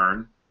proof of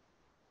burn.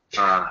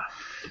 Uh,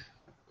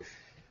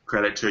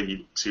 Credit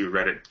to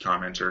Reddit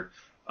commenter.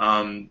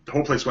 The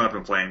whole place went up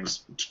in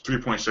flames.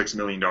 $3.6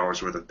 million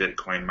worth of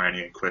Bitcoin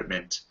mining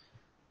equipment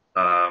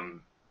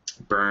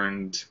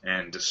burned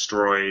and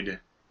destroyed.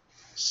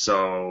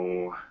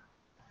 So,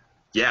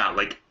 yeah,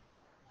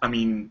 I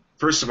mean,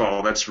 first of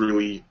all, that's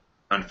really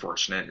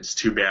unfortunate. It's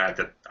too bad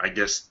that I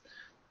guess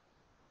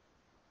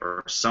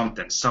or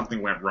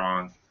something went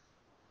wrong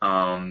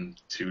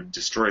to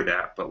destroy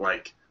that. But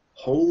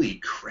holy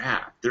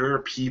crap, there are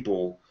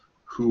people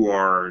who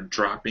are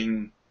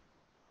dropping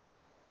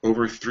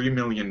over $3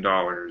 million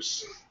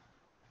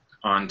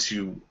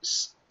onto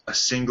a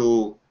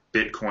single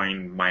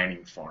Bitcoin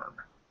mining farm.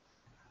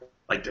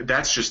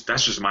 That's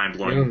just mind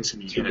blowing Yeah, to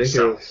me it's in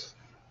itself.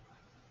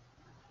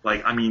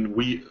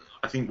 ridiculous.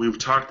 I think we've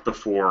talked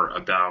before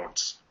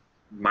about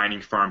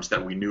mining farms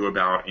that we knew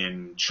about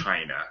in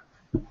China.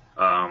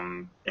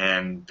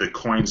 And the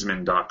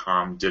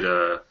coinsman.com did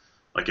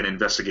an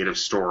investigative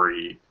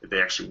story.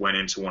 They actually went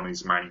into one of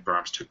these mining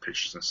farms, took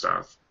pictures and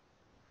stuff.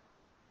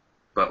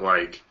 But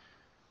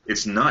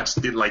it's nuts.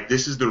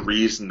 This is the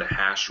reason the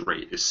hash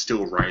rate is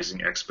still rising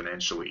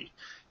exponentially.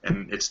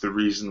 And it's the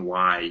reason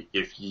why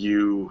if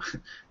you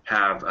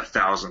have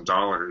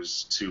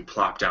 $1,000 to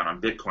plop down on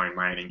Bitcoin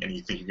mining and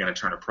you think you're going to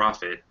turn a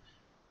profit,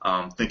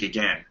 think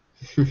again,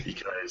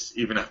 because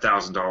even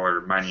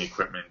 $1,000 mining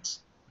equipment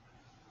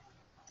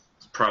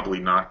is probably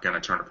not going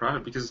to turn a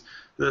profit because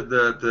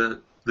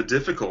the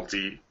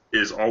difficulty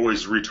is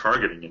always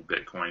retargeting in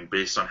Bitcoin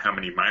based on how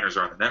many miners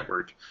are on the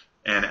network.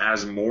 And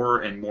as more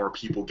and more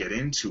people get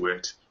into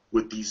it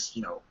with these,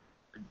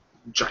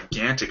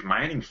 gigantic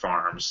mining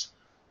farms,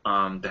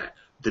 that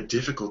the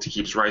difficulty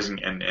keeps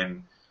rising,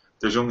 and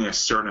there's only a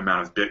certain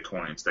amount of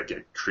Bitcoins that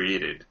get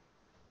created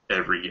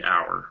every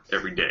hour,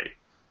 every day.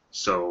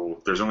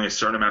 So there's only a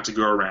certain amount to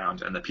go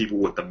around, and the people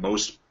with the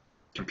most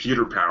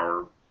computer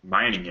power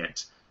mining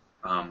it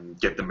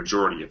get the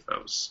majority of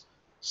those.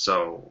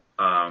 So,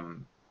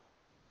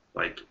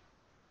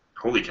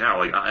 holy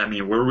cow! I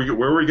mean, where are we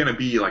going to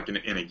be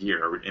in a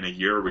year? In a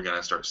year, are we going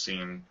to start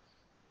seeing,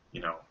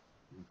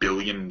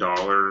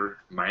 billion-dollar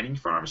mining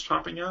farms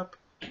popping up?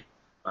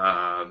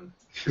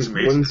 It's amazing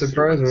Wouldn't to see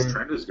where surprise this me.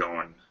 trend is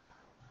going.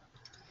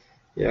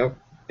 Yep.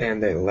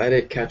 And they let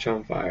it catch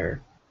on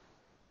fire.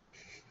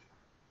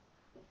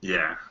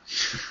 Yeah.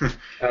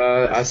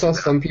 I saw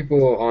some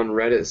people on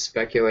Reddit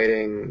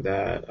speculating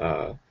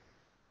that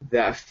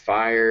that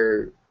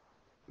fire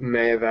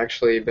may have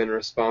actually been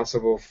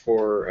responsible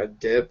for a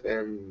dip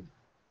in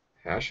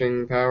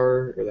hashing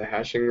power or the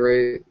hashing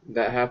rate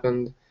that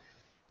happened.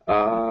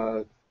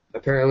 Uh,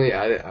 Apparently,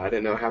 I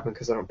didn't know it happened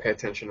because I don't pay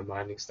attention to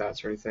mining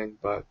stats or anything.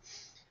 But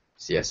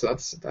yeah, so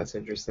that's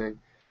interesting.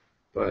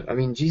 But I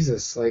mean,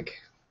 Jesus, $3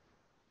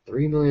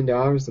 million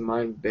to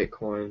mine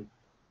Bitcoin.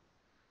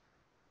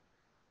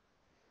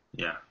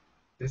 Yeah.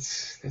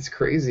 That's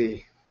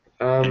crazy.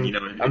 And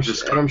it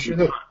just got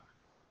people.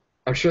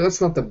 I'm sure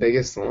that's not the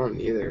biggest one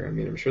either. I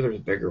mean, I'm sure there's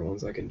bigger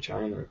ones like in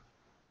China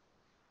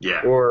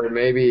Yeah. or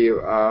maybe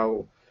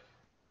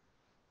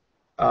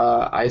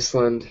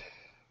Iceland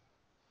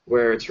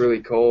where it's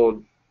really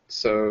cold.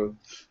 So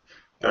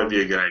That'd be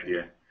a um, good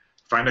idea.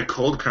 Find a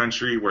cold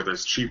country where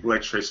there's cheap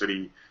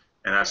electricity,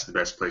 and that's the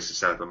best place to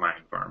set up a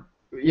mining farm.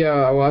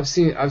 yeah, well, I've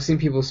seen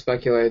people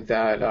speculate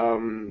that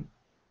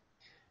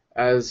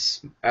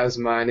as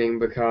mining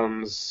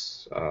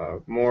becomes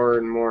more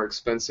and more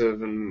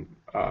expensive and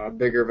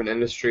bigger of an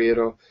industry,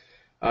 it'll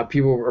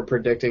people are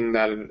predicting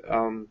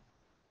that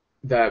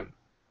that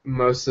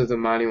most of the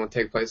mining will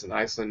take place in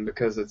Iceland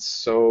because it's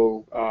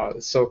so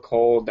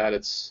cold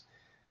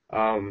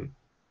um,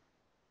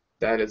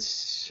 that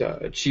it's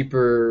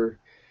cheaper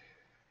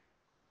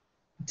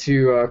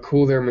to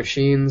cool their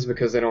machines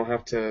because they don't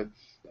have to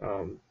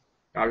um,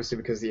 obviously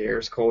because the air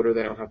is colder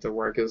they don't have to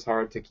work as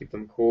hard to keep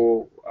them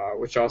cool,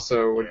 which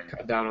also would Yeah.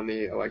 cut down on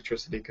the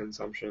electricity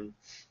consumption.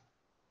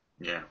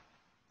 Yeah.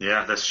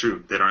 Yeah, that's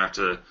true. They don't have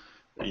to,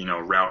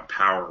 route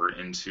power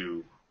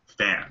into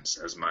fans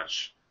as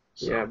much.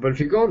 Yeah, So, but if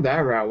you're going that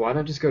route, why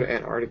not just go to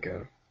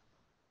Antarctica?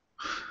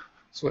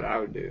 That's what I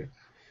would do.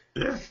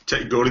 Yeah,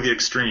 go to the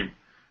extreme.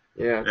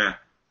 Yeah. Yeah,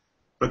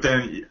 but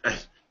then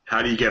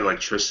how do you get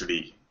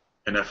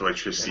enough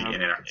electricity Yeah,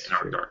 in that's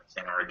true.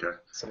 Antarctica?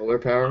 Solar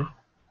power.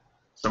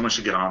 Someone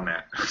should get on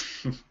that.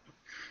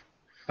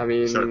 I So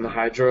mean,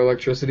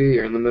 hydroelectricity.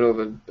 You're in the middle of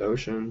the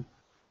ocean.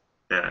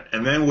 yeah,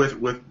 and then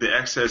with the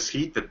excess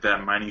heat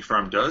that mining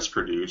farm does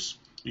produce,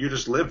 you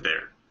just live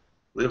there.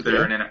 Live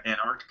there Yeah. in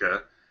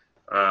Antarctica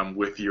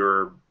with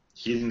your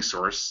heating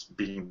source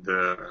being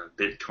the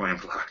Bitcoin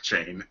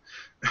blockchain,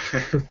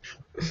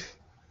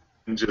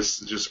 and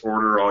just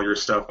order all your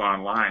stuff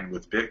online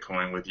with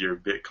Bitcoin with your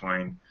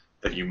Bitcoin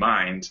that you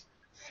mined,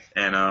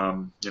 and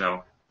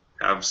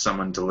have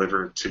someone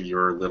deliver to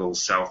your little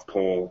South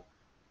Pole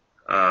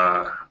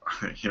uh,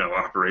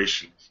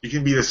 operation. You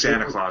can be the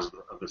Santa Well, Claus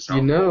of the you South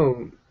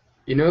Pole.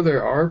 know,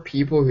 there are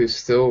people who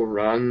still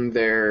run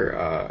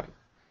their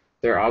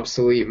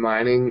obsolete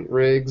mining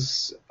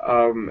rigs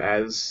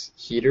as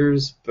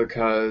heaters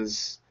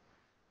because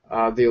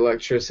the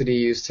electricity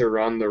used to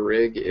run the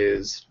rig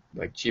is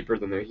like cheaper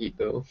than their heat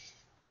bill.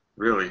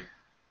 Really,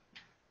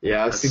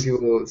 Yeah, I've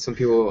seen that's some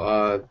people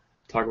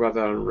talk about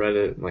that on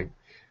Reddit and like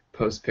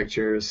post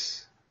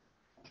pictures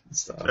and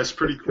stuff. that's It's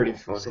pretty pretty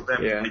cool. So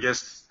funny. then Yeah, I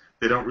guess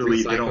they don't.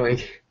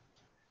 recycling.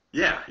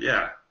 Yeah,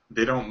 yeah.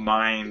 They don't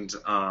mind,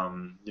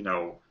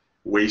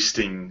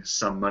 wasting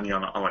some money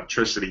on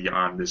electricity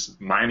on this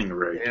mining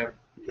rig Yeah.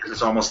 because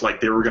it's almost like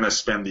they were going to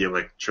spend the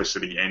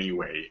electricity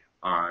anyway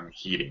on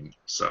heating.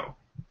 So,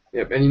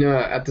 Yep, and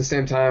at the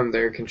same time,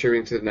 they're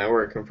contributing to the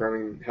network,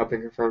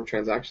 helping confirm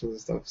transactions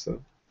and stuff.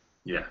 So,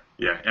 yeah,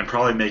 yeah. And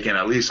probably making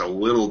at least a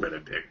little bit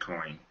of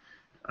Bitcoin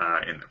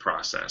in the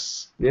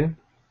process. yeah.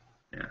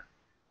 Yeah.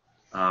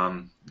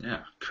 Yeah.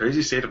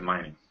 Crazy state of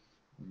mining.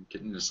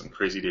 Getting into some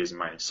crazy days of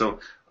mining. So,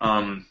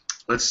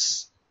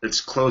 let's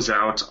close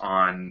out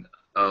on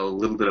a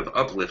little bit of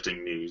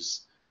uplifting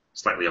news,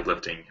 slightly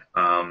uplifting.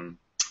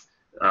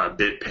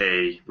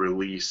 BitPay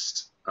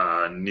released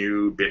a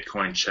new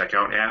Bitcoin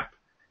checkout app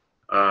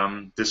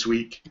this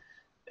week,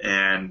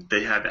 and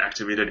they have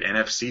activated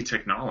NFC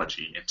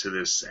technology into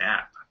this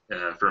app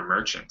for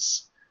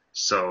merchants.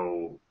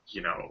 So,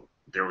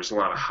 there was a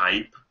lot of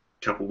hype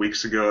a couple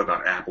weeks ago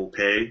about Apple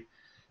Pay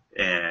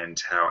and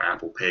how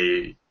Apple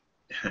Pay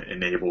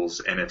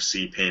enables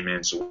NFC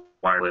payments,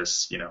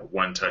 wireless,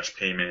 one-touch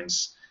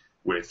payments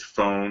with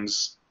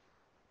phones.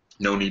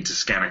 No need to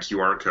scan a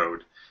QR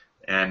code.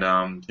 And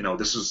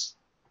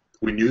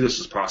we knew this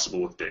was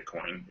possible with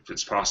Bitcoin. If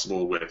it's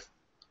possible with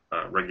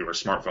a regular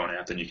smartphone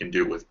app, then you can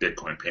do it with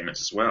Bitcoin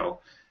payments as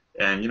well.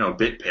 And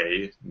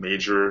BitPay,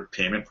 major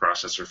payment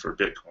processor for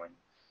Bitcoin,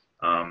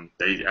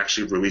 they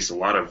actually released a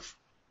lot of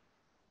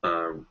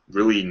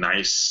really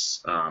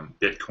nice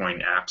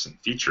Bitcoin apps and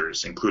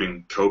features,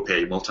 including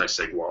Copay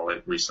multi-sig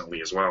wallet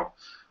recently as well.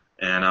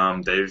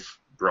 And they've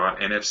brought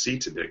NFC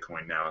to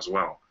Bitcoin now as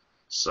well.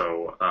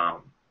 So,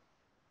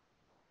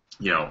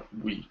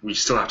 we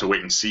still have to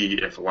wait and see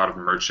if a lot of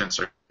merchants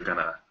are going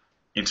to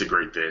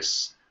integrate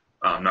this.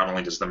 Not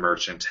only does the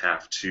merchant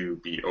have to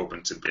be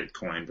open to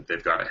Bitcoin, but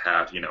they've got to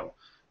have,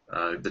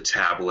 the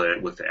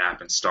tablet with the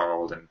app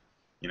installed and,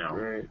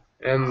 Right.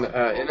 And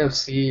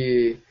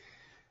NFC,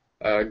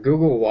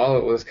 Google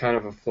Wallet was kind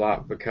of a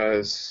flop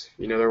because,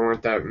 there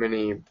weren't that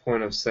many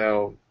point of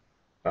sale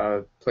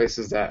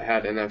places that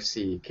had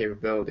NFC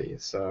capability.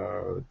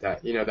 So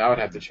that would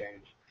have to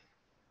change.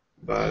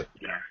 But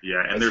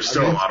yeah, and there's I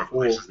still mean, a it's lot of cool.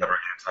 places that are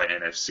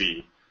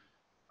anti-NFC.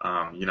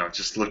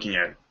 Just looking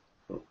at,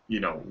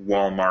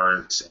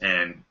 Walmart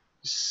and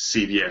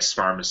CVS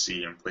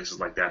Pharmacy and places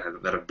like that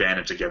have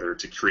banded together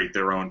to create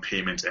their own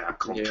payment app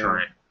called Yeah.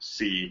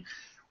 Currency,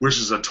 which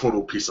is a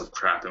total piece of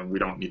crap, and we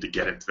don't need to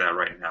get into that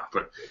right now.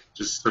 But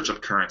just search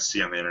up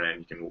Currency on the internet, and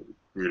you can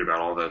read about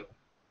all the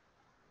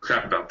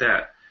crap about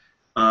that.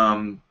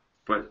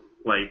 But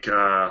like,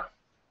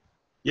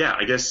 yeah,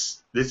 I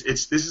guess this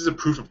is a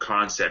proof of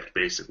concept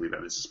basically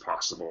that this is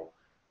possible.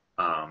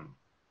 Um,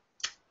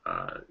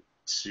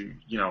 to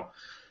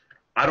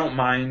I don't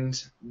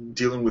mind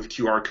dealing with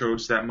QR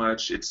codes that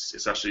much.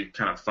 It's actually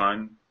kind of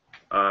fun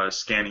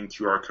scanning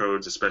QR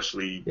codes,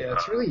 especially Yeah,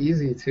 it's really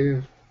easy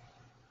too.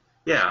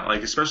 yeah,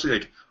 like especially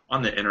like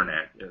on the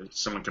internet.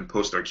 Someone can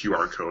post their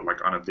QR code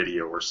like on a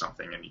video or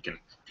something, and if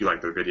you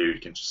like their video, you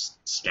can just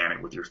scan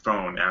it with your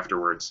phone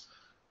afterwards.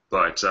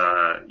 But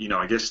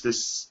I guess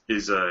this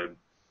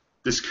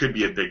could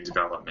be a big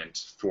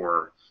development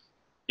for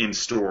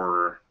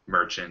in-store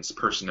merchants,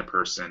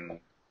 person-to-person,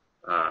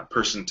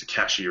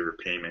 person-to-cashier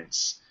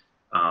payments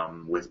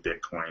with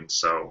Bitcoin.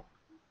 So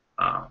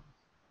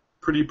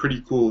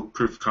pretty cool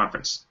proof of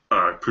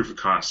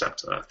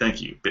concept.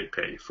 Thank you,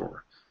 BitPay,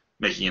 for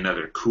making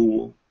another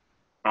cool,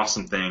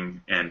 awesome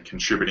thing and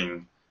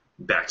contributing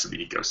back to the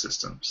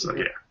ecosystem. So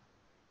yeah.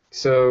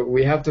 So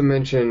we have to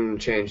mention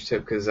ChangeTip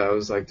because that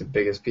was like the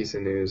biggest piece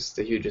of news,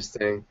 the hugest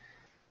thing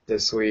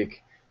this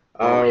week.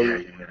 Oh yeah,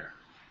 Um, yeah.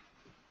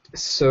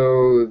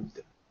 so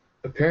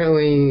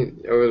apparently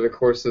over the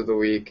course of the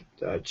week,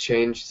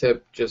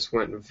 ChangeTip just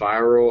went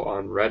viral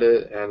on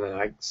Reddit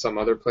and some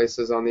other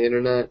places on the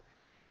internet.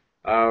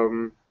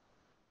 Um,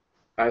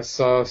 I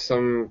saw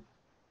some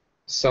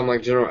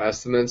like general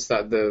estimates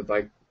that the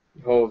like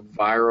whole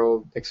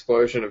viral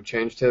explosion of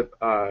ChangeTip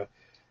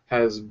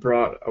has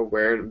brought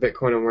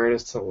Bitcoin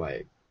awareness to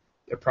like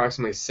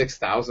approximately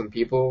 6,000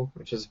 people,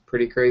 which is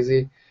pretty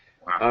crazy.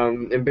 Wow.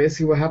 And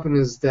basically what happened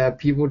is that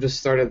people just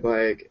started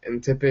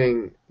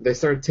they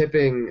started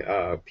tipping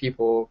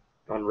people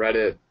on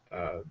Reddit,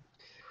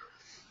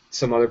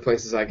 some other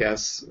places, I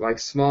guess, like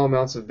small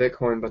amounts of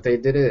Bitcoin, but they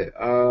did it,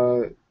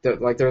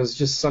 like there was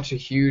just such a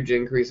huge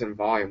increase in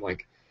volume,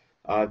 like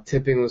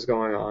tipping was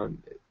going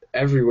on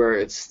everywhere,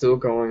 it's still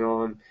going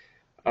on,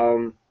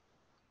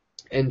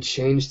 and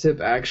ChangeTip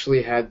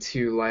actually had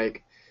to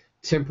like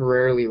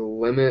temporarily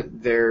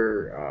limit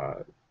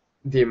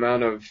the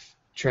amount of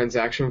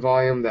transaction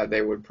volume that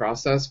they would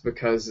process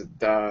because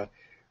the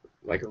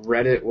like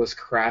Reddit was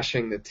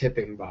crashing the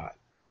tipping bot.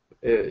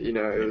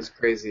 It was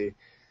crazy.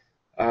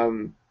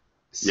 Um,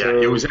 Yeah,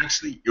 it so was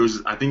actually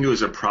I think it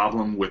was a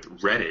problem with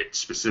Reddit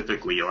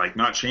specifically, like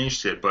not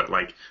ChangeTip, but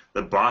like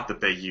the bot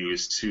that they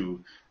used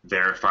to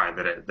verify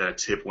that a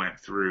tip went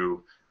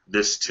through.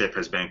 This tip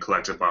has been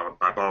collected by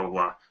blah blah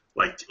blah.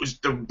 Like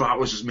the bot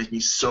was just making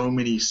so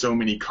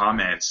many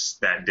comments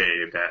that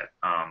day that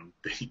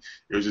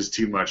it was just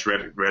too much.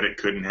 Reddit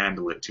couldn't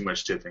handle it. Too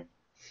much tipping.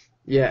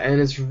 yeah, and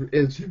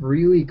it's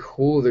really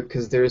cool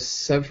because there's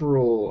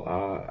several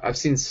I've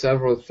seen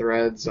several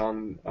threads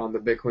on the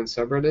Bitcoin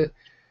subreddit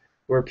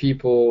where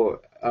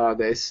people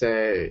they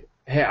say,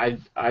 "Hey,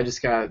 I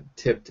just got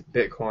tipped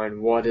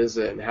Bitcoin. What is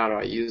it, and how do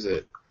I use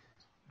it?"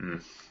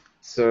 Mm.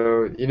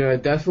 So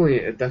it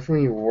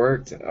definitely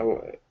worked.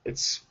 It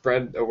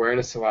spread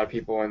awareness to a lot of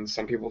people, and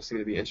some people seem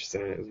to be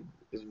interested in it. It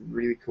was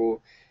really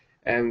cool,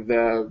 and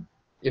the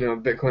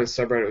Bitcoin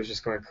subreddit was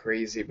just going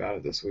crazy about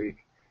it this week.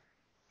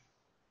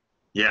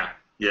 Yeah,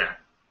 yeah.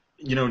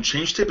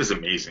 ChangeTip is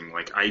amazing.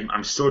 Like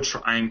I'm still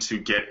trying to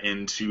get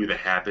into the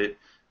habit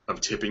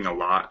of tipping a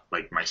lot,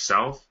 like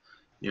myself.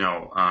 You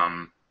know,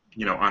 um,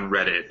 on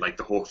Reddit, like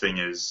the whole thing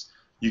is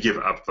you give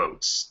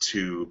upvotes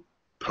to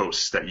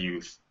posts that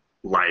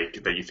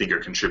that you think are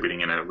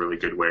contributing in a really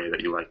good way,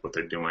 that you like what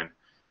they're doing.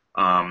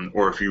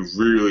 Or if you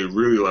really,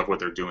 really love what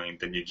they're doing,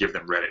 then you give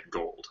them Reddit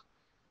gold.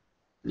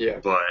 Yeah.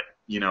 But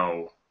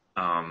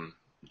um,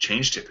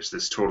 ChangeTip is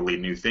this totally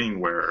new thing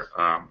where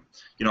I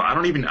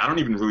don't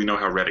even really know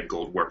how Reddit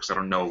Gold works. I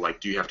don't know, like,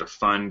 do you have to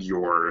fund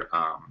your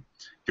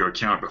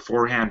account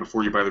beforehand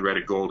before you buy the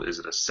Reddit Gold? Is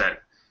it a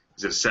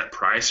set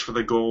price for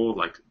the gold,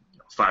 like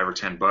 $5 or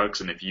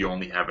 $10? And if you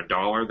only have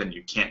 $1, then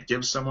you can't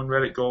give someone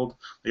Reddit Gold.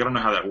 Like, I don't know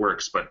how that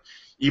works, but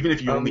even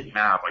if you only Um,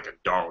 have like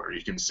 $1,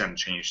 you can send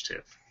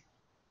ChangeTip.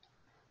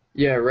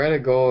 yeah,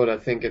 Reddit Gold, I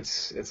think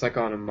it's like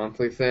on a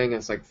monthly thing.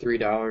 It's like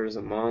 $3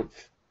 a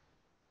month.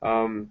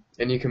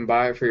 And you can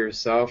buy it for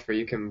yourself or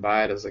you can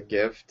buy it as a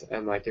gift.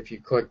 And like if you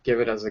click give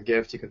it as a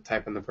gift, you can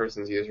type in the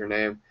person's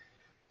username.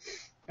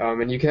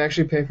 And you can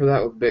actually pay for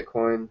that with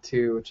Bitcoin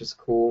too, which is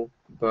cool.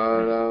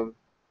 But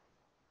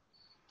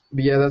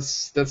yeah,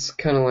 that's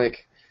kind of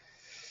like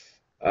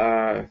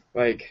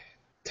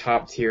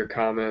top tier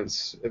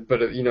comments.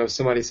 But if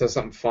somebody says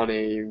something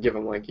funny, you give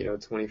them like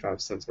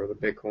 25 cents worth of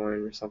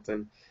Bitcoin or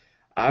something.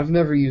 I've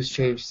never used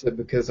ChangeTip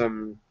because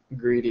I'm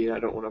greedy and I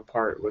don't want to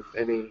part with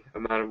any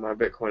amount of my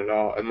Bitcoin at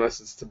all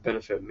unless it's to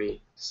benefit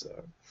me. So,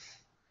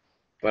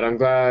 but I'm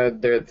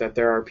glad that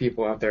there are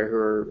people out there who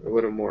are a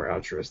little more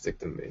altruistic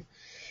than me.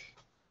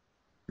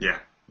 Yeah,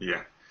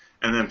 yeah.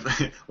 And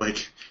then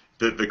like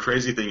the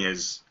crazy thing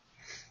is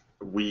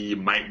we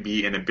might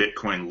be in a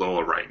Bitcoin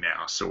lull right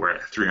now. So we're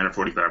at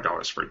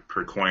 $345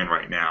 per coin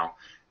right now.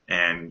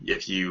 And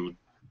if you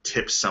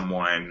tip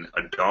someone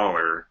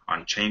 $1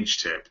 on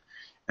ChangeTip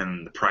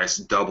and the price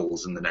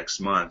doubles in the next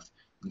month,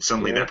 and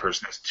suddenly Yeah. that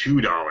person has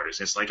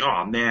 $2. It's like,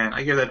 oh man,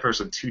 I give that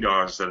person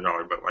 $2 instead of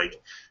 $1. But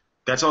like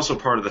that's also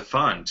part of the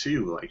fun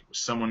too. Like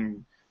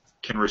someone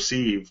can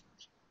receive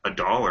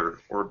 $1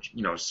 or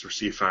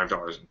receive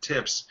 $5 in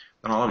tips,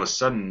 then all of a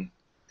sudden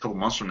a couple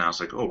months from now it's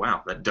like, oh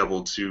wow, that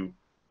doubled to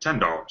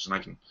 $10, and I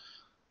can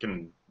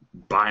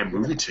buy a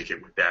movie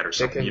ticket with that or They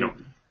something.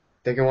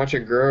 can watch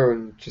it grow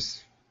and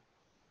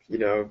you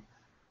know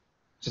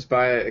just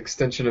by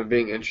extension of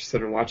being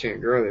interested in watching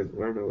it grow, they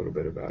learn a little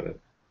bit about it.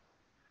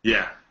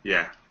 Yeah,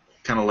 yeah.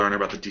 Kind of learn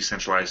about the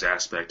decentralized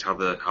aspect, how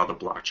the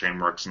blockchain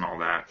works and all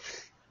that.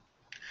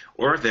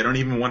 Or if they don't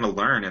even want to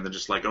learn and they're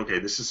just like, okay,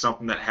 this is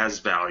something that has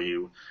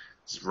value,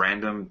 this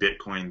random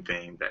Bitcoin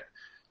thing that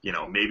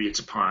maybe it's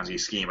a Ponzi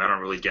scheme. I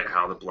don't really get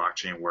how the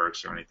blockchain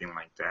works or anything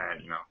like that.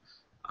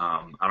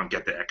 I don't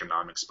get the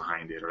economics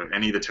behind it or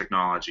any of the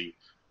technology,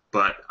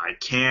 but I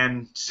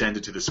can send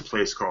it to this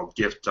place called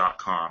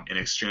gift.com in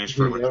exchange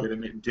for Yep.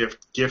 legitimate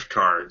gift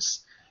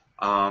cards,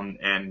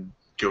 and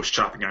go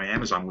shopping on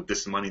Amazon with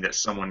this money that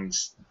someone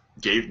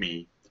gave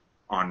me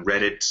on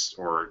Reddit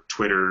or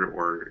Twitter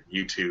or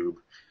YouTube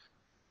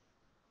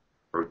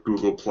or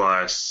Google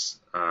Plus.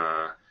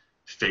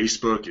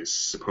 Facebook is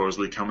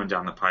supposedly coming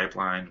down the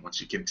pipeline. Once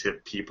you can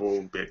tip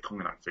people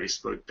Bitcoin on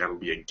Facebook, that'll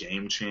be a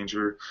game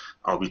changer.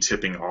 I'll be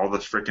tipping all the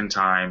frickin'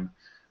 time.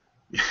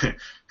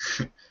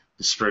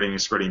 spreading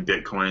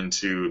Bitcoin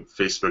to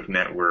Facebook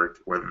network,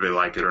 whether they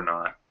like it or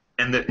not.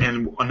 And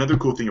another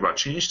cool thing about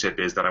ChangeTip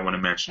is that I want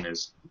to mention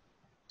is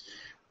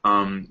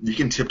you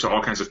can tip to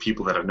all kinds of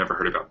people that have never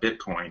heard about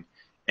Bitcoin,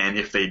 and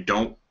if they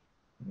don't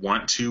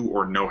want to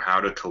or know how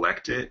to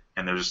collect it,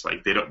 and they're just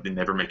like they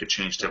never make a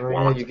ChangeTip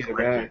wallet to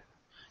collect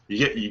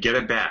it, you get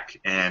it back,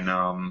 and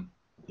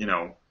you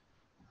know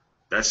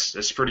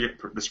that's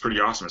pretty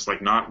awesome. It's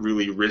like not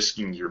really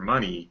risking your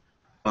money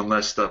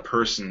unless the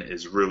person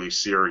is really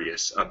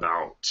serious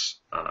about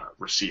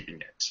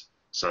receiving it.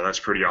 So that's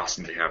pretty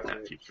awesome to have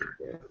that feature.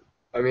 Yeah.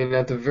 I mean,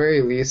 at the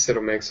very least,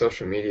 it'll make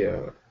social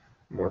media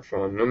more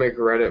fun. It'll make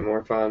Reddit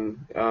more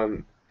fun.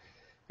 In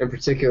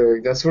particular,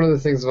 that's one of the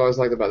things I've always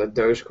liked about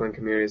the Dogecoin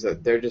community is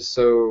that they're just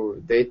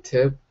they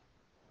tip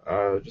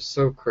just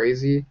so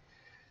crazy.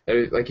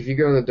 Like if you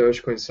go on the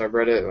Dogecoin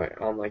subreddit,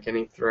 like on like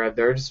any thread,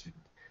 there's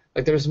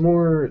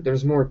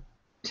more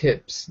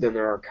tips than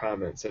there are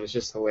comments, and it's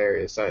just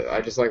hilarious.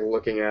 I just like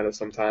looking at it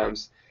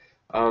sometimes.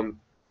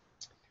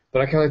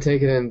 But I kind of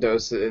take it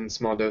in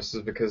small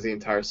doses because the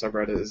entire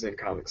subreddit is in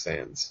Comic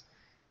Sans.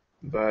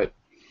 But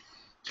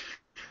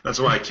that's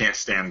why I can't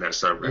stand that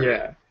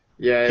subreddit.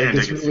 Yeah,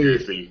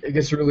 it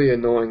gets really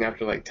annoying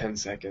after like 10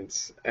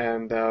 seconds.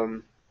 And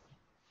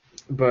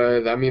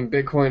but I mean,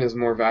 Bitcoin is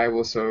more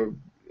valuable, so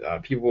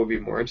people will be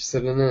more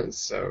interested in it.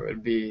 So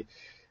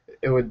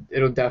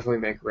it'll definitely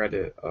make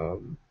Reddit a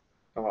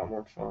lot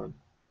more fun.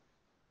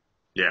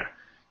 Yeah,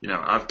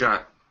 I've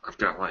got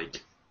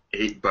like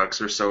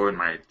 $8 or so in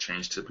my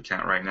ChangeTip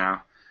account right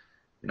now.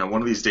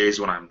 One of these days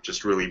when I'm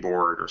just really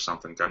bored or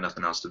something, got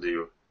nothing else to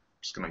do, I'm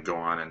just gonna go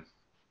on and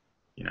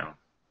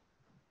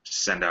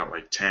just send out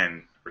like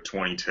 10 or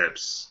 20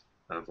 tips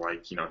of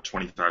like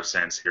 25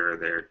 cents here or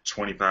there,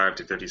 25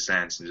 to 50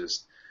 cents, and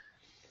just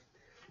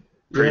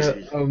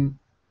crazy.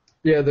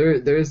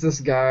 There's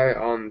this guy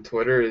on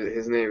Twitter.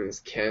 His name is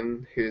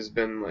Ken, who's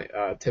been like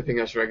tipping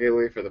us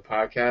regularly for the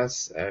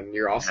podcast, and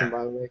you're awesome,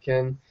 by the way,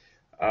 Ken.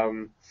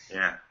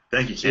 Yeah.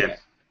 Thank you, Ken.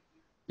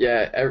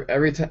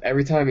 Every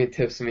time he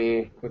tips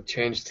me with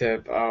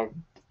ChangeTip,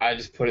 I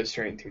just put it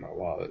straight into my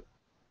wallet.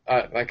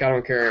 I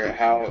don't care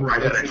how.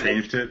 Right, I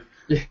changed it.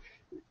 Yeah,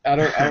 I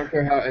don't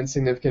care how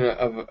insignificant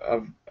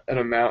of an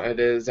amount it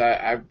is.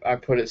 I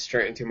put it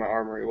straight into my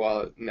Armory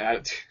wallet and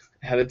add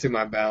it to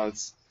my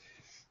balance.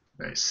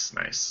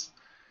 Nice.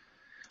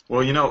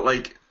 Well,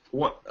 like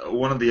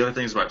one of the other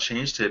things about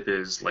ChangeTip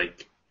is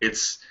like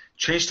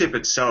ChangeTip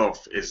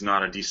itself is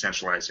not a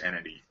decentralized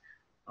entity.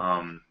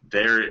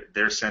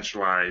 They're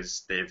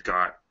centralized. They've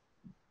got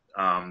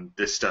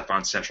this stuff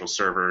on central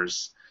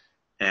servers,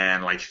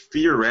 and like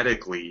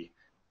theoretically,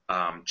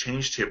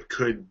 ChangeTip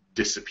could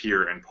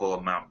disappear and pull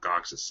a Mt.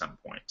 Gox at some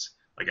point.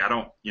 Like I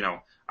don't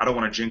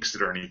want to jinx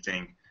it or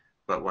anything,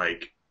 but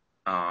like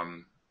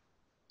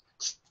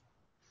it's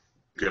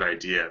a good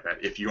idea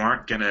that if you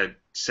aren't gonna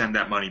send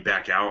that money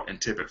back out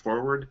and tip it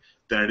forward,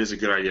 then it is a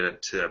good idea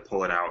to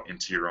pull it out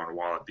into your own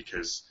wallet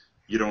because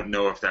you don't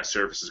know if that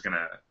service is going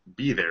to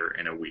be there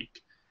in a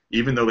week.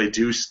 Even though they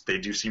do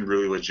seem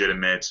really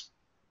legitimate,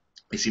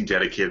 they seem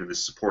dedicated, the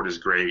support is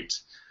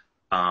great,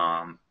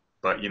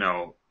 but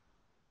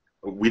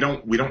we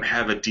don't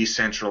have a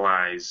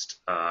decentralized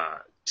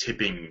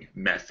tipping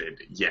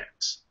method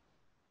yet.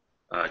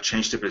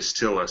 ChangeTip is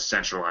still a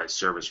centralized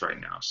service right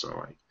now, so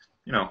like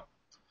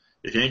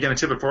if you ain't going to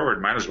tip it forward,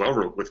 might as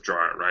well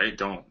withdraw it, right?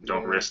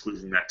 Don't risk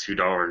losing that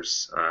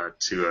 $2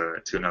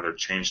 to another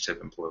ChangeTip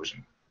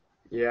implosion.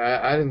 Yeah,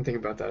 I didn't think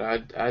about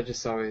that. I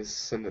just always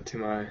send it to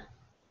my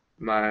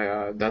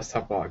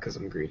desktop wallet because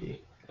I'm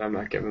greedy. I'm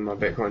not giving my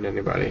Bitcoin to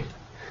anybody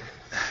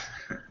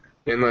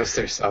unless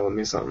they're selling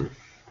me something.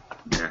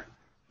 Yeah.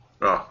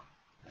 Well,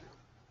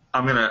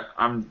 I'm not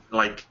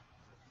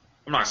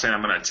saying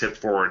I'm gonna tip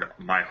forward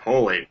my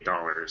whole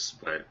 $8,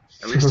 but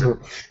at least a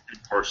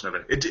portion of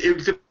it.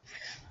 It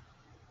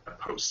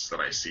posts that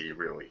I see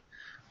really,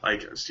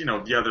 like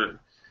the other.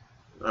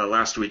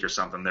 Last week or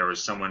something, there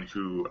was someone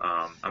who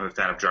I'm a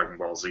fan of Dragon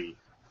Ball Z,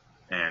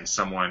 and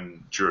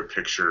someone drew a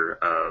picture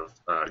of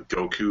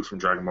Goku from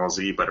Dragon Ball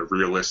Z, but a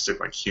realistic,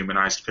 like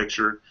humanized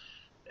picture,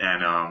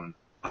 and I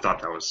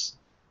thought that was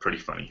pretty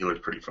funny. He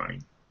looked pretty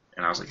funny,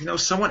 and I was like,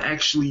 someone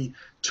actually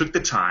took the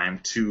time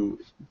to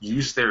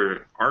use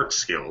their art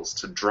skills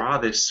to draw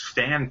this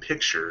fan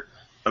picture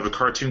of a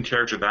cartoon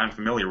character that I'm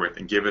familiar with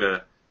and give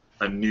it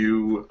a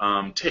new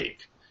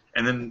take.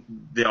 And then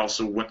they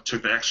also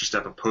took the extra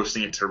step of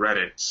posting it to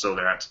Reddit so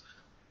that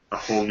a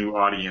whole new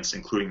audience,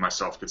 including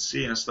myself, could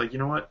see. And it's like, you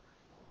know what?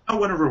 I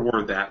want to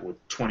reward that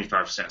with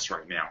 25 cents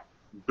right now.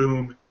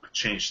 Boom,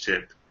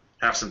 ChangeTip,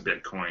 have some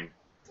Bitcoin.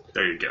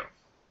 There you go.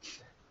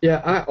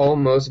 Yeah, I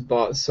almost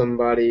bought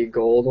somebody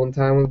gold one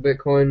time with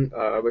Bitcoin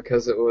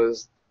because it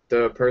was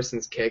the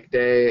person's cake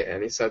day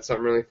and he said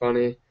something really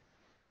funny.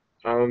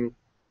 But,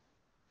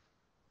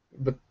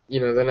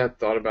 then I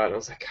thought about it and I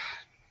was like, God.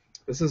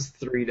 This is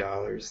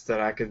 $3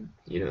 that I could,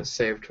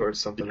 save towards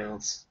something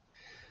else.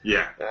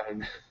 Yeah.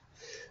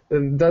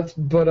 And that's,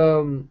 but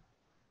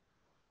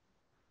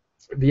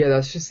yeah,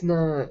 that's just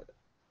not.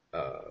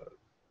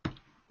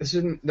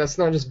 That's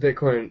not just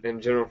Bitcoin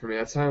in general for me.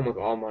 That's how I'm with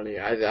all money.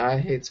 I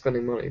hate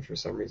spending money for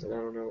some reason. I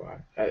don't know why.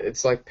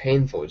 It's like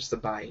painful just to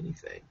buy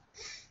anything.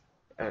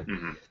 And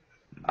Hmm.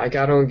 like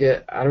I don't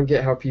get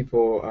how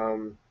people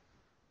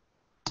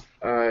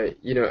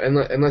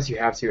unless you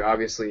have to,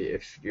 obviously,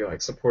 if you're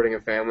like supporting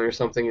a family or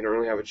something, you don't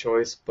really have a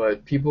choice.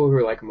 But people who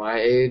are like my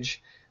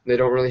age, they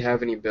don't really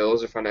have any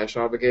bills or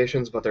financial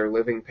obligations, but they're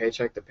living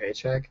paycheck to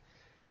paycheck.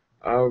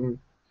 Um,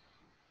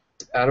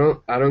 I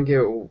don't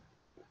get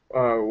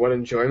what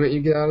enjoyment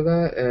you get out of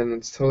that, and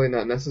it's totally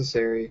not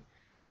necessary.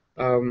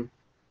 Um,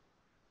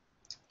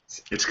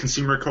 It's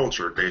consumer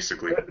culture,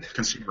 basically.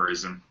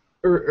 Consumerism.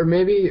 or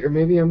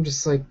maybe I'm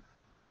just like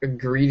a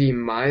greedy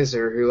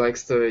miser who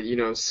likes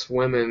to,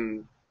 swim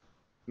in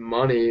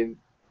money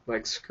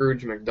like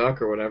Scrooge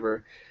McDuck or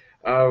whatever.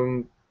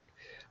 Um,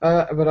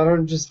 but I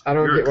don't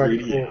You're a get why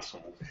greedy people,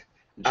 asshole,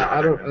 John.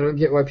 I don't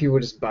get why people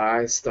just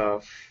buy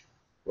stuff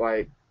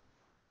like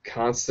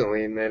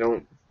constantly and they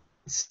don't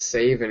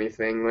save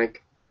anything.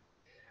 Like,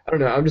 I don't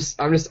know. I'm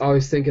just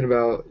always thinking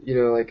about,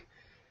 like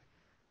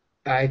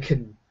I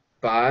could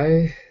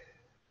buy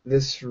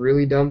this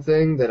really dumb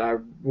thing that I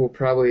will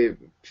probably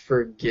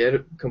forget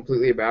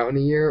completely about in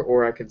a year,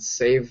 or I could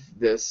save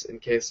this in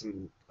case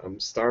I'm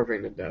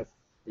starving to death,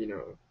 you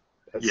know,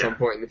 at some Yeah,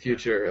 point in the yeah.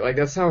 future. Like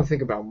that's how I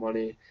think about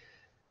money,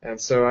 and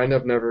so I end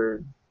up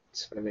never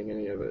spending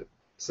any of it.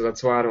 So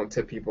that's why I don't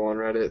tip people on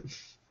Reddit.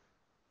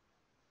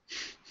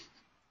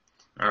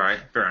 All right,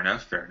 fair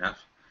enough, fair enough.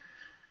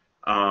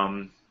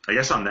 I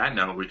guess on that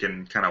note, we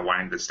can kind of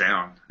wind this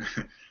down.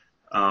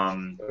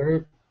 um,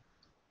 Alright.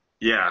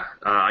 yeah,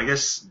 I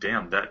guess,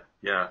 damn,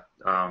 yeah.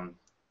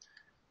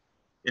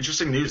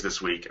 Interesting news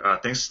this week.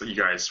 Thanks to you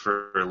guys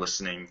for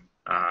listening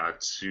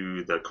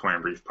to the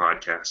Coin Brief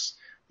podcast.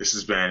 This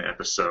has been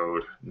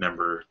episode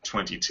number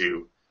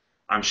 22.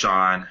 I'm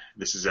Sean.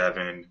 This is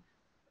Evan,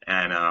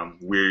 and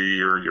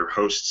we're your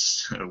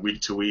hosts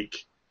week to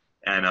week.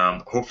 And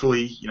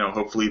hopefully,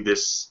 hopefully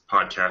this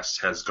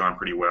podcast has gone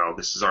pretty well.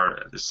 This is our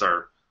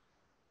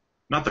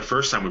not the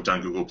first time we've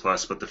done Google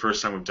Plus, but the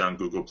first time we've done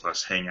Google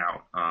Plus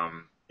Hangout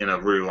in a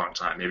really long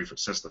time, maybe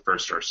since the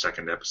first or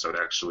second episode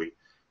actually.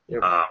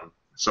 Yep.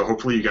 So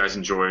hopefully you guys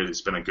enjoyed.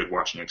 It's been a good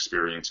watching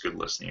experience, good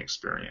listening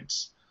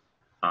experience.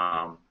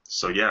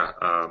 So yeah,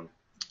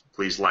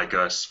 please like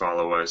us,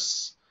 follow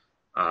us,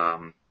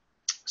 um,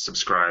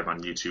 subscribe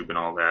on YouTube and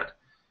all that,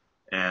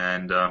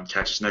 and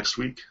catch us next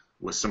week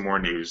with some more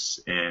news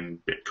in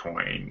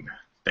Bitcoin.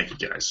 Thank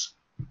you guys.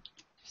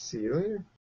 See you later.